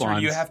it's response.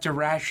 Winter, you have to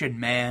ration,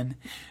 man.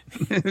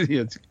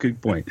 Yeah, it's a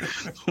good point.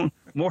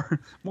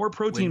 more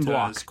protein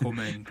blocks.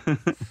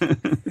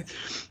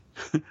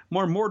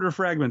 more mortar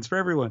fragments for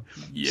everyone.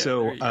 Yeah,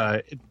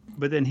 so,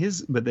 but then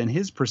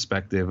his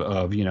perspective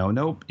of,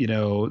 nope,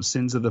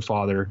 sins of the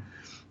father,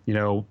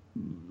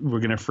 we're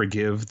going to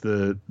forgive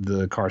the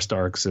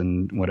Karstarks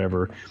and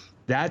whatever.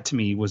 That to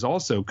me was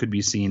also could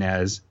be seen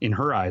as, in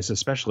her eyes,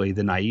 especially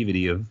the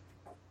naivety of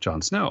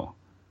Jon Snow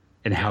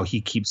and how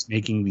he keeps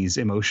making these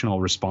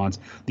emotional response,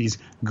 these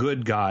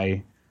good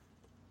guy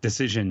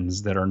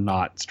decisions that are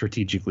not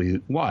strategically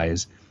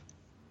wise.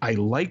 I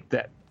like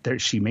that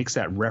she makes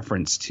that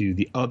reference to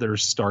the other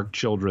Stark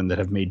children that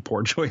have made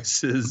poor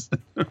choices,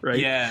 right?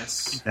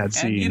 Yes. That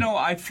scene. And,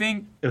 I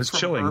think it was from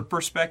chilling. her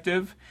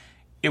perspective,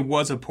 it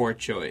was a poor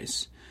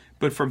choice.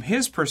 But from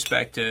his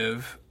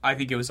perspective, I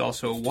think it was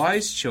also a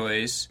wise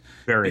choice.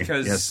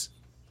 Because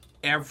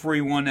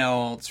everyone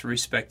else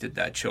respected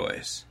that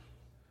choice.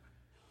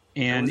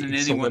 And there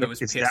wasn't anyone that was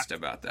pissed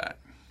about that.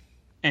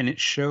 And it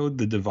showed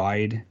the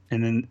divide,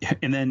 and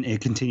then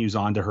it continues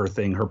on to her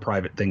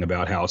private thing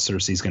about how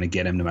Cersei's going to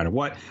get him no matter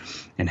what,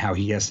 and how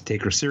he has to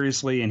take her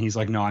seriously. And he's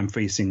like, no, I'm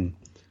thinking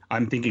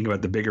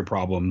about the bigger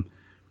problem,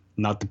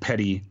 not the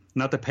petty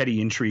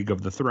intrigue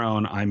of the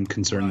throne. I'm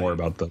concerned more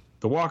about the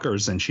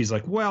walkers. And she's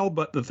like, well,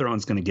 but the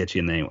throne's going to get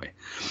you in anyway.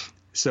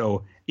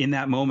 So in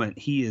that moment,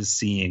 he is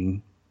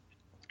seeing,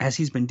 as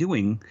he's been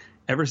doing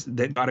ever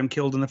that got him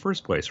killed in the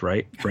first place,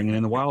 right? Bringing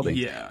in the wilding.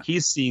 Yeah.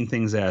 He's seeing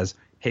things as,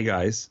 hey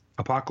guys,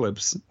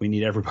 apocalypse, we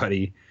need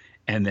everybody.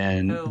 And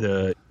then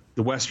the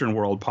Western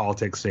world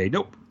politics say,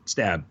 nope,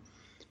 stab.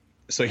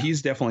 So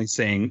he's definitely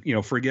saying,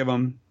 forgive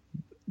them.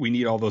 We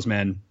need all those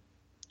men.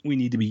 We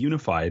need to be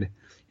unified.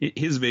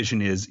 His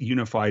vision is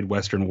unified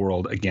Western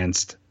world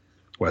against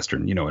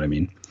Western, you know what I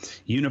mean?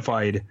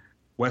 Unified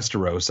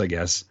Westeros, I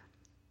guess,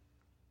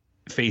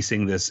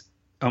 facing this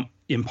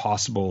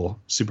impossible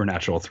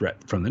supernatural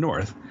threat from the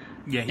north.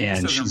 Yeah, he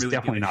and doesn't she's really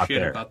definitely give a not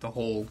shit there about the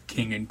whole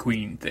king and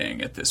queen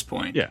thing at this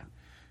point. Yeah.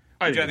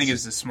 Which I think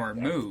is a smart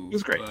move. It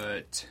was great.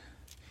 But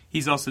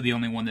he's also the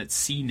only one that's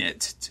seen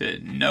it to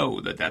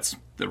know that that's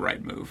the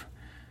right move.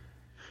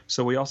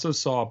 So we also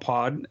saw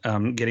Pod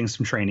getting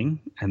some training,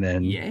 and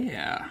then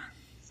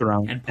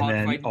thrown, and Pod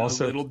then fighting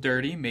also a little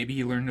dirty. Maybe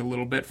he learned a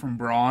little bit from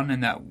Bronn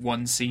in that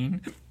one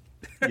scene.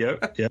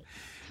 Yep.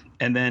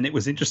 And then it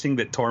was interesting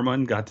that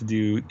Tormund got to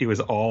do. It was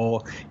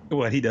all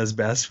what he does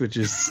best, which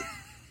is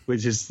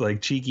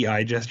like cheeky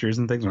eye gestures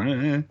and things.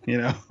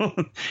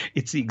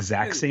 It's the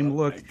exact same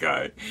look.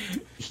 Guy.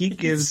 He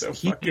gives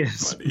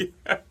funny.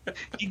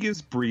 he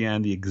gives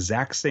Brienne the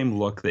exact same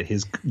look that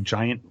his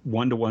giant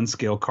 1-to-1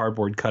 scale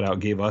cardboard cutout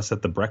gave us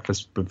at the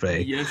breakfast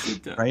buffet. Yes,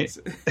 it does. Right?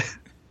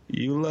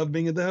 You love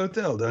being at the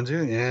hotel, don't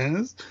you?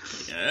 Yes.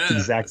 Yes.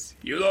 Exactly.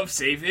 You love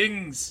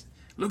savings.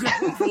 Look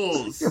at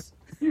Ruffles.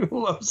 You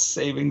love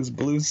savings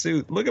blue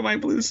suit. Look at my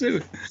blue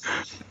suit.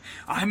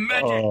 I'm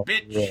magic,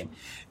 bitch.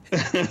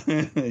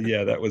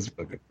 Yeah, that was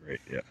fucking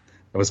great. Yeah,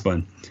 that was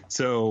fun.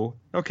 So,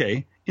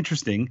 okay,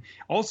 interesting.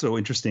 Also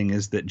interesting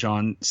is that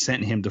Jon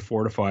sent him to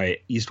fortify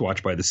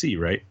Eastwatch by the Sea,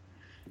 right?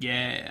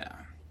 Yeah.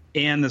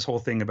 And this whole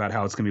thing about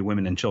how it's going to be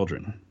women and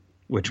children,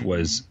 which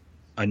was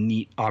a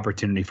neat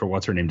opportunity for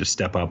what's-her-name to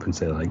step up and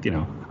say, like, I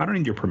don't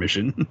need your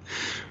permission.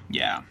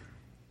 Yeah.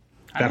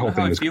 That I don't whole know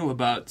thing how I was feel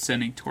about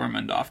sending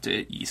Tormund off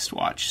to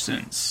Eastwatch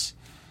since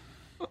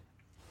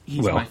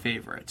he's my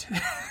favorite.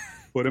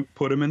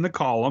 Put him in the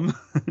column.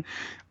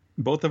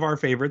 Both of our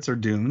favorites are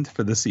doomed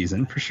for the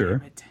season, for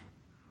sure.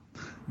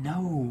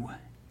 No,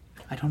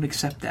 I don't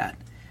accept that.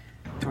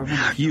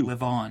 Tormund will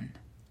live on.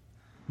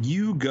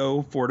 You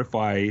go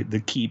fortify the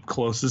keep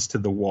closest to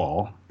the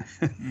wall.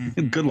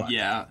 Good luck.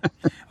 Yeah.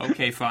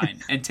 Okay,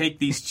 fine. And take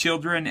these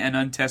children and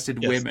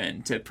untested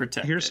women to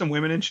protect Here's some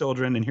women and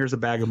children, and here's a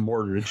bag of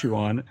mortar to chew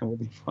on, and we'll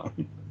be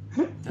fine.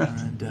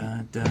 Dun,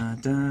 dun,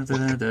 dun, dun,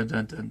 dun, dun,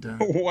 dun, dun, dun.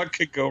 What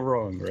could go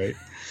wrong, right?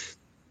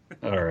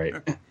 All right.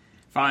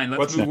 Fine,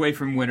 let's move away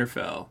from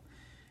Winterfell.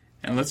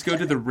 And let's go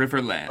to the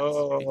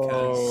Riverlands,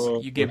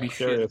 because you gave me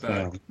shit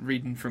about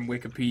reading from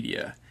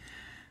Wikipedia.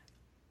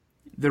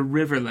 The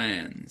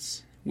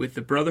Riverlands, with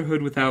the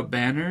Brotherhood Without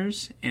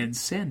Banners and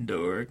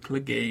Sandor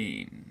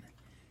Clegane.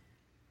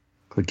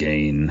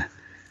 Clegane.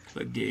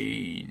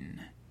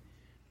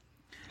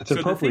 So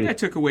the thing I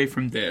took away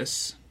from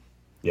this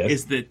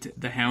is that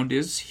the Hound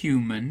is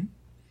human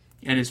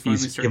and is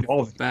finally starting to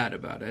feel bad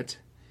about it.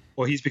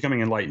 Well, he's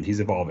becoming enlightened. He's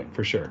evolving,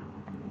 for sure.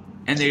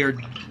 And they are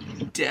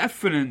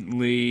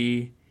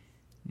definitely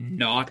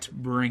not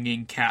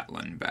bringing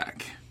Catelyn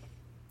back.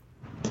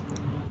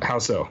 How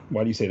so?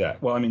 Why do you say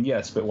that? Well, I mean,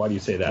 yes, but why do you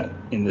say that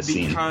in this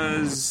scene?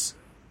 Because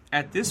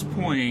at this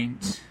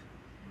point,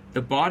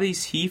 the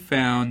bodies he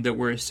found that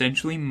were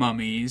essentially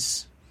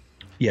mummies...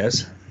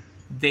 Yes.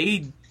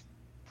 They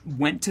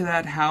went to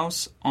that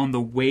house on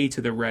the way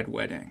to the Red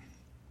Wedding.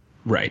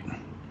 Right.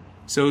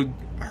 So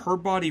her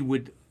body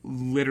would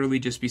literally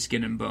just be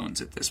skin and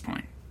bones at this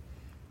point.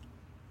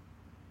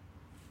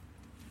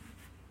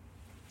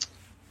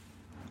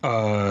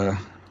 All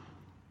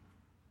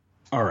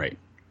right.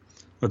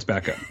 Let's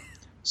back up.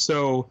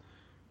 So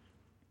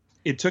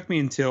it took me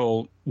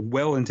until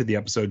well into the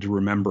episode to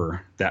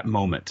remember that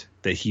moment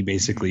that he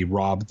basically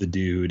robbed the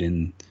dude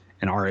and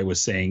and Arya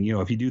was saying,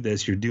 if you do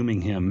this, you're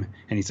dooming him,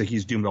 and he's like,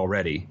 he's doomed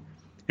already.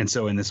 And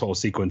so in this whole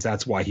sequence,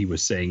 that's why he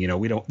was saying,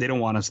 they don't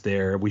want us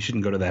there. We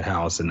shouldn't go to that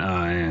house.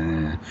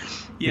 And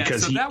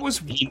because so that was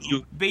he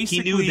knew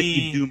basically that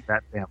he doomed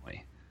that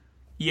family.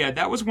 Yeah,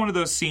 that was one of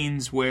those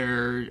scenes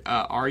where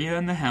Arya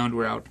and the Hound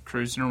were out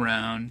cruising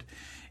around,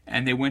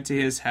 and they went to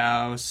his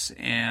house,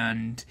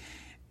 and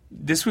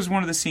this was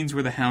one of the scenes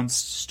where the Hound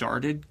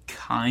started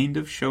kind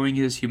of showing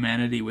his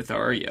humanity with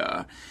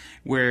Arya,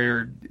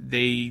 where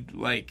they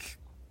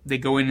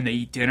go in and they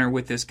eat dinner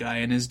with this guy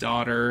and his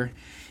daughter,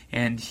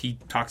 and he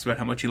talks about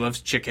how much he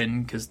loves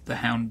chicken, because the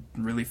Hound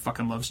really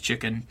fucking loves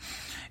chicken.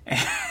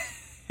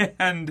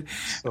 And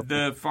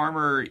the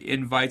farmer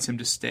invites him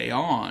to stay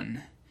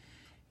on.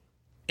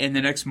 And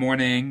the next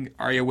morning,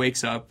 Arya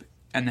wakes up,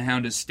 and the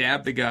Hound has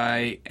stabbed the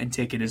guy and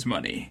taken his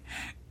money.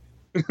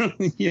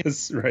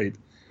 Yes, right.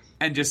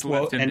 And just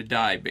left him to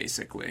die,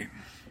 basically.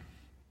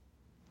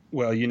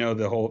 Well,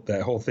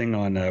 that whole thing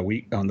on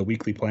the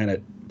Weekly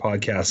Planet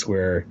podcast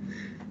where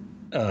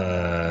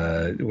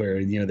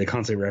they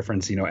constantly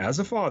reference, as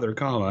a father,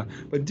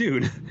 but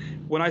dude,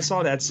 when I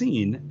saw that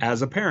scene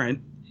as a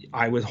parent,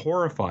 I was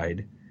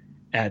horrified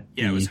at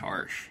it was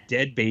harsh.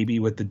 Dead baby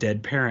with the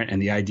dead parent,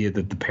 and the idea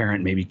that the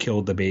parent maybe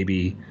killed the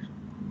baby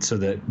so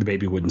that the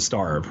baby wouldn't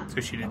starve. So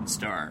she didn't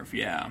starve,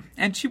 yeah.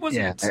 And she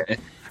wasn't. Yeah.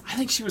 I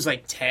think she was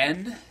like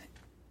 10.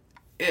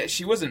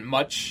 She wasn't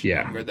much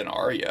younger than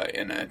Arya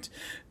in it,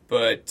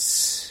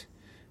 but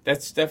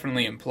that's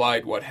definitely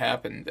implied what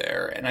happened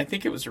there, and I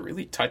think it was a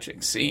really touching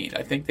scene.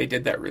 I think they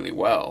did that really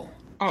well.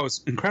 Oh,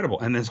 it's incredible.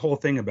 And this whole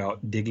thing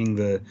about digging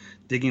the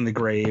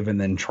grave and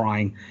then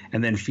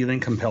feeling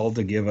compelled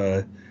to give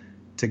a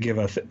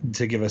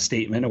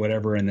statement or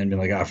whatever, and then be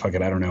like, fuck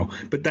it, I don't know.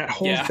 But that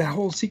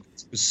whole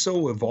sequence was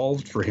so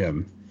evolved for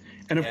him.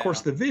 And of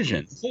course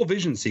the whole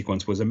vision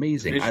sequence was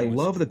amazing. I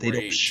love that they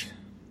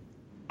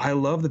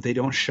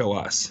don't show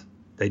us.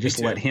 They just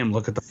let him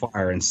look at the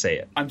fire and say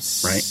it. I'm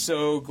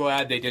so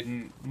glad they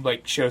didn't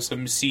show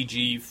some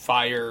CG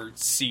fire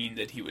scene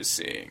that he was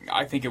seeing.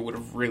 I think it would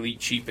have really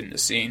cheapened the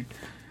scene.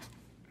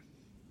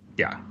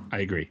 Yeah, I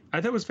agree.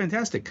 I thought it was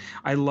fantastic.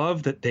 I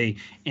love that they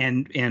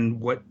and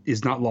what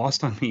is not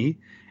lost on me,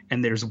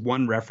 and there's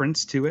one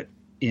reference to it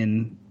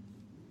in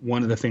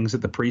one of the things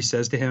that the priest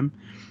says to him,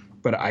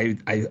 but I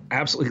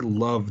absolutely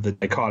love the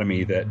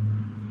dichotomy that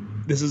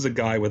this is a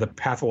guy with a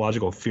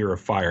pathological fear of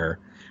fire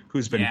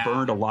who's been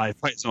burned alive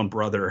by his own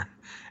brother,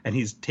 and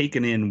he's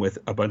taken in with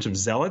a bunch of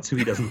zealots who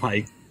he doesn't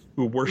like,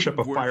 who worship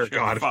a fire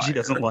god which he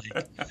doesn't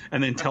like,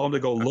 and then tell him to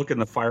go look in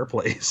the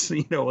fireplace.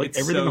 It's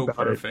everything so about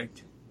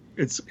perfect.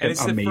 It's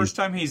amazing. The first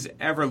time he's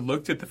ever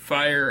looked at the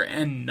fire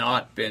and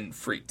not been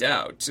freaked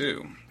out,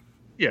 too.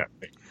 Yeah.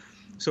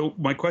 So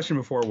my question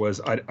before was,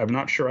 I'm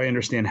not sure I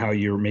understand how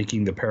you're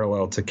making the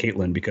parallel to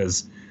Caitlin,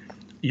 because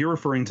you're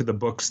referring to the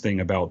books thing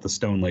about the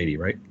Stone Lady,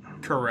 right?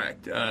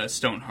 Correct.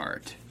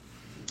 Stoneheart.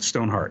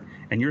 Stoneheart.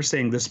 And you're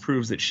saying this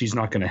proves that she's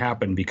not going to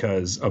happen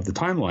because of the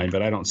timeline,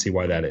 but I don't see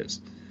why that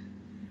is.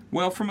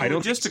 Well, from a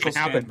logistical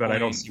standpoint, but I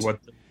don't see what.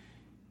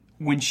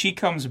 When she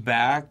comes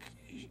back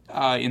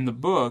in the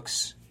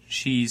books,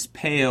 she's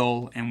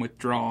pale and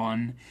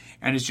withdrawn,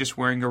 and is just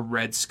wearing a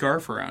red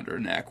scarf around her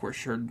neck where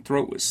her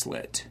throat was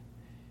slit.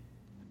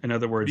 In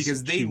other words,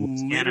 because they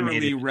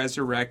literally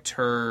resurrect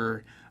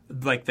her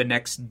the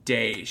next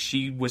day.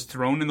 She was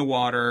thrown in the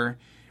water,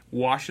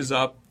 washes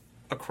up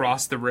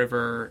across the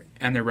river,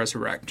 and they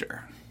resurrect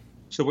her.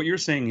 So what you're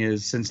saying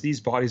is, since these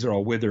bodies are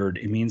all withered,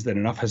 it means that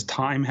enough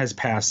time has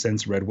passed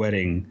since Red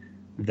Wedding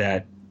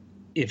that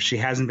if she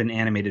hasn't been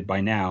animated by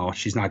now,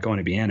 she's not going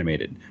to be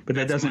animated. But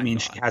that doesn't mean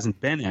she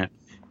hasn't been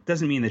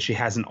doesn't mean that she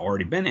hasn't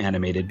already been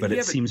animated, but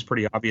it seems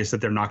pretty obvious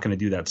that they're not going to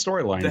do that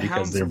storyline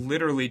because they're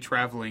literally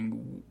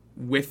traveling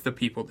with the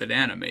people that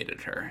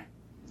animated her.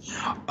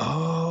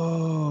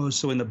 Oh,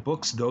 so in the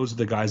books, those are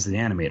the guys that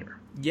animate her.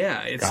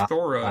 Yeah, it's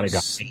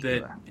Thoros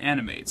that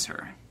animates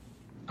her.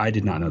 I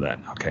did not know that.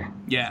 Okay.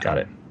 Yeah. Got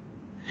it.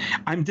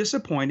 I'm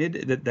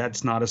disappointed that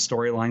that's not a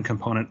storyline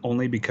component,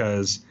 only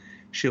because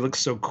she looks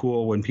so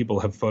cool when people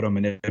have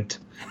photo-manipulated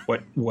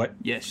what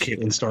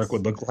Caitlin Stark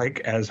would look like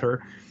as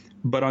her.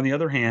 But on the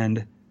other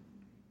hand,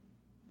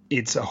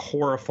 it's a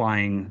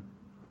horrifying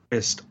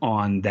twist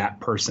on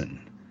that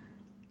person.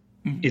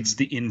 Mm-hmm. It's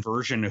the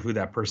inversion of who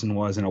that person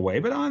was in a way.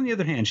 But on the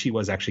other hand, she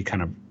was actually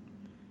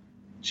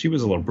she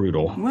was a little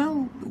brutal.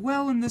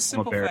 Well, and the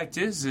simple fact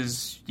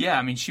is,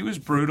 I mean, she was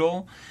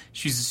brutal.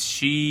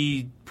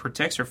 She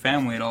protects her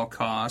family at all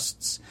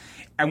costs.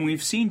 And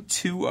we've seen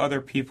two other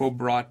people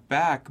brought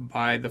back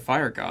by the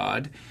Fire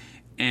God.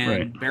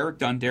 And Beric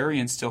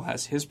Dondarrion still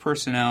has his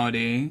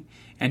personality,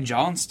 and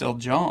Jon's still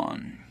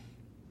Jon.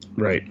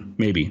 Right,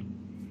 maybe.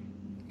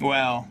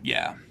 Well,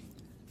 yeah.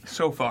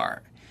 So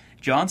far.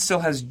 Jon still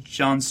has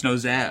Jon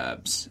Snow's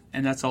abs,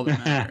 and that's all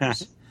that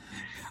matters.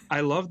 I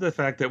love the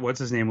fact that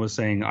what's-his-name was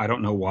saying, I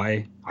don't know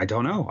why. I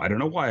don't know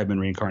why I've been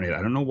reincarnated.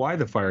 I don't know why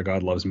the Fire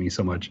God loves me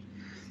so much.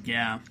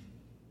 Yeah.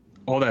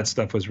 All that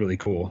stuff was really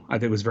cool. I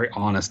think it was a very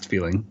honest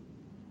feeling.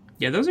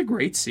 Yeah, that was a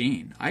great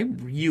scene. I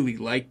really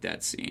liked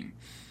that scene.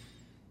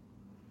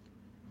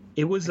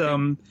 It was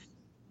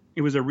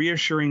it was a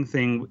reassuring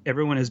thing.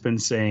 Everyone has been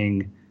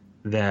saying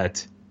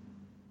that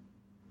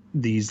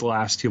these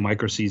last two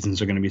micro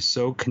seasons are going to be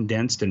so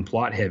condensed and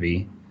plot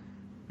heavy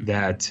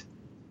that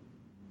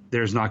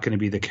there's not going to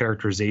be the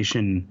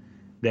characterization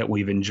that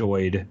we've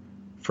enjoyed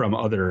from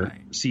other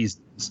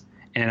seasons.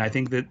 And I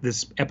think that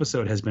this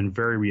episode has been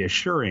very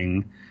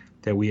reassuring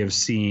that we have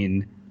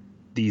seen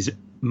these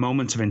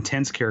moments of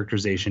intense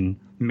characterization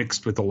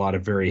mixed with a lot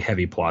of very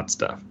heavy plot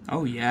stuff.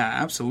 Oh, yeah,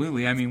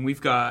 absolutely. I mean,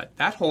 we've got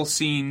that whole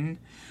scene.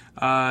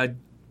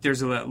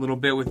 There's a little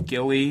bit with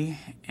Gilly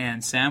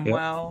and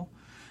Samwell. Yep.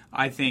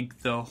 I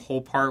think the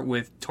whole part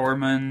with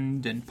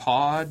Tormund and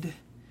Pod.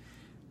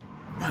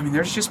 I mean,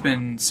 there's just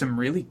been some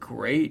really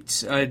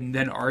great... and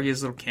then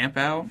Arya's little camp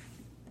out.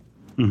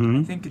 Mm-hmm.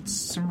 I think it's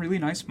some really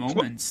nice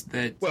moments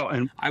that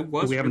I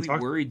was really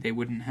worried they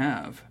wouldn't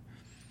have.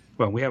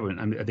 Well, we haven't.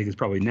 I think it's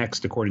probably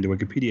next, according to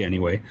Wikipedia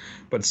anyway.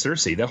 But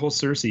Cersei, that whole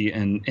Cersei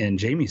and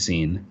Jaime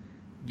scene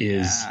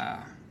is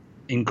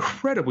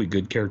incredibly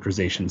good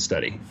characterization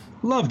study.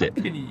 Loved it.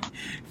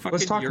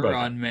 Let's talk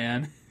about it.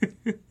 Man.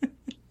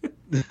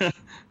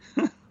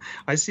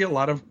 I see a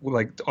lot of,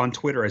 like, on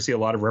Twitter, I see a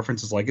lot of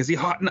references like, is he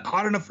hot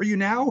enough for you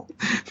now?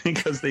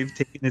 Because they've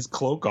taken his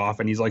cloak off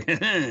and he's like,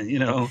 you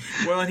know.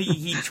 Well, and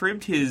he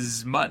trimmed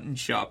his mutton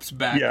chops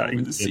back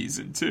over the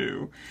season,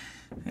 too.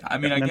 I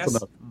mean, I guess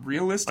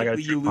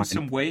realistically you lose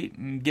some weight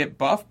and get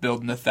buff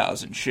building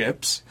 1,000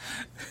 ships.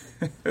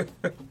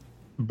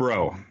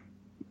 Bro,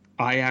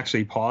 I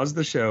actually paused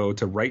the show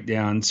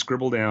to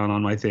scribble down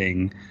on my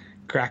thing,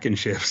 Kraken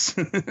ships.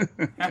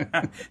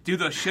 Dude,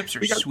 those ships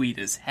are sweet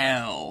as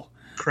hell.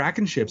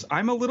 Kraken ships.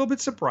 I'm a little bit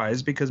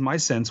surprised because my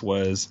sense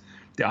was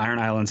the Iron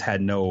Islands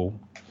had no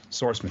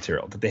source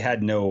material, that they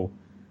had no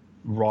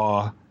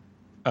raw.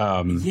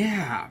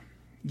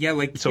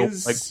 Like so,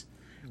 his like,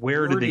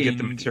 where did they get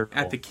the material?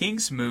 At the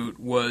Kingsmoot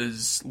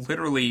was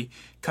literally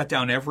cut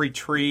down every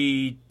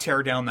tree,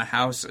 tear down the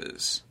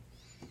houses.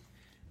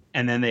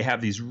 And then they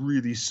have these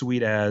really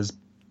sweet as,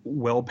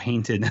 well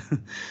painted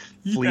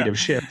fleet of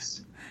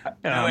ships.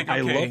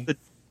 I love the.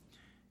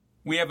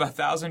 We have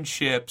 1,000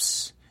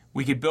 ships.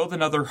 We could build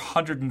another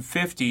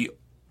 150,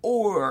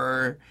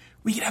 or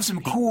we could have some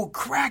cool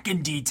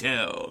Kraken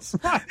details.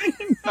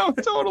 No,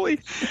 totally.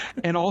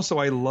 And also,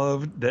 I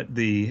loved that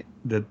the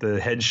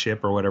head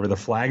ship or whatever, the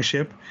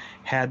flagship,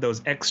 had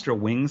those extra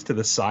wings to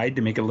the side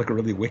to make it look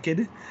really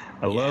wicked.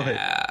 I love it.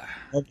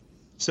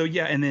 So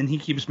yeah, and then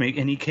he was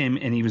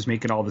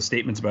making all the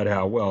statements about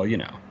how, well, you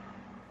know,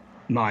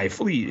 my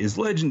fleet is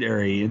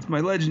legendary. It's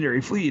my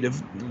legendary fleet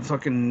of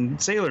fucking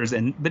sailors,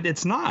 but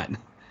it's not.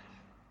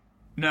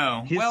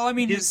 No.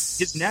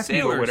 His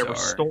nephew or whatever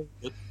stole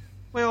it.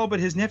 Well,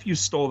 but his nephew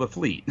stole the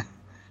fleet.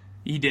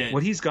 He did.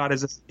 What he's got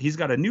is he's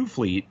got a new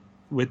fleet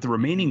with the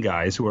remaining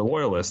guys who are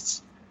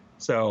loyalists.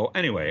 So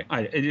anyway,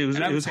 it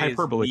was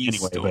hyperbole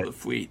anyway. Stole the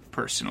fleet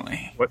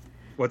personally.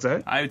 What's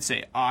that? I would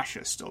say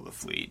Asha stole the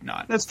fleet,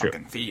 not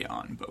fucking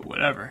Theon, but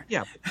whatever.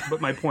 Yeah,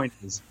 but my point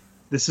is,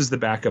 this is the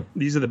backup.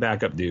 These are the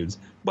backup dudes.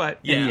 But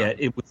and yet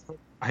it was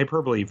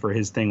hyperbole for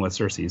his thing with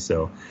Cersei.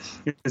 So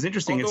it was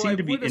interesting. Although it seemed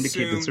to be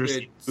indicated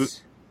that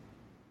Cersei.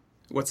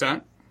 What's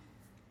that?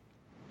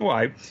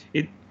 Well,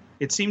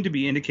 it seemed to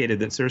be indicated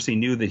that Cersei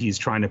knew that he's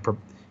trying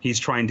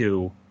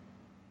to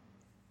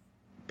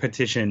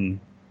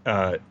petition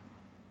an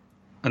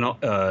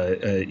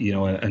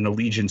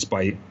allegiance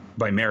by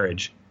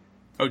marriage,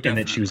 and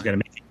that she was going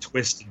to make a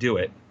twist to do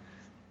it,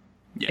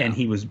 and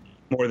he was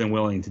more than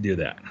willing to do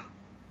that.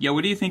 Yeah,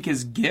 what do you think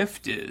his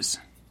gift is?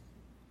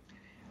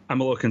 I'm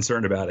a little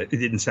concerned about it. It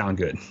didn't sound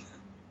good.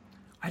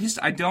 I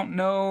don't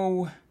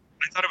know.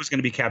 I thought it was going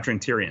to be capturing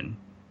Tyrion.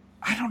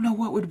 I don't know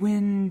what would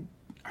win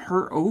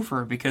her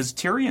over, because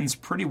Tyrion's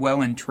pretty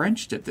well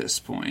entrenched at this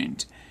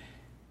point.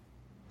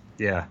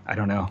 Yeah, I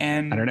don't know.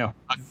 I don't know.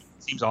 It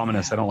seems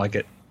ominous. I don't like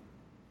it.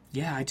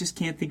 Yeah, I just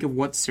can't think of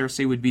what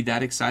Cersei would be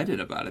that excited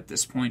about at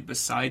this point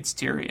besides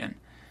Tyrion.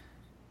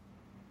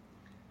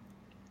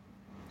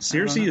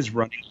 Cersei is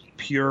running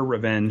pure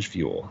revenge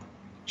fuel.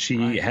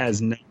 She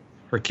has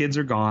her kids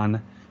are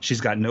gone.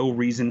 She's got no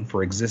reason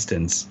for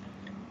existence.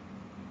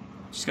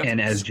 She's got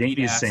as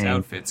Jaime is saying,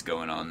 outfits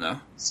going on though.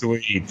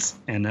 Sweet,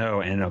 and a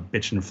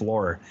bitchin'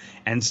 floor,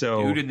 and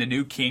so dude in the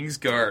new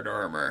Kingsguard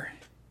armor.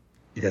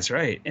 That's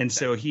right, and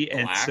so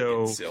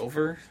and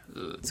silver.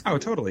 Cool. Oh,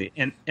 totally,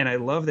 and I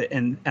love that,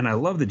 and I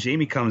love that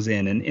Jaime comes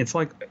in, and it's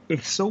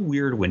so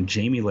weird when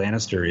Jaime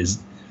Lannister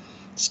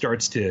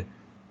starts to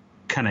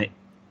kind of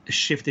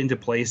shift into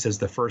place as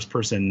the first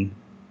person,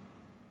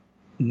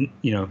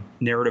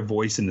 narrative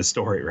voice in the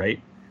story, right?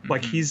 Mm-hmm.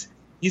 Like he's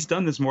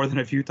done this more than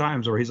a few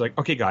times where he's like,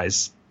 okay,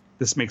 guys,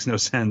 this makes no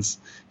sense.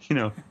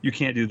 You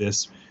can't do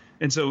this.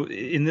 And so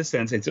in this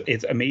sense,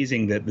 it's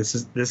amazing that this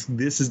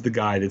is the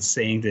guy that's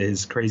saying to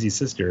his crazy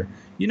sister,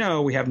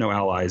 we have no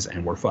allies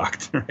and we're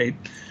fucked, right?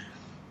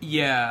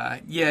 Yeah.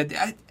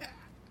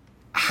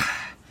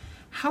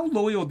 How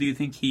loyal do you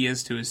think he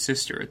is to his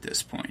sister at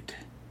this point?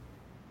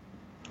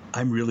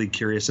 I'm really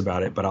curious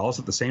about it, but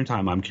also at the same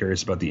time, I'm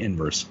curious about the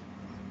inverse.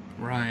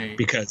 Right.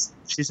 Because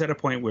she's at a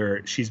point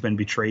where she's been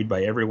betrayed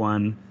by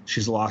everyone.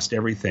 She's lost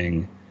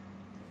everything.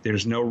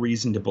 There's no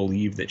reason to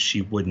believe that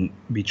she wouldn't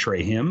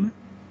betray him.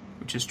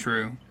 Which is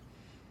true.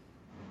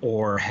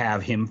 Or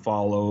have him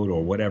followed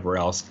or whatever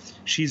else.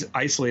 She's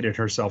isolated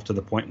herself to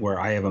the point where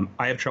I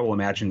have trouble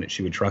imagining that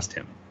she would trust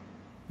him.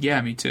 Yeah,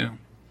 me too.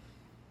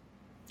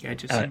 Yeah, it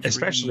just seems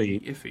especially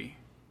really iffy.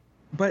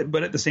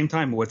 But at the same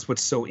time,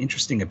 what's so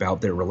interesting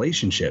about their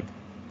relationship,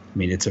 I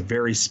mean, it's a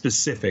very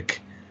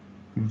specific,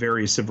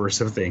 very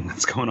subversive thing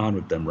that's going on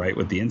with them, right?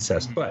 With the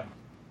incest. Mm-hmm.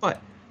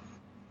 But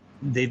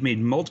they've made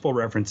multiple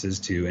references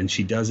to, and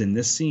she does in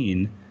this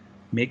scene,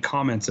 make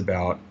comments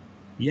about,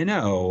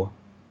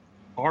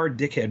 our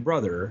dickhead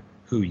brother,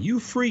 who you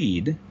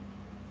freed,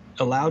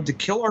 allowed to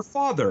kill our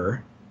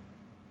father,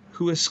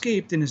 who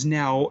escaped and is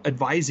now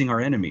advising our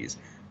enemies.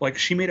 Like,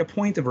 she made a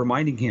point of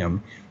reminding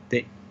him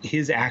that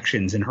his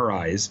actions, in her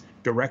eyes,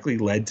 directly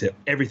led to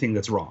everything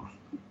that's wrong.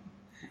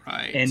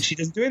 Right. And she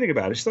doesn't do anything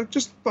about it. She's like,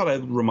 just thought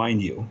I'd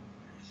remind you.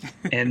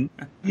 And,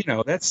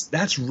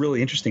 that's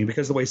really interesting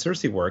because the way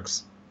Cersei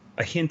works,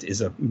 a hint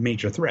is a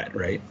major threat,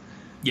 right?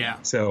 Yeah.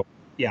 So,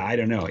 yeah, I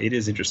don't know. It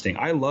is interesting.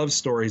 I love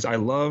stories. I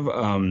love,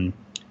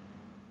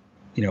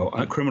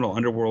 criminal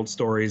underworld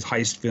stories,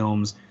 heist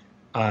films,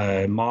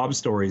 mob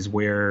stories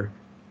where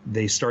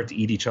they start to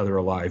eat each other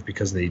alive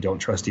because they don't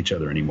trust each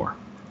other anymore.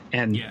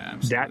 And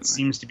that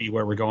seems to be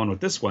where we're going with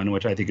this one,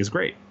 which I think is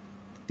great.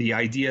 The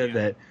idea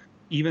that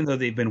even though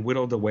they've been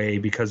whittled away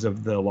because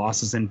of the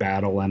losses in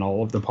battle and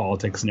all of the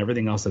politics and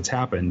everything else that's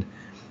happened,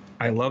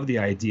 I love the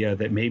idea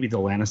that maybe the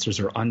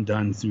Lannisters are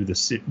undone through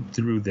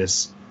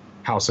this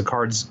House of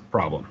Cards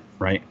problem,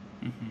 right?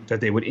 Mm-hmm. That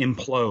they would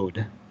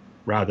implode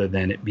rather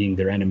than it being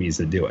their enemies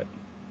that do it.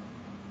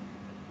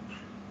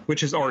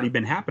 Which has already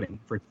been happening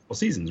for a couple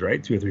seasons,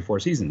 right? 2 or 3, 4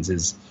 seasons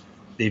is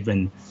they've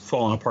been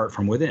falling apart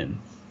from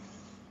within.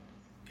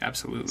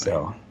 Absolutely.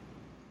 So,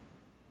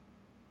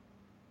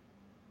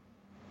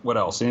 what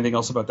else? Anything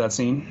else about that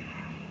scene?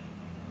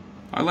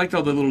 I liked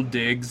all the little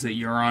digs that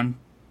Euron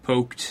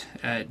poked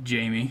at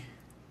Jaime.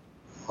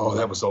 Oh,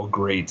 that was all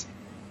great.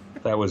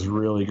 That was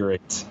really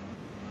great.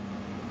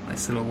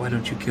 Nice little, why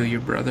don't you kill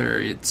your brother?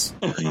 It's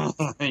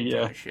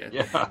yeah.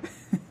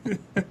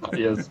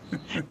 Yes.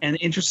 And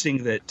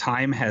interesting that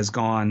time has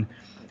gone,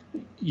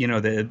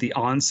 the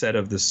onset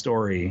of the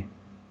story,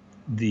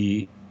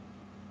 the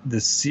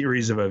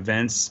series of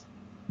events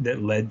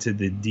that led to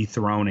the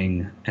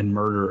dethroning and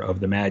murder of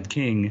the Mad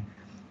King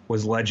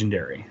was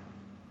legendary.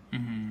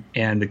 Mm-hmm.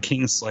 And the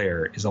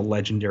Kingslayer is a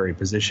legendary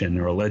position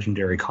or a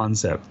legendary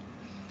concept.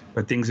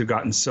 But things have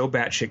gotten so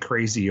batshit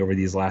crazy over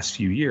these last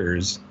few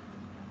years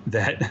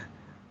that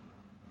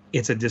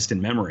it's a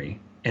distant memory.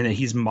 And that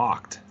he's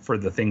mocked for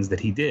the things that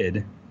he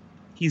did.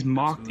 He's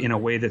mocked in a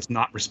way that's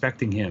not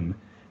respecting him.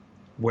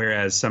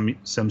 Whereas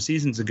some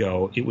seasons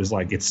ago, it was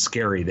like it's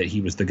scary that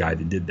he was the guy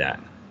that did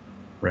that.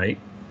 Right?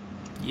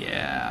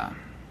 Yeah.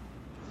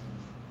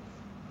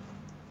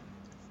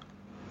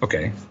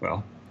 Okay,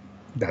 well,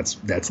 that's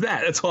that.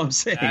 That's all I'm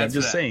saying. I'm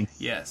just saying.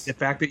 Yes. The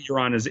fact that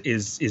Euron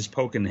is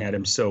poking at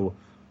him so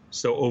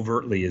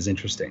overtly is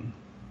interesting.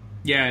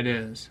 Yeah, it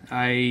is.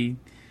 I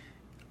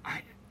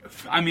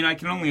mean, I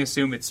can only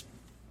assume it's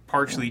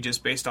partially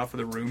just based off of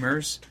the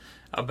rumors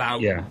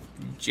about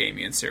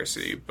Jaime and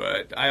Cersei,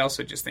 but I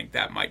also just think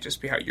that might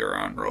just be how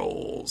Euron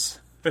rolls.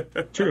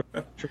 True.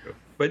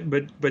 But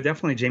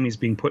definitely Jaime's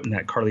being put in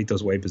that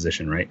Carlitos Way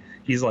position, right?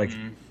 He's like,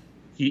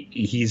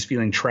 he's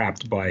feeling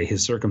trapped by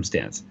his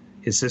circumstance.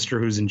 His sister,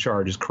 who's in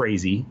charge, is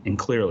crazy and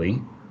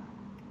clearly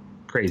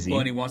crazy. Well,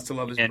 and he wants to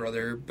love his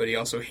brother, but he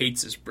also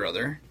hates his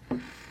brother.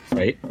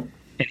 Right.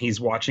 And he's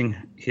watching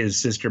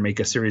his sister make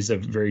a series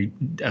of very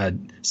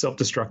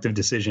self-destructive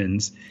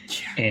decisions,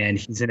 and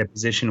he's in a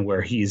position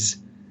where she's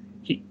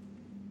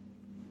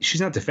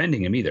not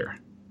defending him either.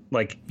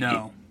 Like,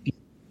 no,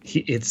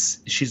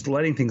 she's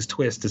letting things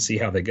twist to see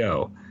how they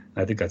go.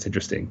 I think that's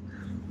interesting.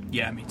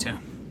 Yeah, me too.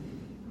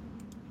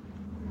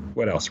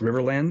 What else?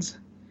 Riverlands?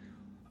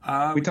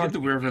 We talked the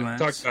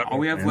Riverlands. All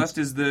we have left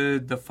is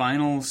the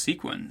final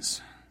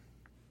sequence.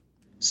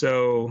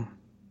 So,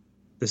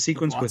 the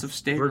sequence with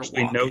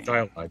virtually no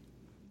dialogue.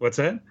 What's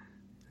that?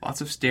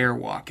 Lots of stair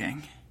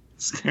walking.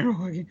 Stair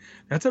walking?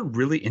 That's a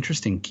really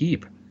interesting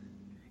keep.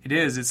 It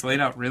is. It's laid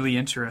out really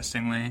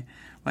interestingly.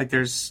 Like,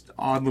 there's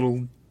odd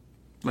little,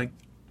 like,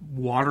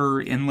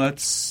 water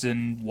inlets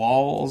and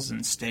walls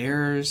and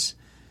stairs.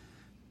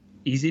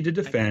 Easy to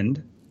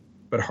defend,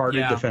 but hard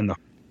to defend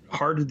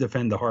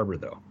the harbor,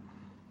 though.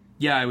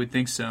 Yeah, I would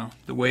think so.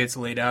 The way it's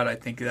laid out, I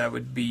think that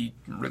would be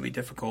really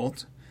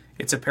difficult.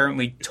 It's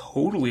apparently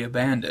totally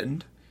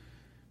abandoned.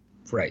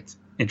 Right.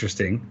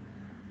 Interesting.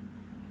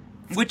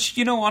 Which,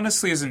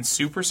 honestly isn't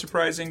super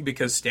surprising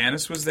because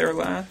Stannis was there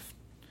last.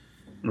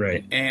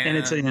 Right. And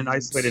it's in an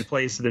isolated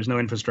place, so there's no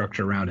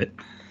infrastructure around it.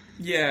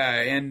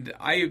 Yeah, and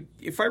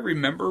if I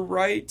remember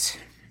right,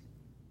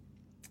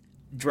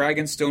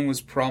 Dragonstone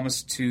was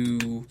promised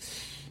to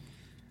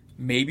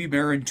maybe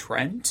Meryn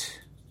Trent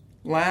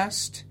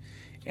last,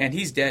 and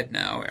he's dead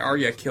now.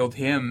 Arya killed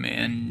him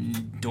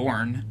and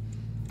Dorne.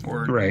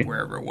 or Right.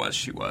 wherever it was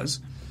she was.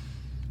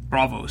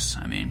 Braavos,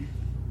 I mean.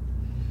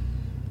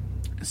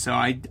 So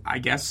I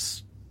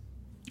guess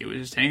it was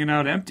just hanging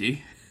out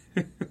empty.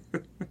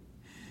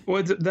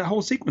 Well, the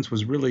whole sequence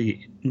was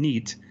really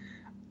neat.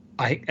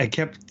 I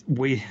kept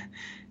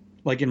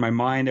like in my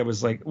mind, I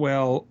was like,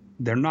 well,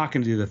 they're not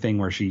going to do the thing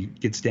where she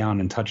gets down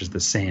and touches the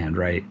sand,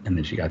 right? And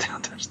then she got down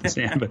and touched the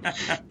sand.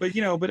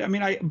 But I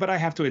mean, I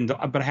have to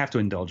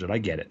indulge it. I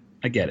get it.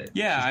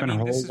 Yeah, She spent I mean,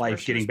 her this whole is where life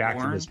she getting was back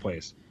to born. this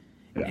place.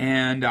 Yeah.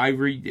 And I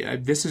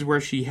read this is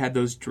where she had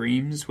those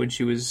dreams when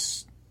she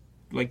was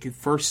like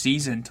first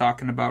season,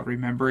 talking about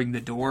remembering the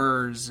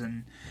doors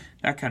and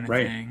that kind of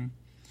Right. thing.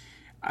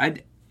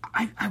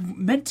 I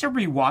meant to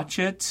rewatch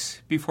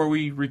it before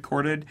we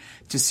recorded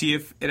to see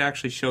if it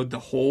actually showed the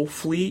whole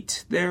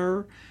fleet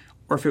there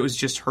or if it was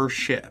just her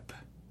ship.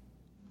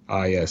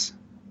 Ah, yes.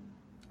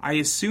 I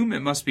assume it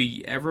must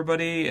be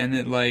everybody and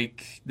that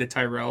like the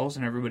Tyrells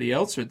and everybody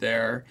else are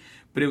there,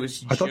 but it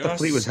was I thought the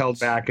fleet was held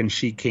back, and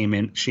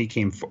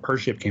her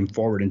ship came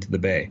forward into the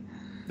bay.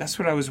 That's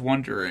what I was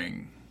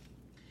wondering.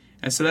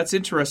 And so that's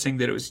interesting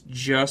that it was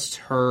just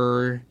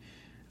her.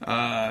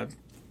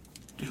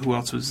 Who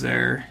else was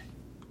there?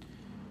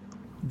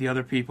 The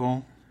other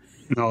people.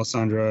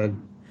 Melisandre,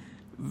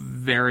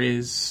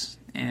 Varys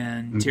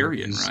and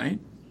Tyrion, right?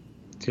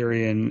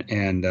 Tyrion,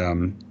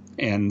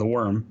 and the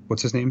worm.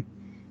 What's his name?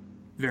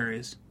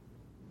 Varys.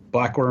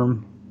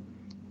 Blackworm.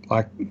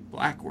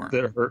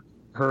 Blackworm.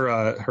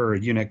 Her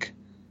eunuch.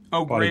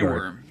 Oh, Grey bodyguard.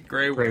 Worm.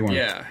 Grey Grey Worm, Worm.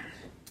 yeah.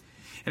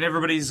 And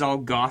everybody's all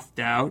gothed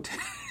out.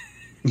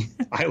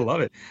 I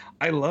love it.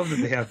 I love that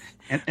they have,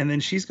 and then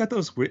she's got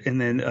those, and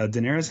then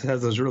Daenerys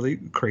has those really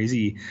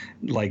crazy,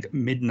 like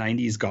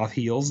mid-90s goth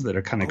heels that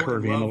are kind of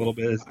curve in a little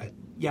bit.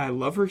 I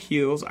love her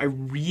heels. I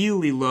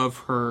really love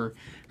her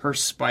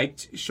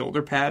spiked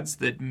shoulder pads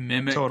that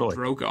mimic Totally.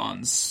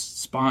 Drogon's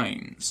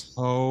spines.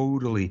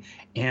 Totally.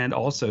 And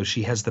also,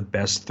 she has the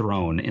best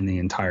throne in the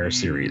entire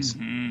series.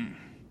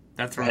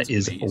 That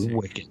Is amazing.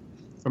 wicked.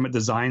 From a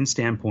design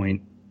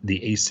standpoint,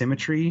 the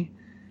asymmetry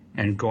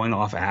and going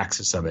off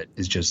axis of it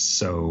is just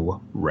so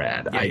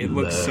rad. Yeah, it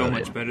looks so love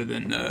much it. better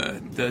than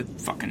the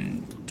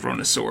fucking Throne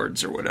of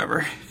Swords or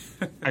whatever.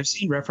 I've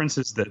seen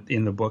references that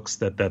in the books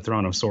that the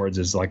Throne of Swords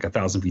is like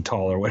 1,000 feet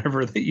tall or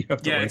whatever, that you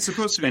have to Yeah, it's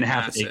supposed to be spend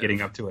half a massive. day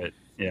getting up to it.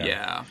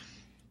 Yeah.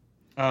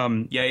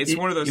 It's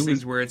one of those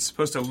things where it's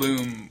supposed to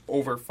loom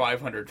over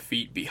 500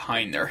 feet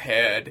behind their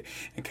head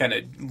and kind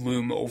of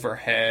loom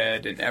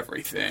overhead and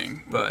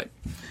everything. But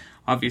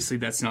obviously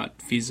that's not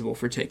feasible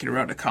for taking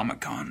around to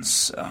Comic-Cons.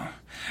 So.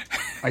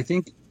 I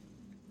think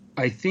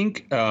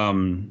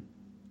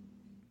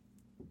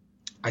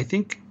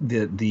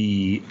that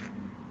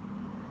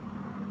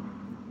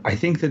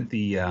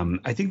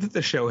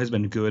the show has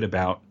been good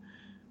about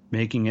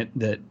making it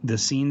that the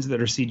scenes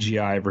that are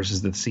CGI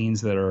versus the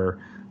scenes that are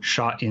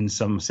shot in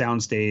some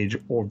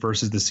soundstage or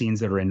versus the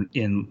scenes that are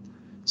in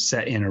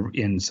set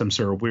in some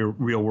sort of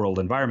real world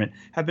environment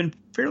have been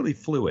fairly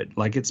fluid.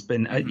 Like it's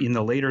been in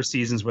the later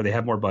seasons where they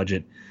have more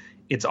budget,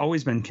 it's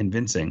always been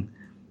convincing.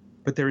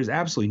 But there is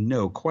absolutely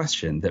no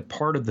question that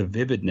part of the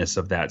vividness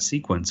of that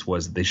sequence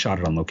was that they shot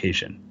it on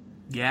location.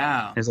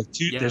 Yeah. There's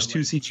there's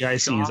two CGI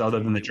scenes other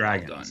than the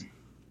dragons. Well done.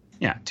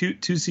 Yeah, two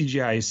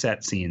CGI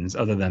set scenes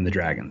other than the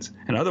dragons,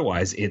 and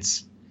otherwise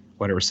it's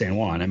whatever San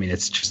Juan. I mean,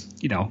 it's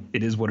just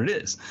it is what it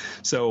is.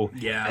 So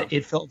Yeah.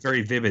 it felt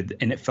very vivid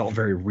and it felt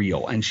very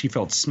real, and she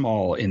felt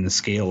small in the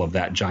scale of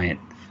that giant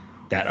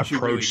She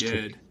approach really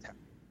to. did.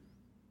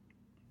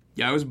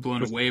 Yeah, I was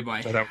blown away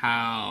by so that-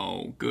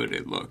 how good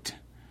it looked.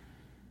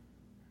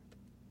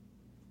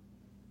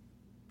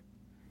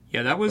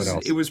 Yeah, What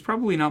else? it was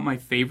probably not my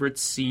favorite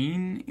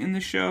scene in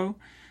the show,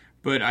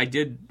 but I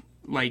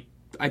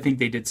think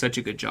they did such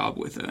a good job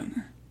with it.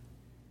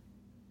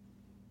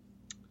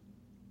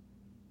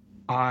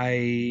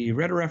 I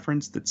read a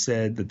reference that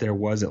said that there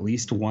was at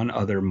least one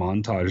other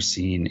montage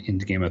scene in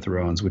Game of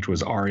Thrones, which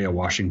was Arya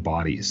washing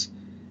bodies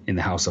in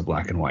the House of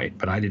Black and White,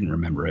 but I didn't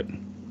remember it.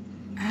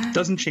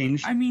 Doesn't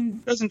change. I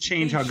mean, Doesn't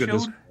change they how good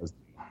this showed- was.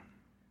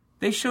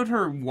 They showed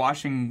her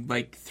washing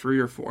like 3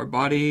 or 4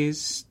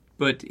 bodies,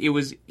 but it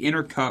was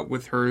intercut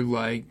with her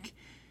like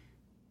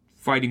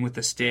fighting with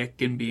a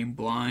stick and being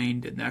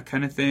blind and that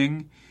kind of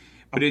thing.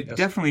 But it yes.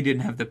 definitely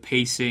didn't have the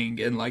pacing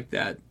and like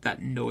that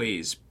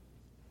noise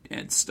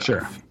and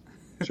stuff.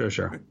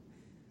 Sure.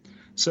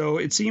 So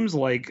it seems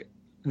like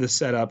the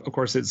setup, of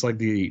course, it's like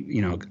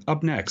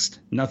up next,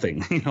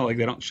 nothing. Like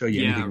they don't show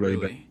you anything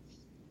really.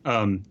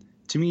 But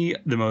to me,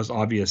 the most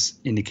obvious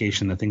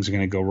indication that things are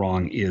going to go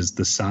wrong is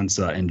the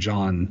Sansa and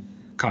Jon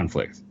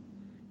conflict.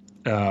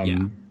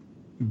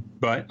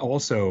 But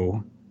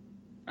also,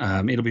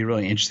 it'll be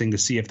really interesting to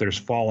see if there's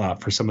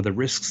fallout for some of the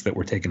risks that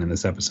were taken in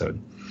this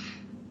episode.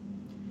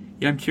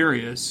 Yeah, I'm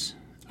curious.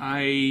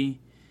 I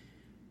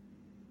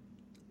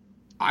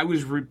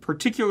was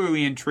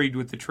particularly intrigued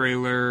with the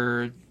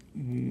trailer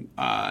in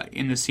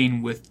the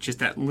scene with just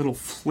that little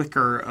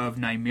flicker of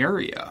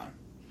Nymeria,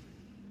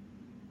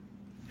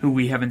 who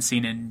we haven't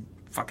seen in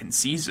fucking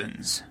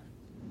seasons.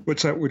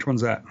 Which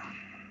one's that?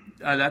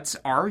 That's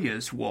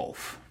Arya's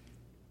wolf.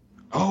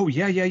 Oh,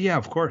 yeah.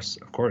 Of course.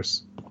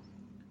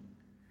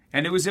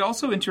 And it was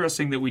also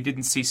interesting that we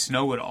didn't see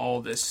snow at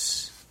all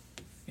this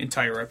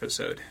entire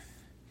episode.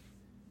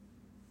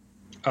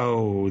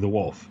 Oh, the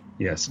wolf.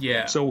 Yes.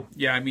 Yeah. So,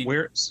 yeah, I mean,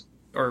 where's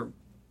or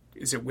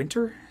is it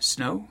winter?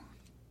 Snow?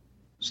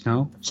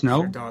 Snow?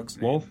 Their dog's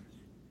name? Wolf?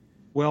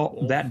 Well,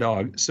 Wolf. that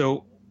dog.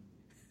 So,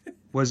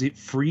 was it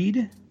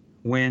freed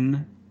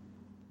when...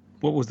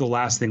 What was the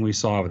last thing we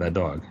saw of that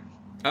dog?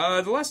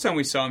 The last time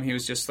we saw him, he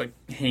was just, like,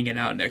 hanging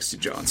out next to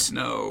Jon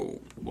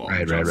Snow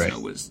while Jon Snow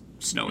was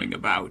snowing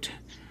about.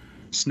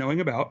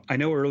 Snowing about. I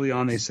know early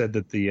on they said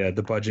that the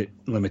budget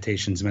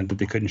limitations meant that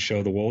they couldn't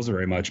show the wolves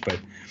very much, but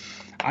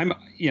I'm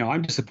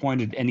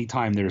disappointed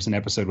anytime there's an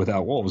episode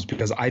without wolves,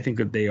 because I think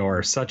that they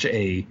are such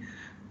a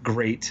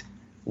great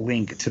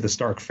link to the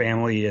Stark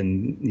family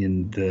and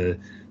in the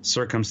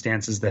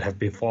circumstances that have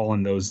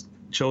befallen those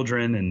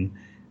children,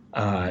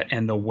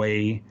 and the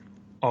way,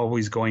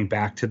 always going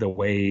back to the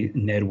way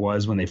Ned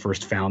was when they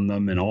first found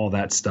them and all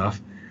that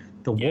stuff.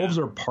 The wolves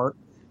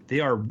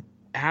are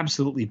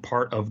absolutely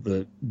part of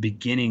the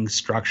beginning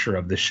structure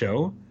of the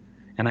show,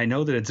 and I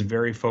know that it's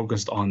very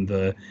focused on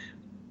the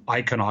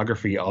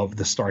iconography of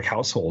the Stark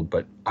household,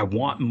 but I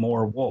want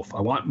more wolf.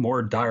 I want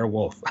more dire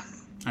wolf.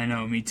 I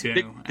know, me too.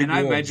 Big and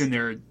I wolves. imagine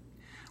they're a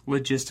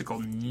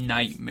logistical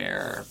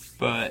nightmare,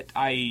 but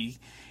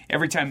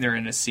every time they're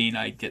in a scene,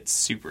 I get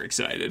super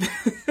excited.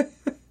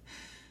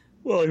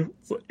 Well,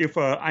 if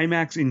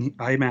IMAX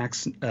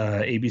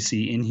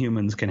ABC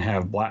Inhumans can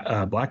have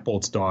Black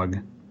Bolt's dog,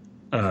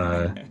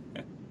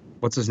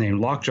 what's his name,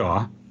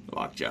 Lockjaw,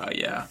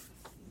 yeah.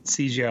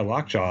 CGI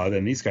Lockjaw,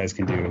 then these guys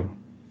can do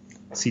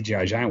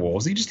CGI giant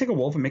wolves. You just take a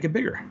wolf and make it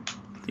bigger.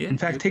 Yeah, In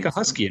fact, take a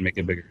husky and make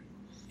it bigger.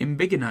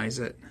 Embigganize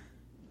it.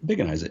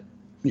 Bigginize it.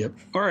 Yep.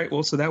 All right.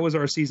 Well, so that was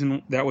our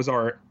season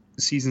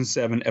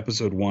 7,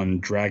 episode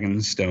 1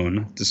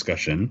 Dragonstone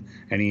discussion.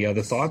 Any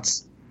other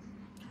thoughts?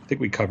 I think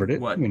we covered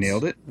it. What we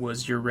nailed it.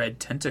 was your red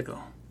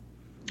tentacle?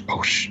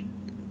 Oh,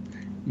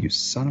 you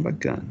son of a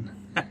gun.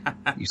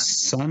 You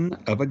son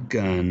of a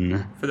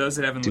gun. For those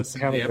that haven't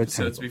listened to the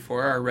episodes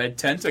before, our red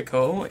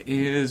tentacle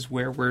is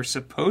where we're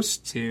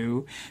supposed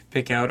to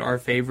pick out our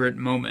favorite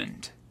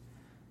moment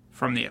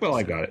from the episode. Well,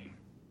 I got it.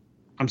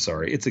 I'm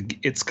sorry.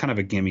 It's kind of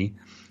a gimme.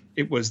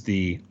 It was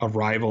the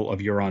arrival of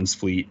Euron's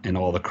fleet and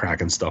all the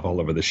Kraken stuff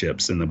all over the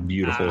ships and the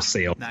beautiful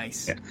sail.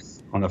 Nice.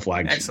 On the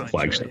flagship.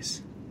 Excellent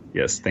choice.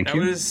 Yes, thank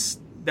you.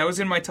 That was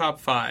in my top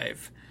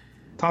 5.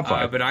 Top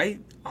 5. But I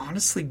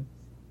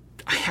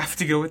have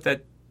to go with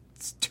that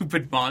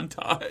stupid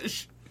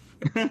montage.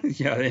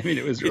 Yeah, I mean,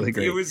 it was really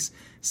great. It was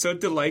so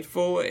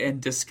delightful and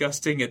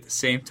disgusting at the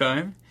same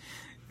time.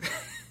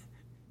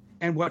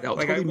 And what else?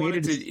 Like, I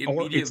wanted to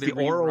immediately it's the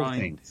oral rewind.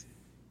 thing.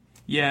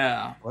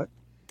 Yeah. What?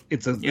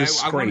 It's a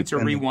I wanted to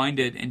rewind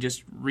it and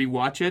just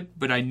rewatch it,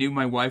 but I knew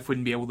my wife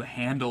wouldn't be able to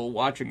handle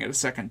watching it a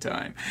second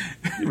time.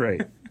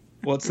 Right.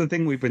 Well, it's the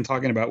thing we've been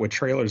talking about with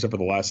trailers over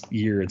the last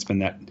year. It's been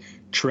that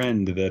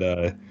trend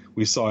that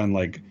we saw in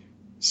like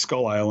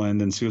Skull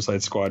Island and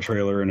Suicide Squad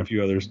trailer and a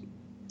few others.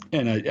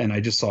 And I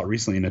just saw it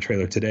recently in a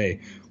trailer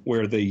today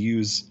where they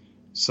use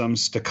some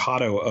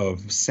staccato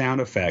of sound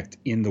effect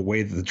in the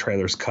way that the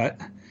trailer's cut.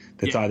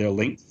 That's either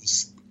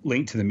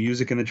linked to the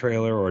music in the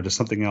trailer or to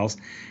something else.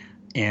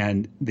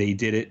 And they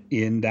did it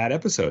in that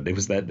episode. It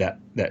was that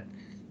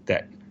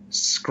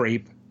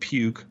scrape,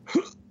 puke,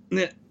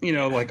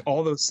 like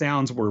all those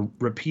sounds were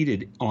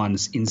repeated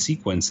in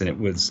sequence, and it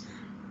was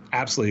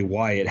absolutely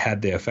why it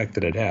had the effect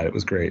that it had. It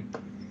was great.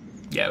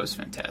 Yeah, it was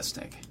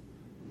fantastic.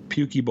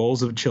 Pukey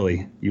bowls of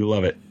chili. You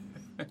love it.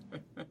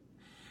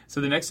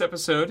 So the next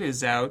episode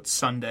is out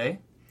Sunday.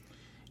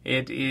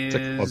 It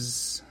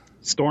is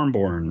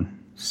Stormborn.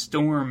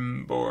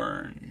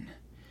 Stormborn.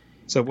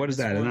 So what is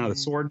that? Another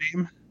sword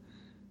name?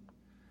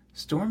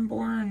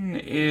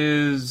 Stormborn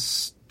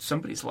is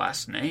somebody's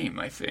last name,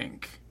 I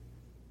think.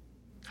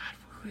 God,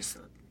 who is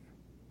that?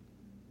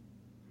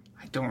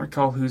 I don't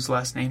recall whose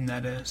last name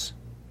that is.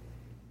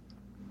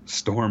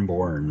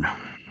 Stormborn.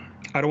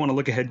 I don't want to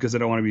look ahead because I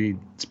don't want to be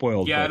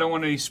spoiled. Yeah, I don't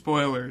want any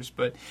spoilers,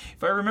 but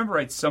if I remember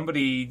right,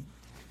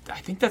 I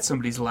think that's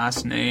somebody's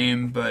last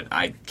name, but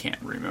I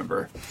can't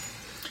remember.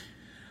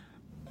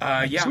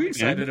 Yeah, I'm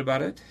excited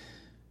about it.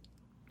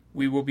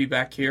 We will be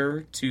back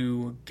here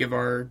to give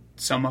our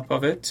sum up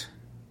of it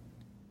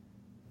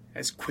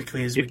as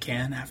quickly as we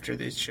can after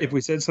this show. If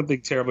we said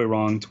something terribly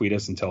wrong, tweet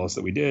us and tell us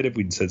that we did. If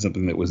we said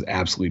something that was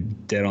absolutely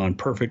dead on,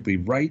 perfectly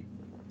right,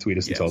 tweet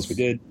us and tell us we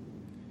did.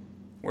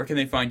 Where can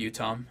they find you,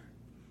 Tom?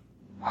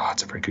 Oh,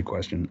 that's a very good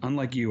question.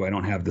 Unlike you, I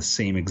don't have the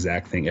same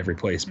exact thing every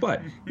place.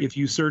 But if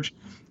you search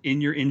in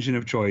your engine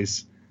of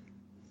choice,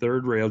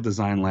 Third Rail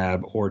Design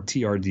Lab or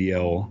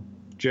TRDL,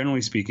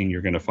 generally speaking,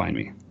 you're going to find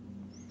me.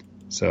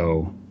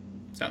 So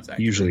sounds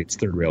accurate. Usually it's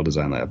Third Rail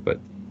Design Lab, but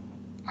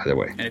either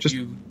way. And if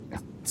you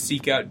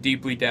seek out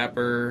Deeply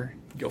Dapper,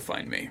 you'll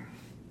find me.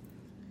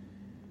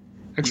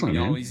 Excellent, You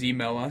can man. always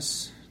email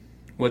us.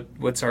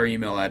 What's our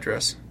email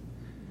address?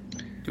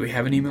 Do we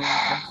have an email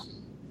address?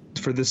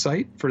 for this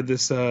site, for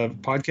this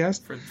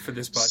podcast. For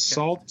this podcast.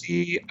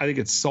 Salty, I think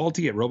it's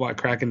salty at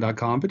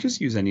robotkraken.com, but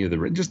just use any of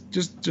the,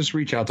 just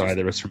reach out to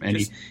either of us from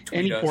any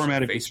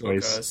format of your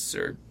choice. Us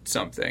or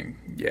something.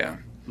 Yeah.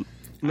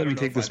 Let me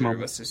take this moment.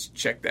 Of us has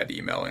checked that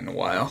email in a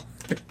while.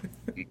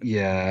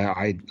 Yeah,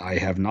 I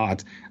have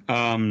not.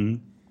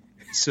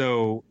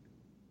 So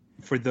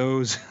for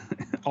those,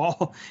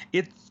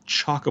 it's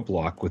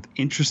chock-a-block with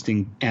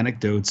interesting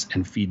anecdotes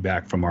and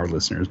feedback from our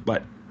listeners,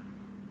 but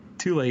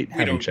too late.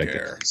 Haven't checked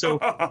it. So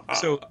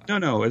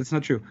no, it's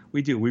not true.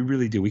 We do. We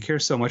really do. We care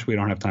so much we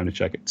don't have time to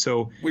check it.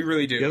 So we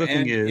really do. The other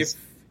thing is,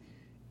 if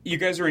you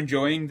guys are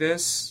enjoying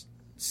this,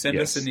 send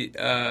us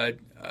a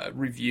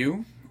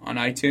review on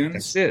iTunes.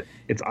 That's it.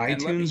 It's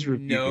iTunes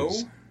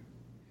reviews.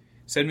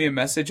 Send me a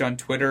message on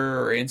Twitter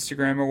or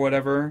Instagram or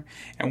whatever,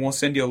 and we'll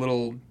send you a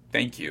little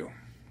thank you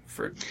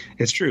for.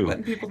 It's true.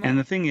 Letting people know. And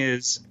the thing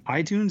is,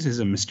 iTunes is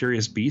a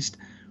mysterious beast.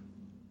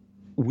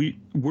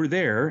 We're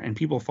there, and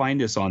people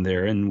find us on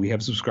there, and we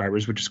have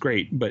subscribers, which is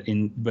great. But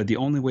the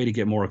only way to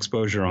get more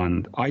exposure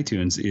on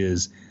iTunes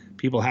is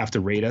people have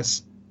to rate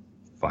us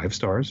 5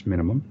 stars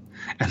minimum,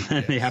 and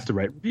then they have to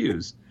write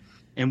reviews.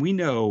 And we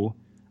know,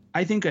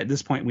 I think at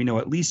this point, we know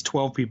at least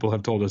 12 people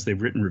have told us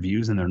they've written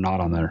reviews and they're not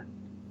on there.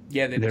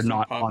 Yeah, they're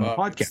not on the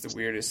podcast. It's the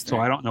weirdest thing.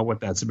 So I don't know what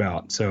that's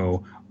about.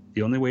 So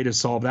the only way to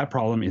solve that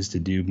problem is to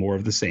do more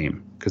of the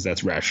same, because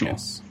that's rational.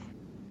 Yes.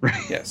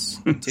 Right.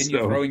 Yes. Continue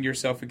throwing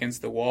yourself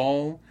against the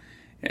wall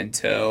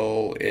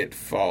until it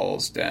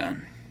falls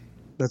down.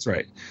 That's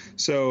right.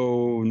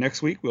 So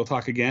next week we'll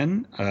talk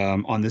again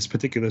on this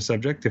particular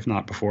subject, if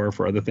not before,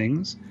 for other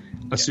things.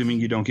 Assuming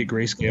you don't get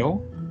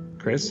grayscale,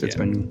 Chris. It's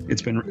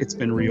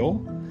been real.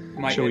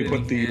 My Shall we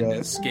put the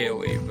is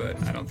scaly,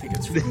 but I don't think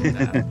it's real.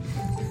 That.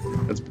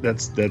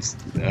 That's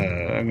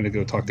I'm going to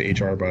go talk to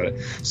HR about it.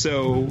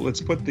 So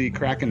let's put the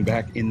Kraken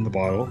back in the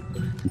bottle.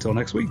 Until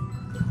next week.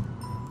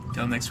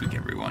 Until next week,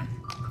 everyone.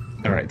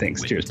 All right.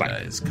 Thanks. Winter Cheers. Bye.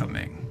 is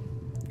coming.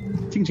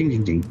 Ching, ching,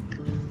 ching, ching.